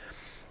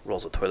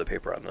rolls of toilet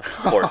paper on the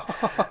court.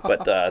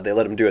 But they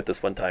let them do it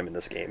this one time in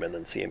this game, and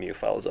then CMU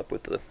follows up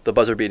with the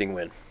buzzer-beating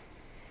win.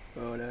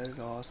 Oh, that is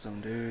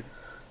awesome, dude.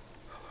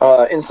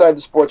 Inside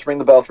the sports, ring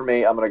the bell for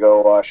me. I'm going to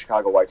go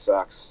Chicago White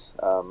Sox.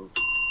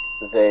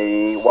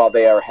 While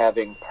they are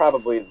having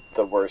probably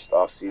the worst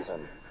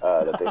offseason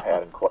that they've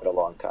had in quite a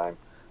long time,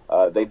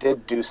 they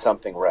did do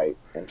something right,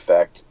 in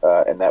fact,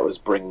 and that was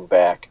bringing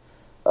back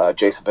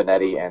Jason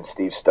Benetti and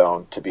Steve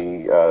Stone to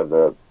be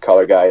the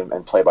color guy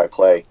and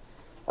play-by-play,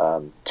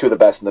 two of the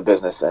best in the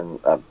business, and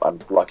I'm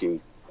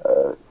lucky.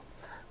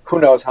 Who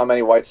knows how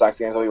many White Sox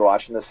games I'll be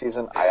watching this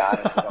season? I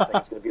honestly don't think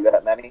it's going to be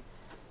that many,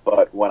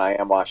 but when I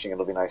am watching,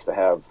 it'll be nice to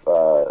have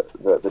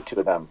the two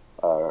of them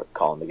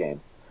calling the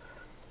game.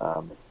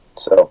 All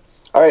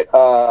right,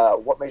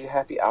 what made you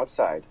happy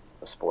outside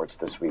of sports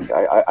this week?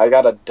 I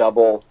got a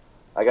double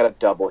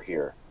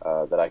here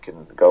that I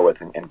can go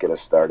with and get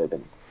us started.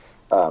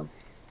 And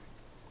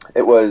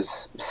it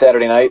was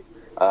Saturday night.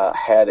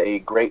 Had a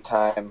great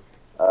time,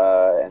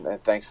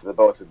 and thanks to the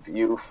both of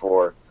you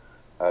for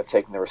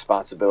taking the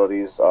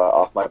responsibilities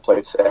off my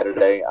plate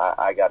Saturday.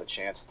 I got a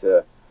chance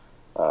to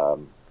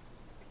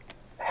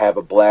have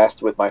a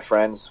blast with my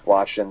friends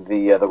watching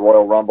the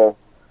Royal Rumble,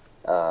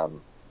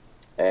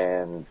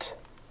 and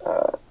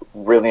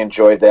really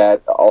enjoyed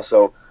that.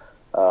 Also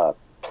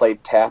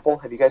played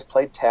Tapple. Have you guys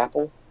played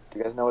Tapple Do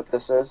you guys know what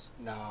this is?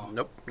 No.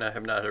 Nope, I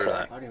have not heard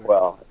of that.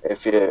 Well,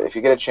 if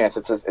you get a chance,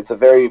 it's a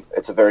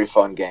very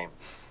fun game.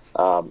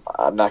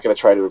 I'm not going to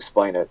try to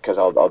explain it because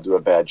I'll do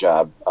a bad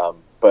job.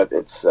 But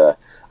it's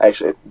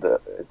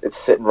it's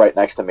sitting right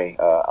next to me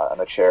on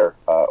a chair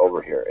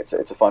over here. It's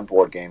a fun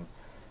board game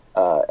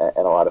and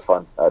a lot of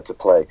fun to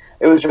play.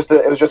 It was just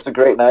a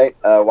great night.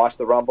 Watched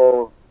the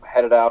Rumble,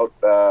 headed out,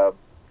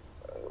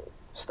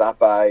 stopped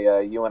by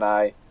you and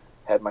I,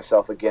 had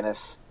myself a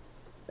Guinness,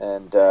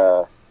 and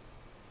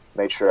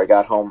made sure I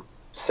got home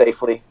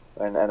safely,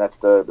 and that's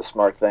the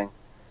smart thing.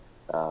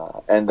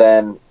 And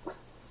then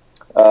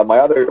my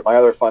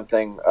other fun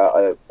thing,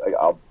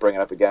 I'll bring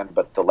it up again,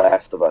 but The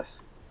Last of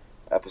Us,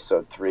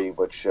 episode 3,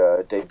 which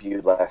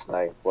debuted last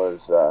night,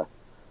 was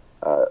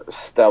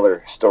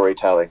stellar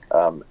storytelling.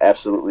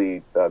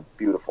 Absolutely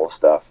beautiful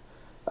stuff.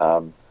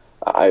 I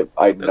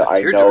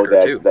know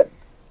that.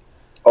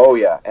 Oh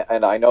yeah,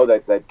 and I know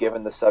that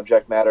given the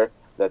subject matter,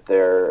 that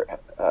there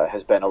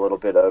has been a little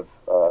bit of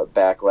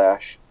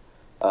backlash,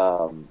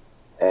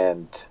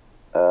 and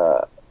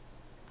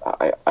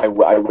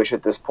I wish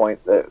at this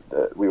point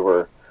that we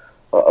were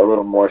a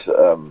little more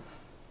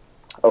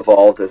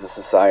evolved as a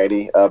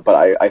society.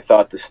 But I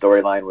thought the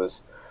storyline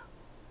was,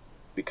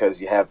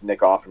 because you have Nick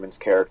Offerman's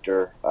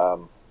character,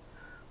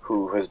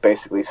 who has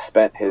basically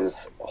spent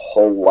his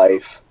whole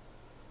life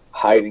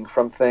hiding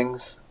from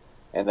things,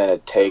 and then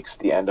it takes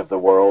the end of the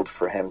world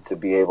for him to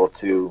be able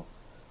to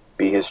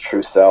be his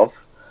true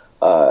self.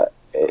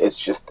 It's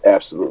just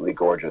absolutely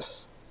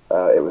gorgeous.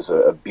 It was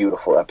a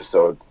beautiful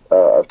episode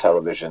of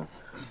television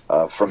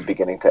from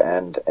beginning to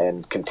end,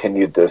 and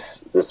continued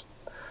this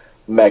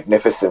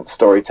magnificent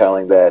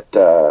storytelling that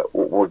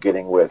we're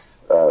getting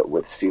with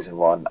season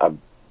 1.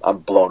 I'm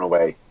blown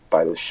away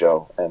by this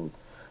show, and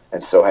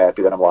so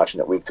happy that I'm watching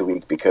it week to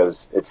week,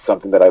 because it's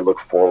something that I look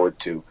forward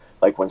to.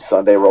 Like when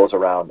Sunday rolls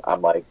around,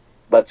 I'm like,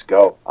 let's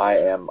go.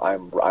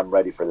 I'm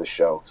ready for this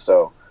show.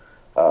 So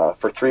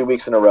for 3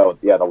 weeks in a row,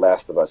 yeah, The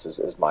Last of Us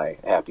is my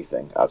happy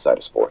thing outside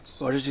of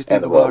sports. What did you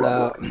think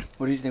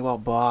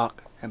about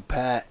Brock and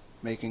Pat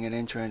making an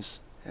entrance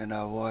in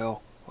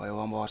Royal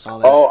Rumble? I saw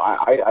that. Oh,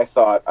 I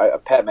thought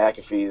Pat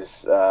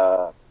McAfee's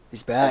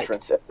he's back.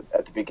 Entrance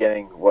at the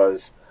beginning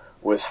was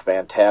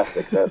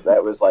fantastic.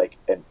 that was like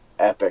an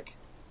epic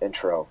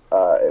intro.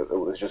 It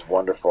was just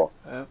wonderful.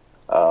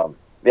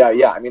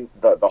 Yeah. I mean,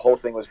 the whole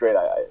thing was great.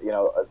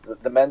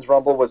 The men's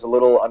Rumble was a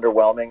little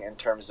underwhelming in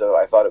terms of,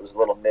 I thought it was a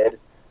little mid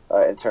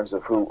in terms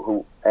of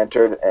who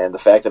entered and the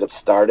fact that it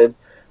started.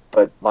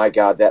 But my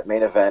God, that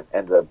main event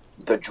and the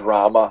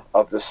drama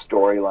of the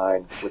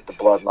storyline with the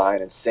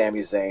Bloodline and Sami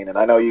Zayn, and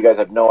I know you guys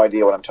have no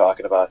idea what I'm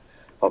talking about,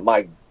 but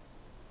my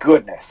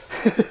goodness,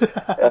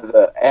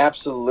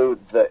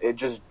 it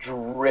just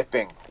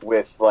dripping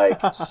with like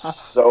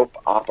soap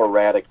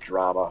operatic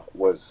drama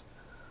was,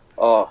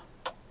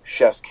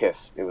 chef's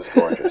kiss. It was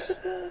gorgeous.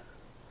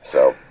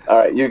 So, all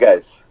right, you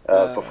guys,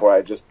 before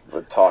I just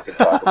would talk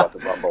about the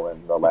Rumble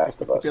and The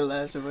Last of Us. The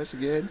Last of Us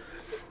again.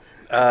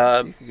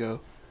 You could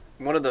go.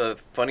 One of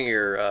the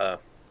funnier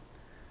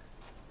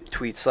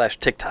tweets /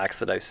 TikToks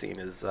that I've seen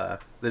is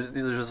there's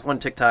this one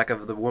TikTok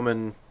of the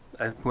woman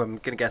who I'm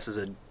gonna guess is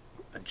a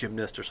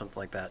gymnast or something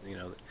like that. You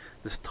know,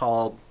 this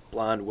tall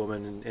blonde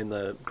woman in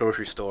the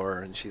grocery store,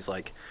 and she's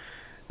like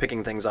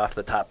picking things off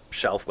the top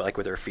shelf like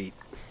with her feet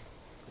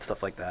and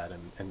stuff like that,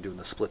 and doing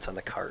the splits on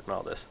the cart and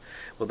all this.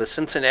 Well, the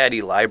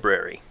Cincinnati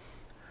Library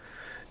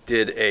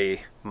did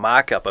a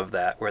mock-up of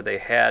that where they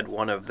had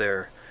one of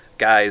their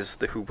guys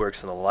who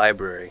works in the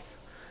library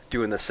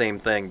doing the same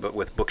thing but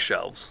with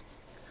bookshelves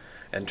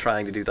and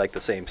trying to do like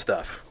the same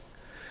stuff.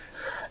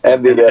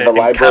 And the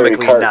library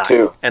cart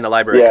too. And the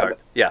library cart.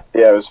 Yeah.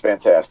 Yeah, it was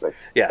fantastic.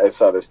 Yeah. I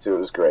saw this too. It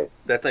was great.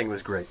 That thing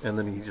was great. And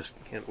then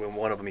when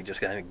one of them, he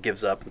just kind of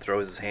gives up and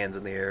throws his hands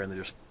in the air and then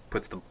just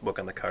puts the book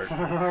on the cart.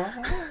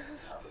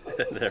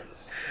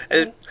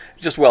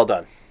 Just well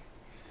done.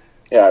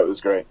 Yeah, it was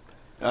great.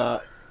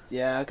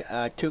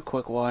 Two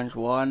quick ones.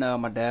 One,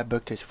 my dad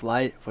booked his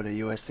flight for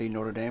the USC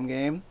Notre Dame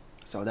game,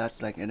 so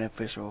that's like an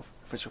official.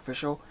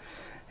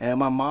 And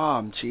my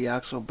mom, she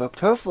actually booked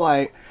her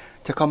flight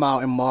to come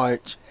out in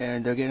March,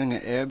 and they're getting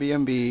an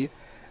Airbnb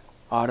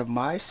out of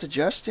my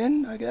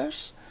suggestion, I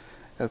guess.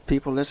 If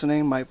people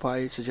listening might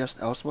probably suggest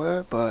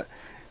elsewhere, but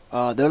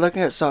they're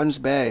looking at Sutton's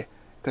Bay,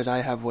 because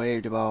I have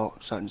raved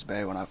about Sutton's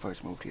Bay when I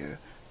first moved here.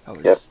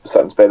 Yep,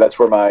 Sutton's Bay. That's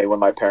where when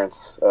my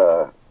parents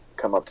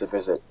come up to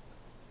visit.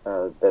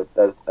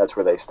 That's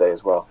where they stay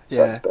as well.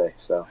 Sutton's Bay.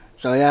 So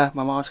yeah,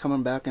 my mom's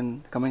coming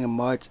in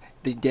March,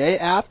 the day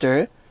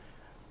after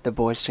the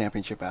boys'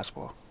 championship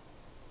basketball.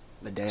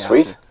 The day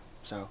Sweet. after.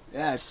 So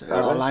yeah, it's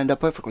all lined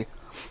up perfectly.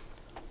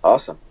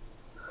 Awesome.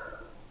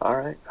 All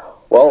right.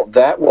 Well,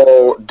 that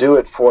will do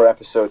it for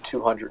episode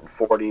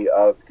 240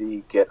 of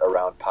the Get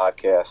Around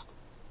podcast.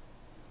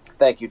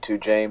 Thank you to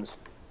James.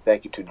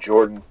 Thank you to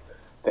Jordan.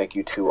 Thank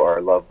you to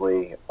our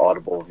lovely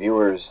Audible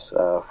viewers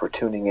for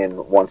tuning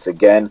in once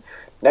again.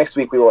 Next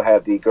week we will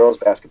have the girls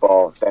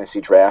basketball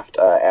fantasy draft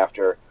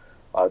after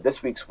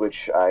this week's,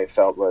 which I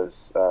felt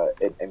was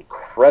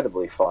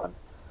incredibly fun.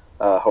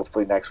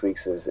 hopefully next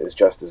week's is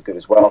just as good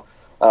as well.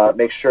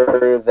 Make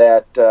sure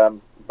that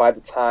by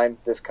the time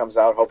this comes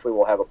out, hopefully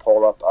we'll have a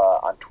poll up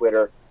on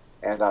Twitter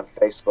and on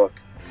Facebook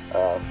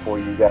for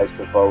you guys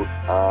to vote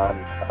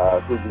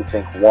on who you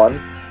think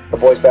won the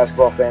boys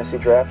basketball fantasy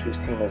draft,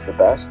 whose team is the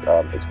best.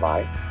 It's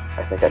mine.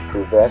 I think I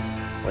proved that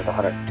with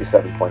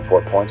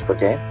 157.4 points per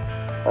game.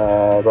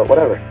 But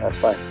whatever, that's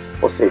fine.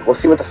 We'll see. We'll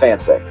see what the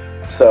fans say.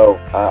 So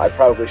I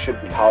probably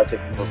should be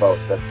politicking for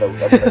votes. That's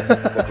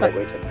a great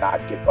way to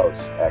not get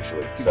votes,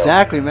 actually. So,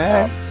 exactly,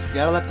 man. You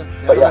gotta let them.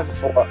 Gotta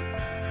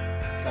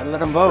let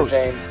them vote. For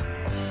James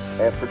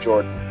and for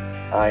Jordan,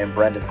 I am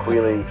Brendan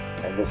Quealy,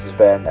 and this has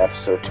been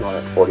episode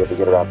 240 of the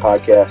Get Around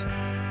podcast.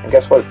 And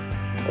guess what?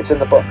 It's in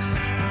the books.